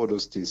ashamed of all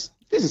those things.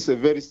 This is a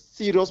very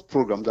serious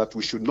program that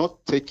we should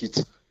not take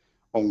it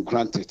on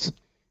granted.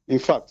 In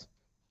fact,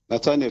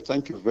 Nathaniel,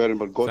 thank you very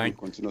much. God will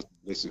continue to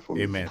bless you for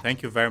me. Amen.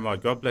 Thank you very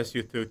much. God bless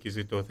you too,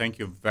 Kizito. Thank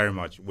you very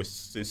much. We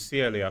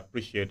sincerely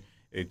appreciate.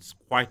 It's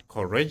quite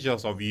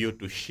courageous of you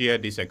to share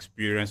this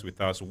experience with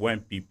us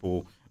when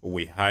people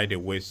will hide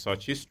away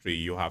such history.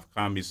 You have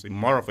come. It's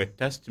more of a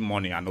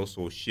testimony and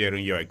also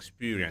sharing your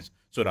experience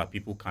so that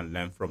people can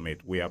learn from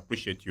it. We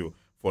appreciate you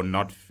for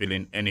not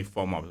feeling any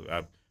form of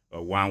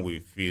one we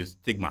feel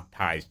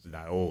stigmatized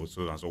that, oh,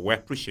 so and so. We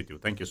appreciate you.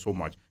 Thank you so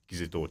much,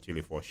 Kizito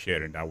Otili, for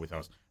sharing that with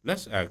us.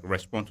 Let's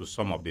respond to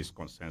some of these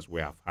concerns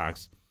we have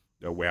asked,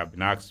 that we have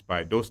been asked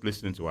by those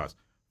listening to us.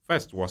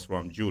 First was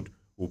from Jude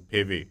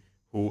Upeve,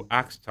 who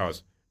asked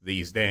us,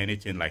 is there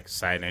anything like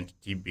silent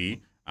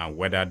TB and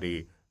whether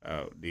the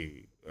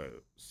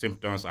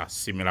symptoms are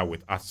similar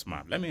with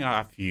asthma? Let me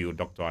have you,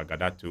 Dr.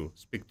 Agada, to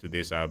speak to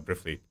this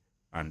briefly,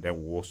 and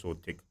then we'll also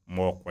take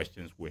more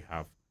questions we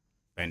have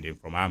pending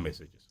from our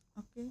messages.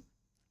 Okay,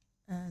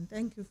 and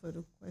thank you for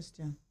the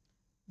question.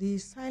 The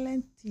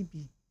silent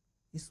TB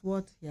is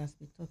what he has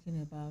been talking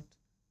about,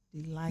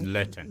 the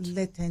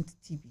latent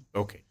TB.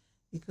 Okay.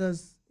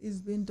 Because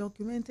it's been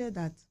documented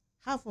that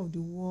half of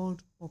the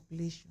world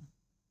population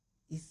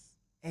is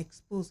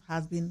exposed,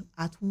 has been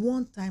at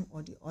one time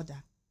or the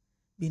other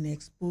been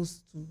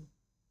exposed to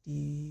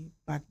the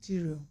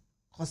bacteria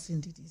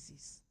causing the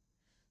disease.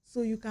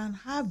 So you can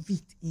have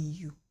it in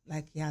you,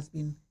 like he has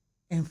been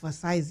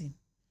emphasizing.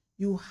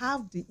 You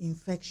have the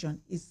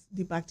infection,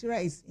 the bacteria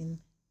is in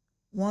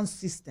one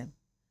system,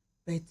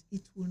 but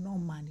it will not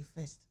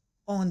manifest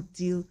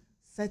until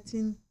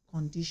certain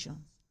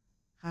conditions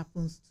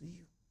happens to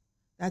you.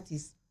 That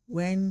is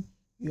when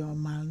you are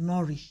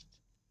malnourished,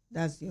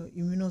 that's your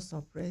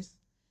immunosuppressed.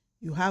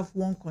 You have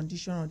one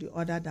condition or the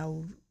other that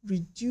will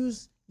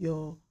reduce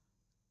your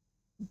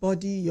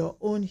body, your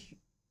own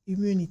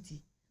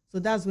immunity. So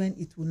that's when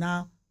it will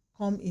now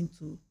come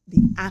into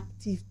the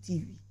active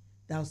TB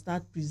that will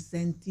start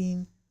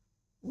presenting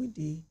with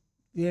the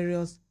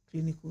various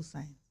clinical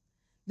signs.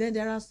 Then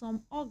there are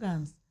some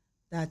organs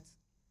that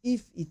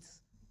if it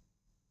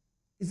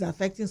is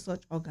affecting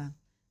such organ,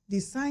 the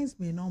signs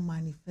may not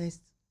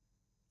manifest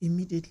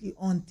immediately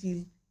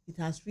until it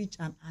has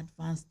reached an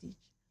advanced stage.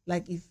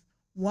 Like if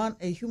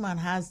a human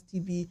has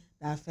TB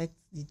that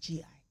affects the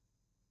GI.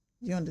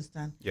 Do you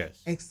understand?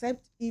 Yes.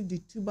 Except if the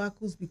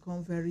tubercles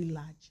become very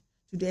large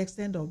to the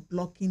extent of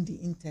blocking the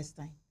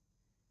intestine,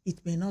 it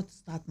may not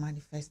start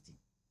manifesting.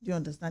 Do you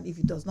understand? If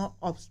it does not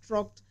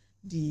obstruct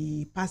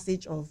the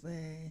passage of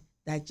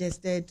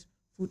digested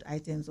food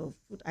items or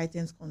food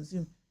items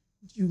consumed,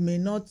 you may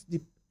not,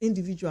 the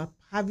individual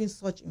having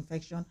such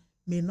infection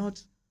may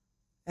not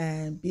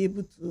be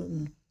able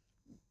to,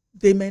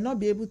 they may not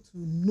be able to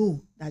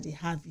know that they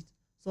have it.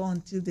 So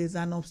until there's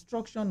an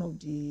obstruction of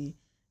the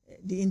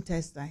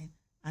intestine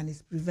and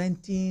it's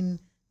preventing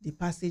the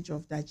passage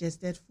of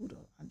digested food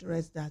and the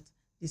rest, that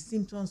the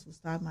symptoms will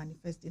start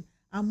manifesting.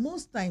 And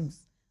most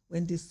times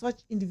when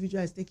such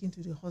individual is taken to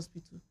the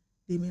hospital,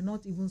 they may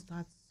not even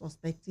start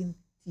suspecting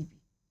TB.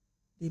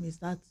 They may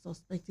start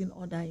suspecting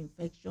other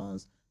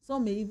infections.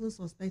 Some may even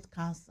suspect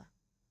cancer.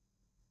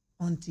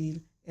 until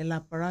a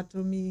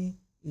laparotomy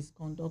is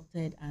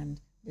conducted and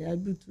they're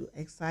able to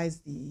excise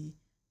the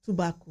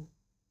tobacco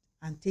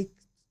and take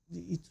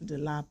it to the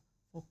lab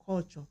for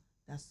culture,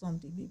 that some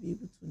they may be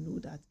able to know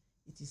that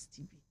it is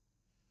TB.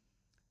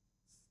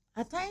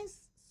 At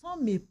times,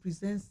 some may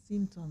present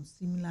symptoms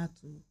similar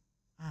to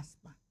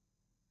asthma,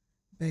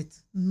 but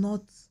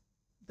not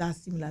that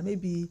similar.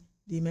 Maybe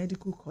the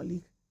medical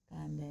colleague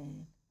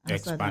can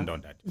expand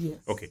on that. Yes.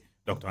 Okay,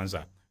 Dr.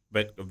 Anza.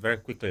 But very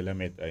quickly, let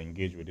me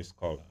engage with this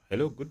caller.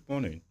 Hello, good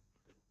morning.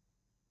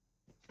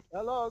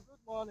 Hello, good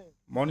morning.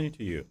 Morning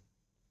to you.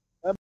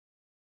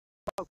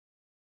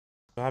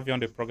 To have you on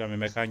the program,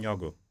 Emeka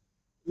Nyogo.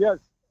 Yes.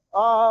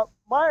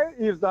 Mine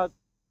is that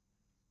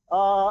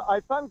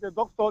I thank the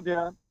doctor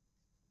there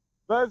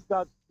first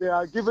that they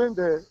are giving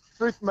the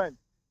treatment.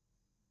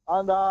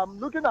 And I'm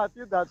looking at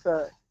it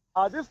that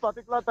at this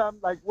particular time,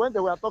 like when they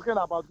were talking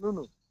about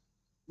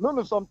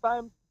Nunu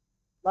sometimes,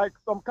 like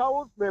some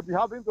cows may be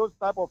having those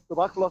type of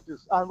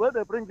tuberculosis. And when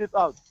they bring it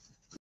out,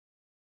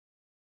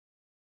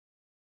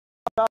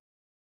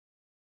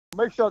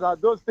 make sure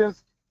that those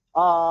things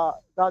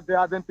that they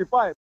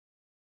identify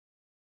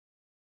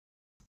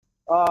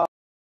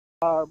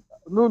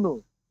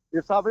Nunu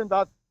is having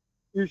that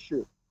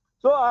issue.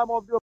 So I'm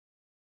of the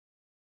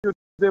opinion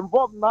to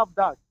involve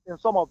NAFDAC in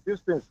some of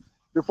these things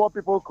before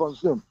people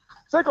consume.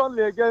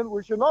 Secondly, again,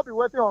 we should not be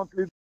waiting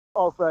until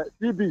of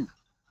TB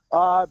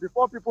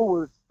before people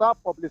will start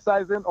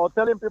publicizing or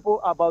telling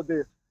people about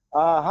the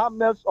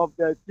harmness of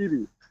the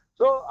TB.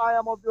 So I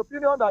am of the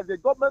opinion that the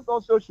government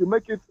also should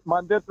make it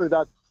mandatory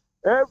that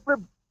every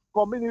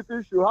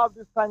community should have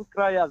these time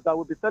criers that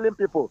will be telling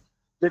people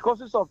the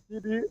causes of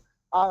TB and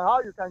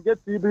how you can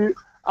get TB.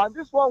 And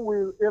this one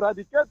will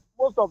eradicate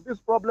most of these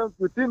problems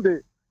within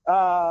the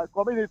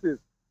communities.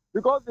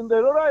 Because in the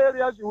rural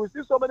areas, you will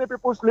see so many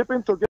people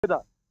sleeping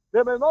together.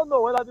 They may not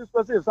know whether this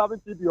person is having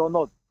TB or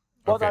not.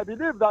 But Okay. I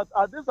believe that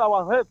at this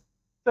our health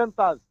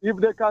centers, if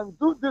they can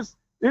do this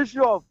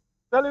issue of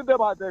telling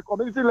them at the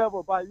community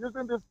level by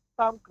using these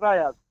time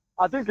criers,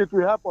 I think it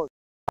will help us.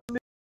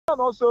 And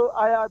also,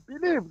 I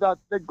believe that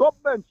the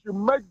government should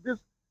make these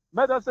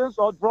medicines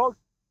or drugs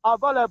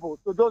available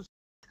to those.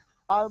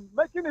 And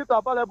making it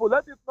available,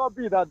 let it not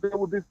be that they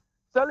will be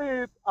selling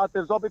it at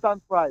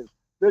exorbitant price.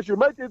 They should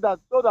make it that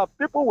so that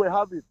people will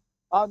have it.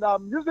 And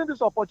I'm using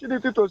this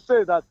opportunity to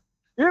say that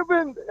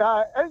even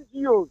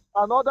NGOs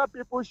and other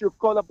people should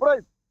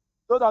collaborate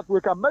so that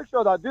we can make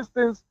sure that these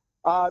things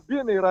are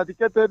being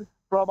eradicated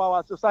from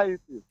our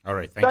society. All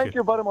right, Thank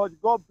you very much.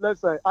 God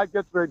bless I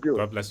Get Radio.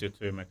 God bless you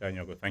too, Emeka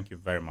Nyogo. Thank you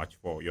very much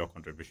for your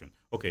contribution.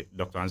 Okay,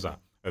 Dr. Anza,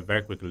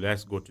 very quickly,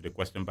 let's go to the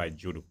question by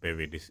Judo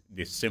Perry.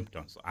 The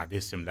symptoms, are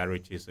there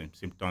similarities in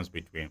symptoms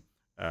between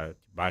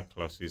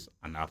tuberculosis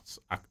and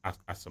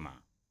asthma,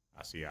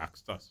 as he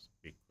asked us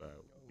before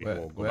we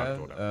go back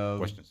to the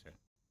questions here?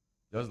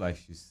 Just like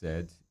she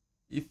said,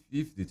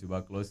 if the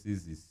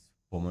tuberculosis is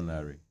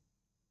pulmonary,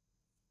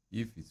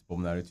 if it's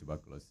pulmonary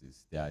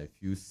tuberculosis, there are a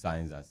few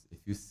signs, a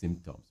few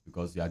symptoms,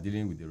 because you are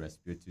dealing with the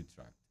respiratory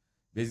tract.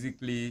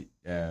 Basically,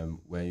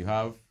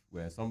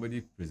 when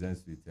somebody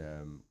presents with,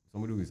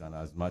 somebody who is an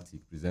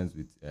asthmatic presents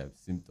with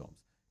symptoms,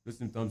 those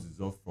symptoms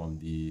result from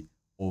the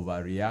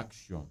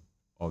overreaction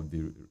of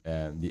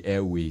the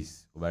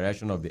airways,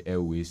 overreaction of the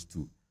airways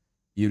to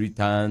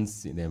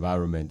irritants in the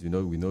environment.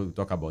 We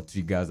talk about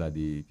triggers that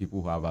the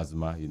people who have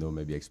asthma,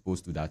 may be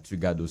exposed to that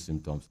trigger those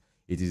symptoms.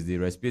 It is the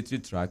respiratory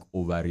tract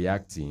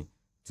overreacting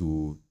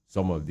to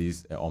some of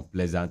these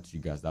unpleasant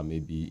triggers that may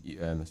be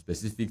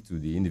specific to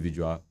the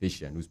individual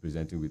patient who's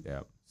presenting with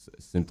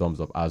symptoms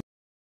of asthma.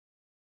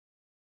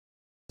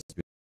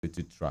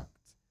 Respiratory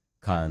tract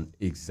can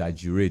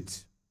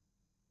exaggerate.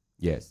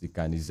 Yes, it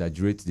can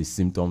exaggerate the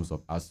symptoms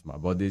of asthma,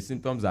 but the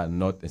symptoms are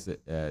not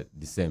the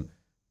same.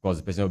 Because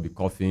the person will be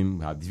coughing,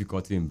 have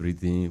difficulty in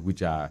breathing,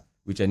 which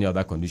any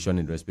other condition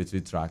in the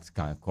respiratory tract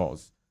can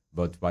cause.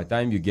 But by the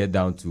time you get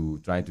down to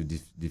trying to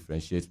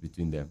differentiate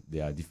between them,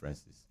 there are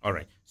differences. All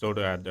right. So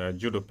the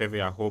Judo Pevi,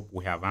 I hope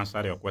we have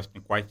answered your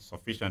question quite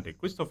sufficiently.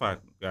 Christopher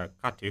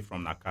Kati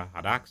from Naka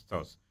had asked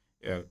us,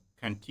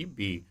 can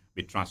TB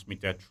be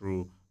transmitted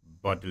through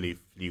bodily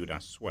fluid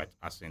and sweat,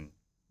 as in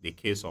the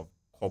case of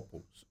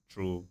couples,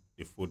 through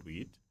the food we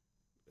eat?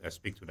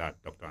 Speak to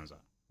that, Dr. Anza.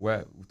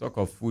 Well, we talk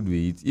of food we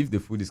eat. If the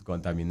food is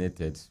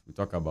contaminated, we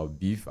talk about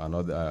beef and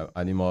other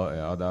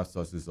other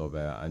sources of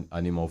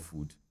animal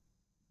food.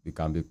 It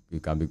can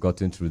be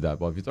gotten through that.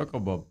 But if you talk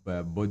about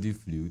body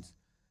fluids,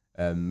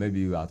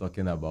 maybe we are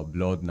talking about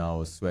blood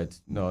now,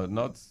 sweat. No,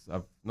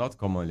 not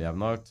commonly. I've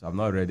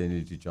not read any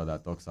literature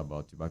that talks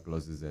about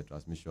tuberculosis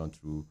transmission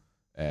through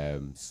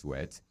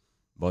sweat.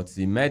 But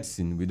in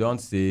medicine, we don't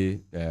say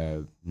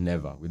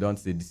never. We don't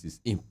say this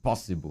is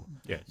impossible.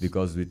 Yes.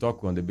 Because we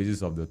talk on the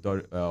basis of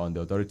on the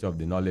authority of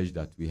the knowledge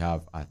that we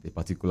have at a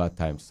particular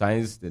time.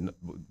 Science, the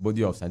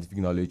body of scientific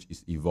knowledge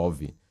is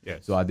evolving.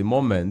 Yes. So at the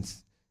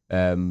moment,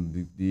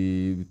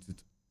 the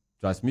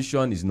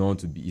transmission is known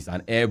to be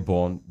an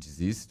airborne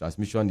disease.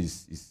 Transmission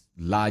is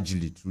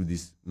largely through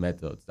these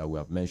methods that we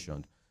have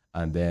mentioned,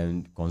 and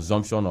then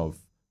consumption of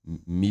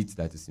meat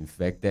that is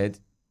infected,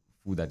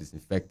 food that is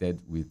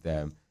infected with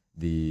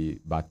the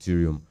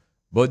bacterium.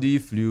 Body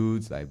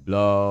fluids like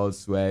blood,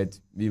 sweat,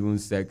 even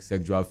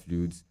sexual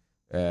fluids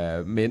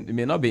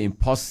may not be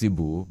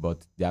impossible,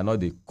 but they are not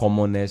the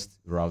commonest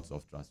routes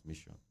of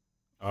transmission.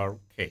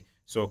 Okay.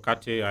 So,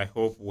 Kate, I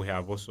hope we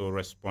have also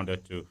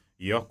responded to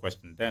your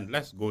question. Then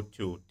let's go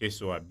to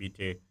Teso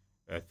Abite,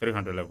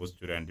 300 level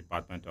student,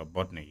 Department of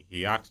Botany.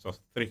 He asked us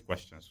 3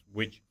 questions,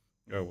 which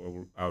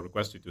I'll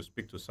request you to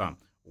speak to some.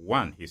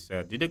 One, he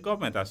said, did the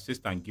government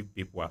assist and give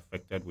people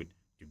affected with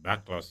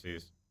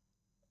tuberculosis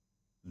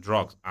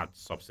drugs at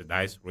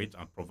subsidized rates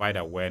and provide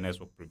awareness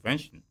of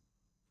prevention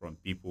from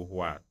people who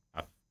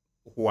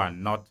are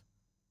not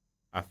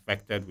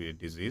affected with the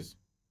disease?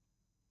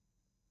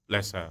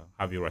 Let's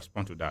have you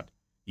respond to that.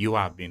 You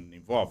have been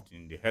involved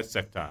in the health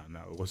sector and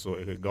also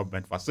a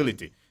government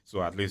facility,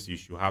 so at least you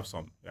should have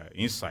some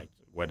insight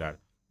whether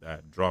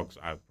drugs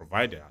are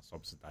provided at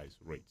subsidized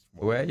rates.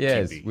 Well,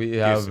 yes, we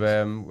have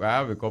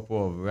a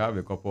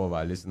couple of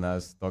our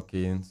listeners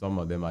talking. Some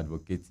of them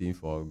advocating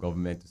for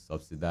government to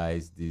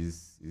subsidize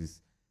this.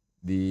 Is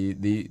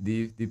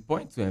the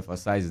point to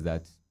emphasize is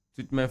that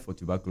treatment for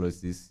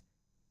tuberculosis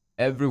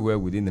everywhere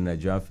within the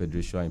Nigerian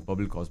Federation in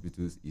public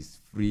hospitals is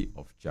free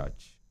of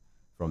charge,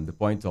 from the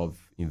point of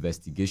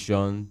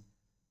investigation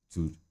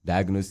to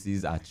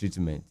diagnosis and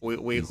treatment.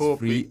 We hope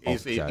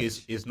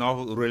it's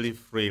not really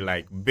free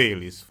like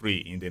bail is free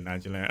in the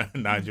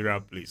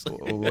Nigerian police.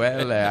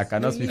 Well, I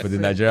cannot speak for the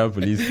Nigerian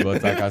police,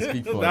 but I can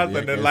speak for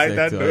the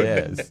sector.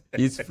 Yes,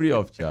 it's free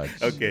of charge.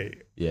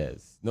 Okay.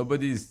 Yes,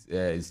 nobody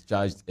is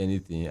charged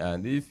anything,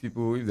 and if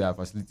there are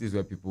facilities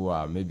where people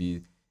are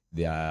maybe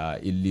there are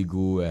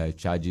illegal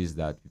charges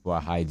that people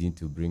are hiding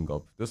to bring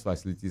up, those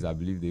facilities, I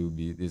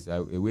believe there's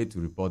a way to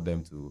report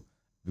them to,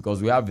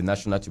 because we have the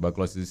National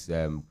Tuberculosis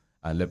and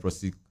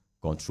Leprosy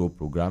Control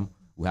Program.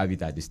 We have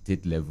it at the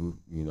state level.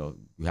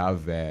 We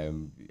have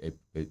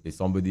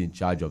somebody in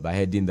charge of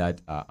heading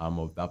that arm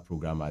of that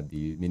program at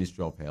the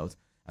Ministry of Health,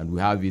 and we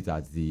have it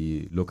at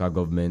the local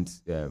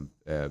government,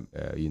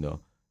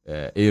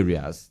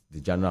 areas,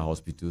 the general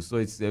hospitals. So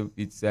it's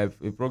a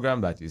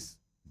program that is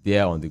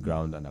there on the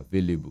ground and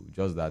available.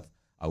 Just that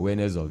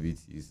awareness of it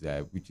is,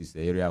 which is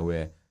an area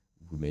where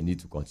we may need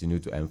to continue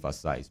to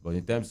emphasize. But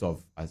in terms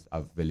of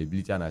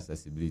availability and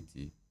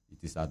accessibility, it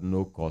is at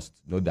no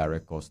cost, no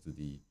direct cost to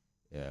the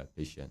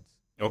patients.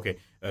 Okay,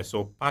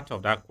 so part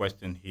of that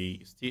question, he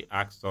still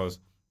asks us,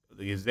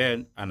 is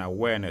there an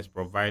awareness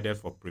provided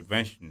for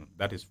prevention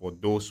that is for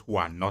those who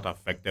are not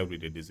affected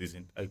with the disease?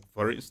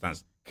 For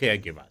instance,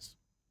 caregivers.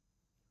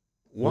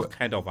 What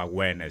kind of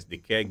awareness the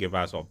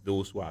caregivers of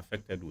those who are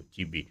affected with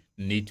TB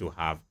need to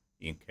have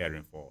in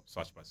caring for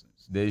such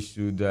persons? They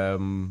should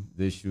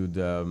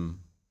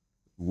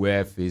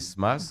wear face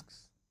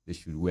masks.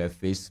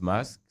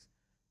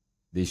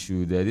 These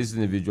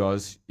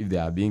individuals, if they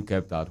are being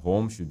kept at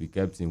home, should be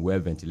kept in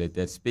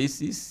well-ventilated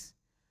spaces.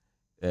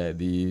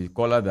 The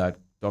caller that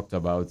talked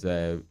about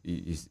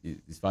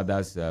his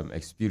father's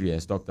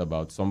experience talked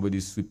about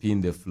somebody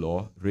sweeping the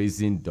floor,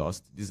 raising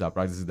dust. These are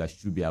practices that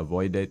should be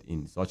avoided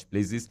in such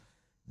places.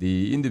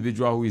 The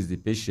individual who is the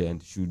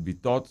patient should be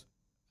taught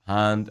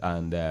hand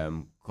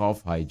and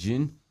cough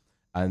hygiene,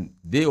 and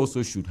they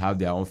also should have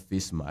their own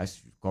face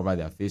masks, cover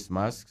their face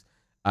masks,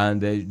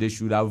 and they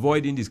should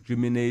avoid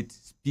indiscriminate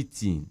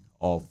spitting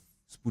of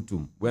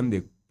sputum. When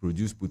they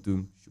produce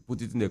sputum, should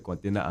put it in a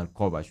container and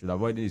cover. Should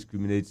avoid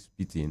indiscriminate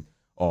spitting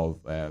of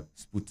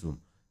sputum.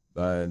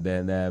 But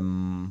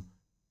then,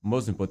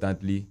 most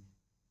importantly,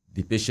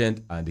 the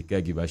patient and the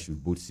caregiver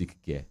should both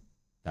seek care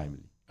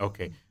timely.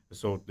 Okay.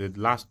 So the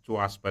last 2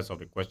 aspects of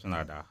the question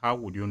are that how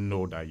would you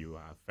know that you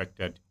are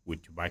affected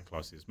with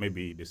tuberculosis?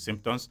 Maybe the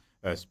symptoms.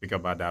 Speak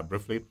about that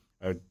briefly.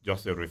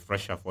 Just a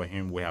refresher for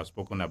him. We have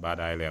spoken about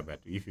that earlier,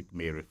 but if you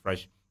may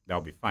refresh,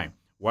 that'll be fine.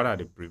 What are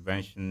the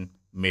prevention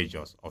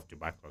measures of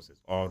tuberculosis,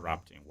 all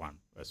wrapped in one?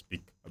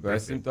 Speak. The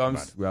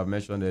symptoms we have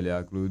mentioned earlier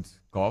include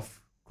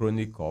cough,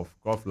 chronic cough,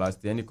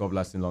 any cough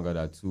lasting longer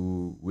than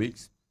 2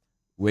 weeks,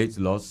 weight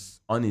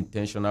loss,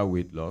 unintentional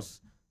weight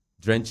loss,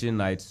 drenching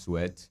night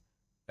sweat.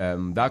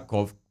 That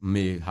cough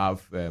may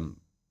have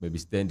maybe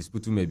stained, the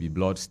sputum may be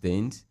blood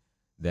stained.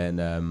 Then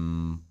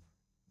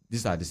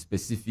these are the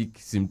specific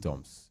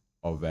symptoms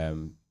of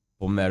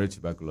pulmonary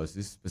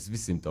tuberculosis. Specific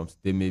symptoms.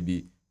 There may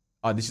be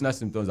additional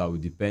symptoms that will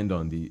depend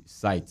on the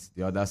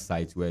other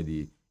site where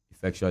the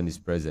infection is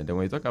present. And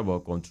when you talk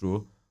about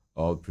control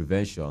or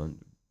prevention,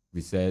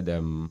 we said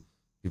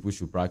people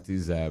should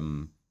practice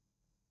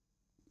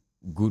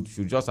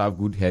should just have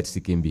good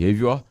health-seeking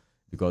behavior,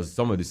 because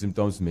some of the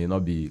symptoms may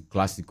not be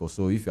classical.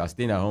 So if you are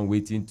staying at home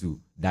waiting to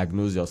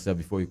diagnose yourself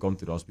before you come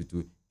to the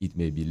hospital, it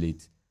may be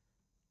late.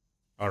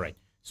 All right.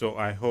 So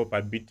I hope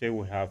Abite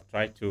will have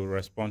tried to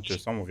respond to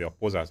some of your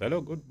posers.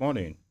 Hello, good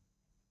morning.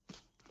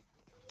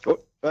 Oh,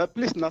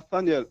 please,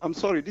 Nathaniel, I'm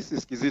sorry, this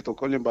is Kizito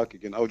calling back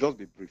again. I'll just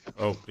be brief.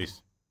 Oh,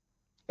 please.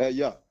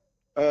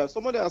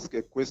 Somebody asked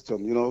a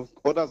question,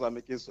 others are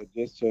making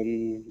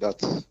suggestion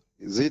that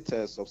is it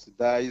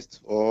subsidized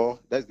or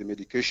that's the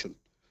medication.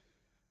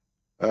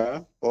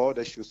 or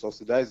they should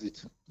subsidize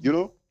it. You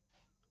know,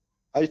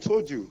 I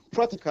told you,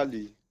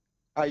 practically,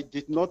 I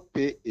did not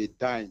pay a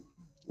dime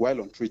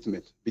while on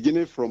treatment,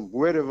 beginning from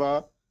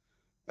wherever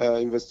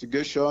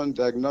investigation,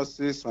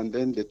 diagnosis, and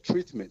then the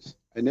treatment.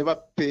 I never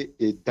pay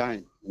a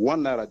dime.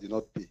 1 naira I did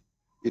not pay.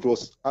 It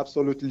was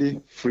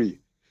absolutely free.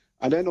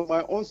 And then on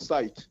my own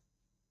site,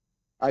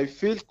 I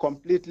feel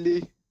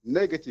completely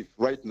negative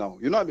right now.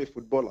 You know, I'm a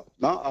footballer.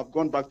 Now I've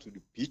gone back to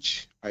the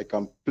pitch. I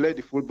can play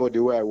the football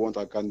the way I want.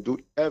 I can do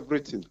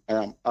everything.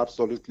 I am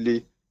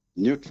absolutely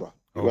neutral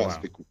the way I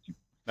speak with you.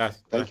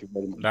 Thank you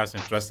very much. That's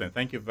interesting.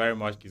 Thank you very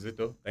much,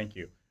 Kizito. Thank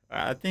you.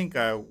 I think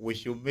we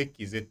should make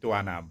Kizito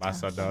an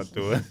ambassador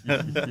too.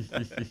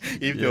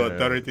 If the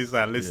authorities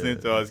are listening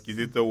to us,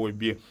 Kizito will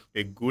be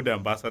a good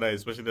ambassador,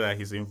 especially that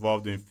he's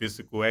involved in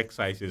physical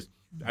exercises.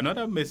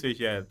 Another message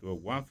here,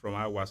 one from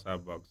our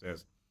WhatsApp box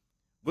says,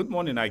 "Good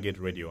morning, I Get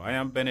Radio. I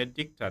am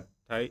Benedicta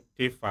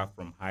Tefa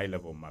from High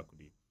Level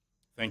Makudi.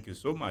 Thank you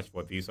so much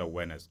for this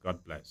awareness.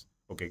 God bless."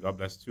 Okay, God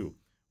bless too.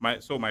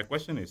 So my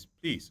question is,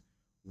 please,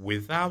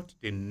 without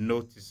the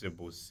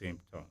noticeable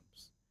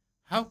symptoms,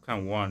 how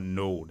can one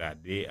know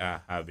that they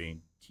are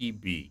having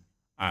TB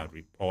and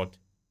report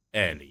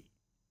early?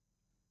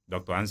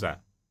 Dr. Anza,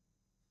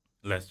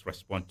 let's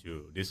respond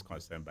to this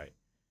concern by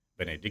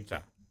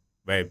Benedicta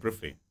very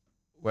briefly.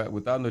 Well,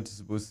 without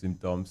noticeable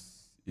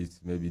symptoms, it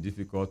may be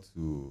difficult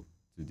to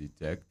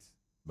detect,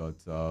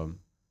 but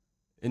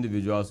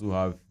individuals who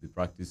have the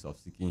practice of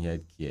seeking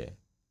health care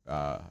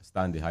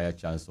stand a higher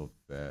chance of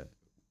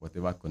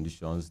whatever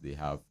conditions they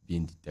have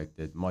being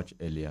detected much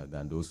earlier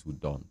than those who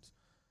don't.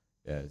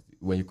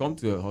 When you come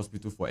to a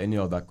hospital for any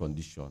other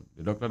condition,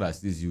 the doctor that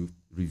sees you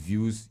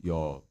reviews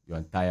your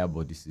entire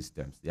body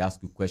systems. They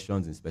ask you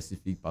questions in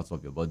specific parts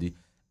of your body,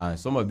 and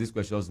some of these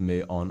questions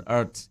may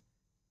unearth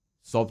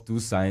subtle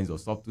signs or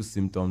subtle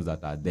symptoms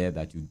that are there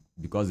that you,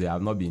 because they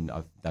have not been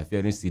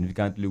interfering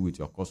significantly with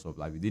your course of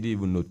life, you didn't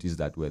even notice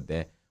that were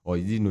there, or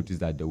you didn't notice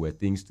that there were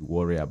things to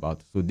worry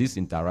about. So this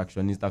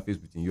interface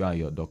between you and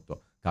your doctor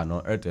can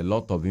unearth a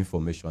lot of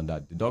information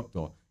that the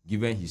doctor,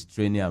 given his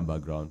training and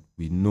background,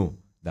 we know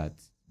that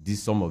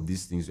some of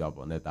these things you have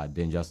unearthed are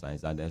danger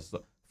signs, and then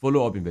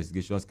follow-up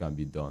investigations can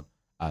be done,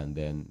 and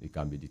then it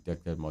can be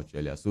detected much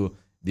earlier. So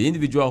the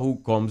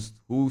individual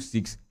who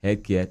seeks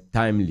healthcare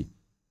timely,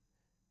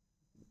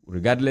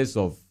 regardless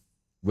of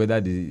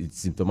whether it's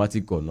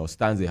symptomatic or not,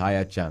 stands a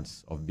higher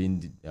chance of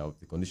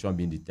the condition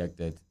being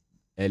detected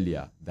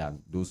earlier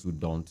than those who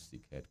don't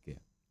seek healthcare.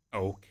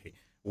 Okay.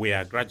 We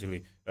are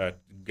gradually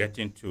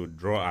getting to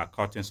draw our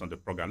curtains on the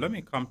program. Let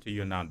me come to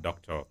you now,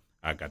 Dr.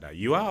 Agada.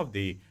 You are of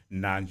the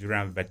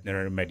Nigerian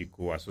Veterinary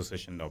Medical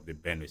Association of the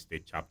Benue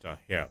State chapter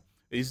here.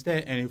 Is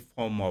there any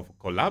form of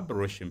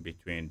collaboration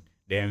between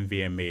the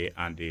NVMA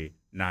and the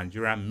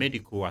Nigerian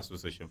Medical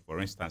Association, for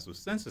instance, to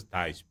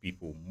sensitize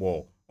people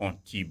more on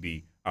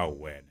TB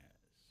awareness?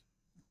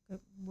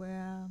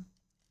 We're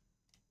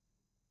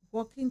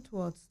working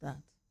towards that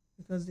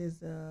because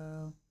there's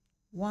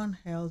One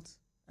Health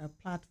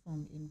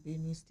platform in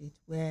Benue State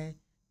where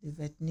the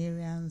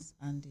veterinarians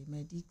and the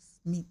medics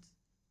meet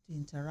to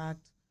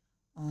interact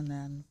on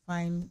and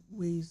find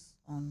ways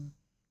on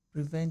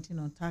preventing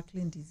or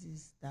tackling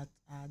diseases that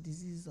are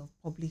diseases of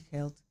public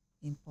health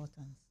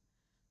importance.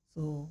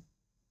 So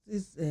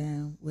this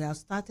we have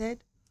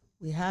started.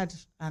 We had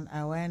an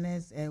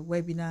awareness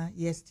webinar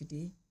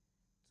yesterday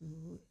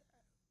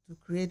to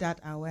create that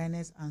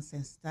awareness and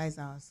sensitize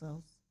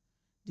ourselves.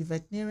 The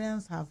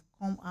veterinarians have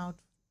come out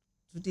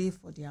today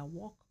for their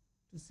work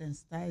to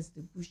sensitize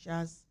the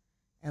bushers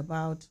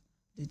about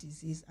the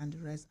disease and the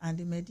rest. And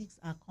the medics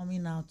are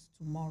coming out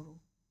tomorrow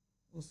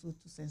also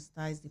to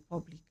sensitize the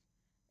public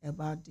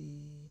about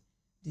the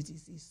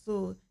disease.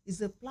 So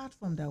it's a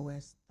platform that we're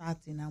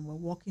starting and we're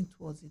working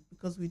towards it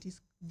because we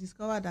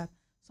discovered that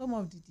some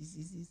of the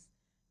diseases,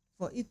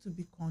 for it to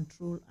be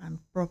controlled and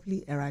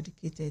properly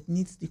eradicated,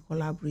 needs the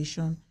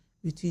collaboration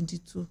between the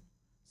two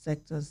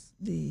sectors,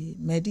 the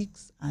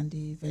medics and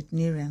the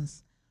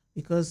veterinarians,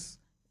 because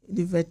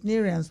the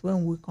veterinarians,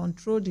 when we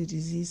control the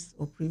disease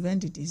or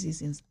prevent the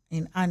disease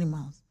in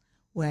animals,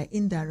 we're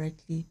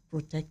indirectly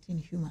protecting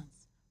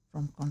humans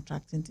from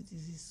contracting the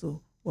disease.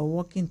 So we're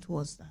working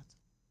towards that.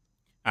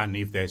 And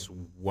if there's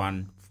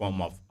one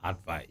form of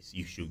advice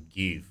you should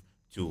give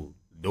to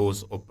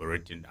those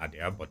operating at the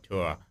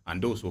abattoir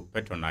and those who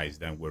patronize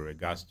them with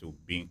regards to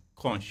being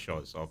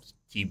conscious of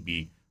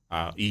TB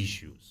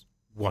issues,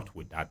 what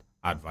would that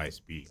advice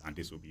be? And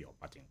this will be your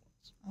parting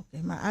words.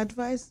 Okay, my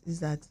advice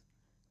is that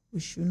we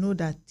should know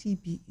that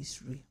TB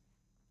is real.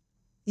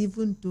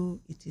 Even though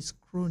it is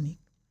chronic,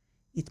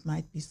 it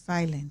might be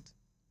silent,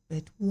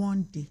 but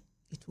one day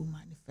it will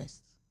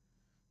manifest.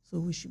 So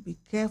we should be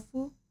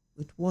careful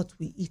with what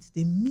we eat,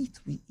 the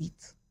meat we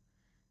eat.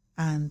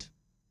 And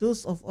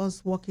those of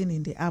us working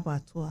in the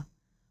abattoir,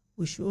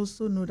 we should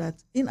also know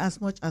that in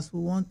as much as we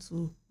want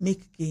to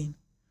make gain,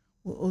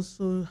 we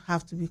also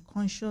have to be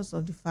conscious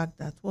of the fact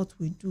that what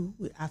we do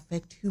will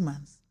affect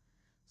humans.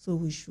 So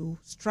we should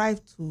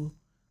strive to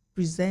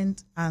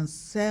present and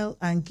sell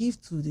and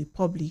give to the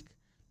public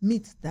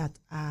meat that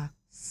are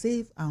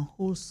safe and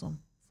wholesome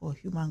for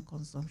human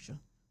consumption.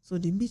 So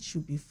the meat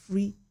should be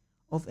free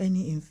of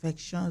any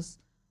infectious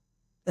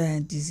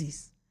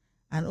disease.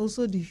 And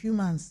also the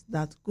humans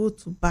that go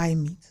to buy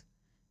meat,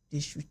 they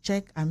should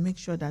check and make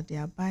sure that they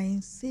are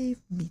buying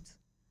safe meat,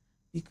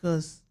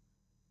 because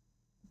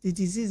the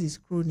disease is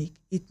chronic.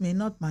 It may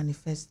not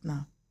manifest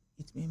now.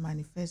 It may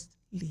manifest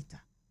later.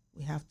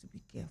 We have to be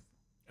careful.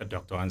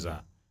 Dr.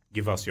 Anza,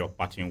 give us your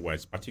parting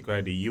words.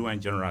 Particularly the UN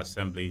General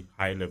Assembly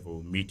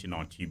high-level meeting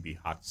on TB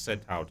had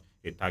set out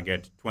a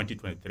target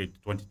 2023 to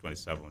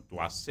 2027 to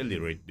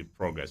accelerate the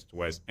progress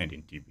towards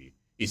ending TB.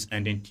 Is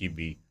ending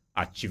TB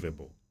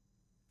achievable?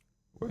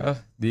 Well,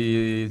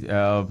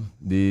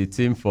 the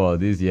theme for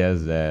this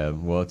year's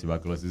World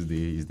Tuberculosis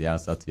Day is the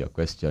answer to your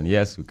question.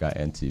 Yes, we can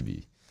end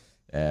TB.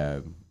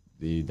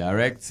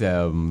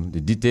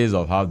 The details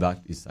of how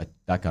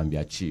that can be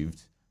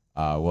achieved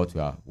are what we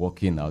are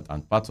working out,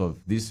 and part of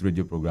this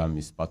radio program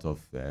is part of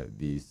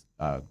this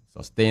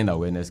sustained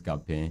awareness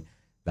campaign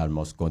that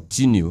must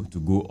continue to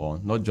go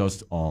on, not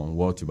just on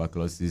World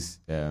Tuberculosis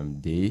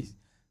Day,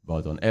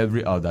 but on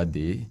every other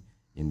day,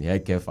 in the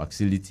healthcare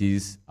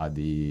facilities, at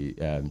the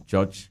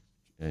church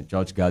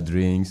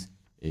gatherings,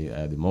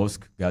 the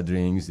mosque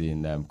gatherings,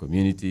 in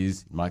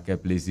communities,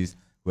 marketplaces,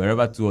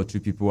 wherever 2 or 3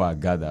 people are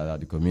gathered at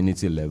the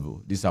community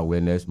level. This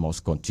awareness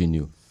must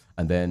continue.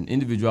 And then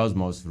individuals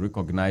must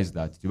recognize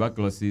that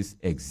tuberculosis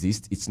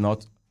exists. It's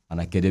not an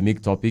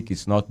academic topic.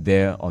 It's not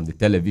there on the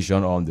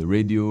television or on the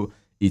radio.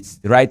 It's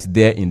right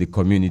there in the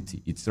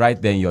community. It's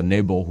right there in your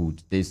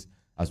neighborhood.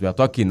 As we are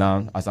talking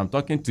now, as I'm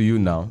talking to you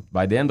now,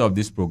 by the end of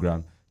this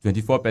program,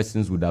 24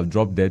 persons would have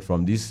dropped dead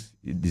from this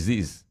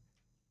disease.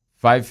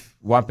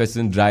 One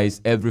person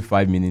dies every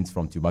 5 minutes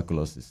from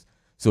tuberculosis.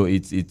 So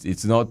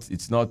it's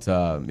not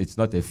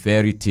a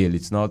fairy tale.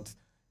 It's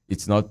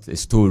not a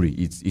story.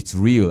 It's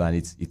real, and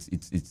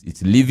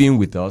it's living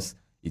with us.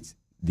 It's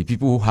the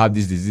people who have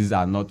this disease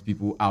are not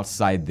people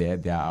outside there.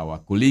 They are our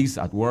colleagues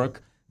at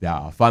work. They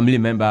are our family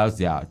members.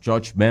 They are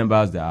church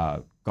members. They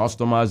are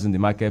customers in the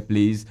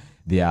marketplace.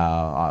 They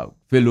are our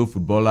fellow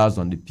footballers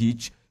on the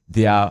pitch.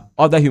 They are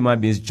other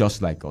human beings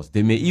just like us.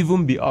 They may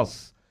even be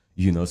us,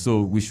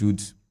 So we should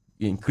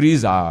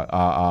increase our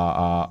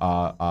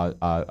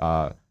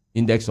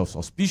index of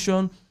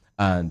suspicion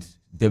and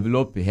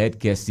develop a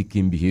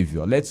healthcare-seeking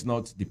behavior. Let's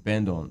not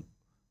depend on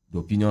the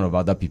opinion of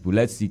other people.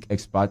 Let's seek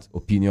expert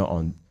opinion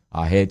on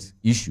our health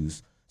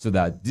issues so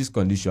that these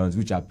conditions,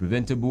 which are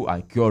preventable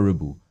and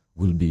curable,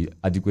 will be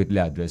adequately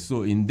addressed.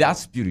 So in that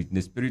spirit, in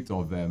the spirit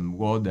of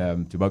World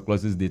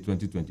Tuberculosis Day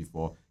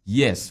 2024,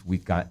 yes, we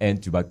can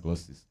end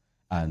tuberculosis.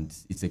 And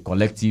it's a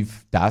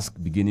collective task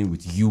beginning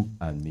with you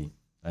and me.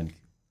 Thank you.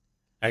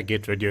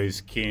 Agate Radio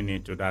is keen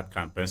into that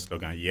campaign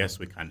slogan, yes,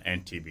 we can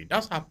end TB.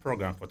 That's our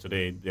program for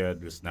today, dear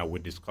listener. We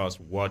discussed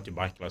World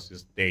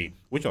Tuberculosis Day,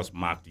 which was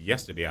marked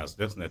yesterday as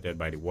designated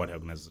by the World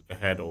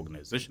Health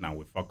Organization, and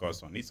we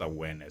focus on its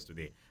awareness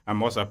today. I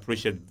must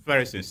appreciate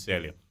very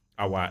sincerely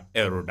our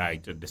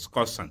erudite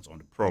discussants on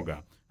the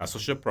program,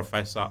 Associate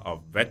Professor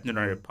of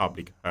Veterinary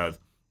Public Health,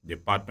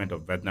 Department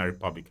of Veterinary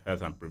Public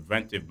Health and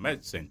Preventive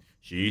Medicine.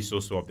 She is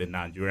also of the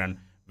Nigerian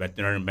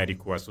Veterinary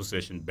Medical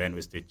Association,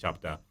 Benue State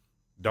Chapter,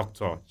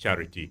 Dr.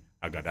 Charity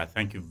Agada.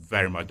 Thank you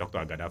very much, Dr.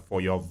 Agada, for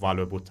your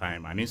valuable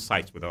time and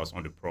insights with us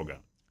on the program.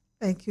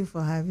 Thank you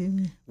for having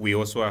me. We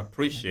also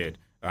appreciate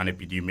an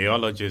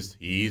epidemiologist.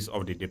 He is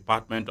of the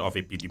Department of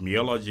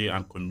Epidemiology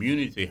and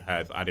Community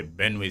Health at the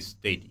Benue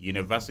State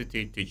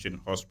University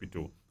Teaching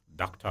Hospital,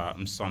 Dr.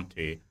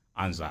 Msonte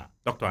Anza.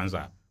 Dr.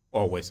 Anza,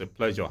 always a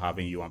pleasure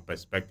having you on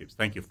Perspectives.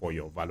 Thank you for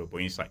your valuable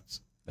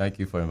insights. Thank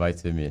you for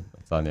inviting me,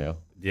 Nathaniel.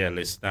 Dear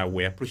listener,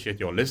 we appreciate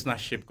your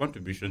listenership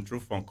contribution through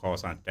phone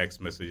calls and text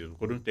messages. We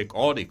couldn't take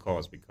all the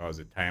calls because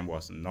the time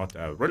was not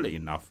really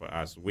enough for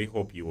us. We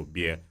hope you will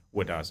bear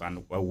with us,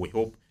 and we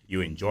hope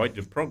you enjoyed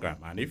the program.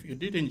 And if you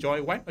did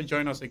enjoy, why not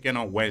join us again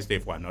on Wednesday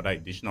for another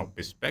edition of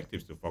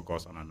Perspectives to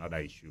focus on another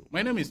issue.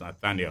 My name is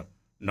Nathaniel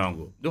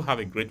Nongo. Do have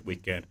a great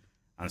weekend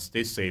and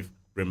stay safe.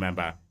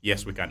 Remember,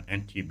 yes, we can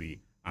end TB,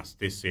 and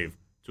stay safe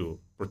to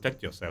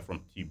protect yourself from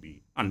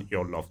TB and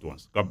your loved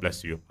ones. God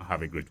bless you and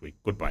have a great week.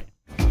 Goodbye.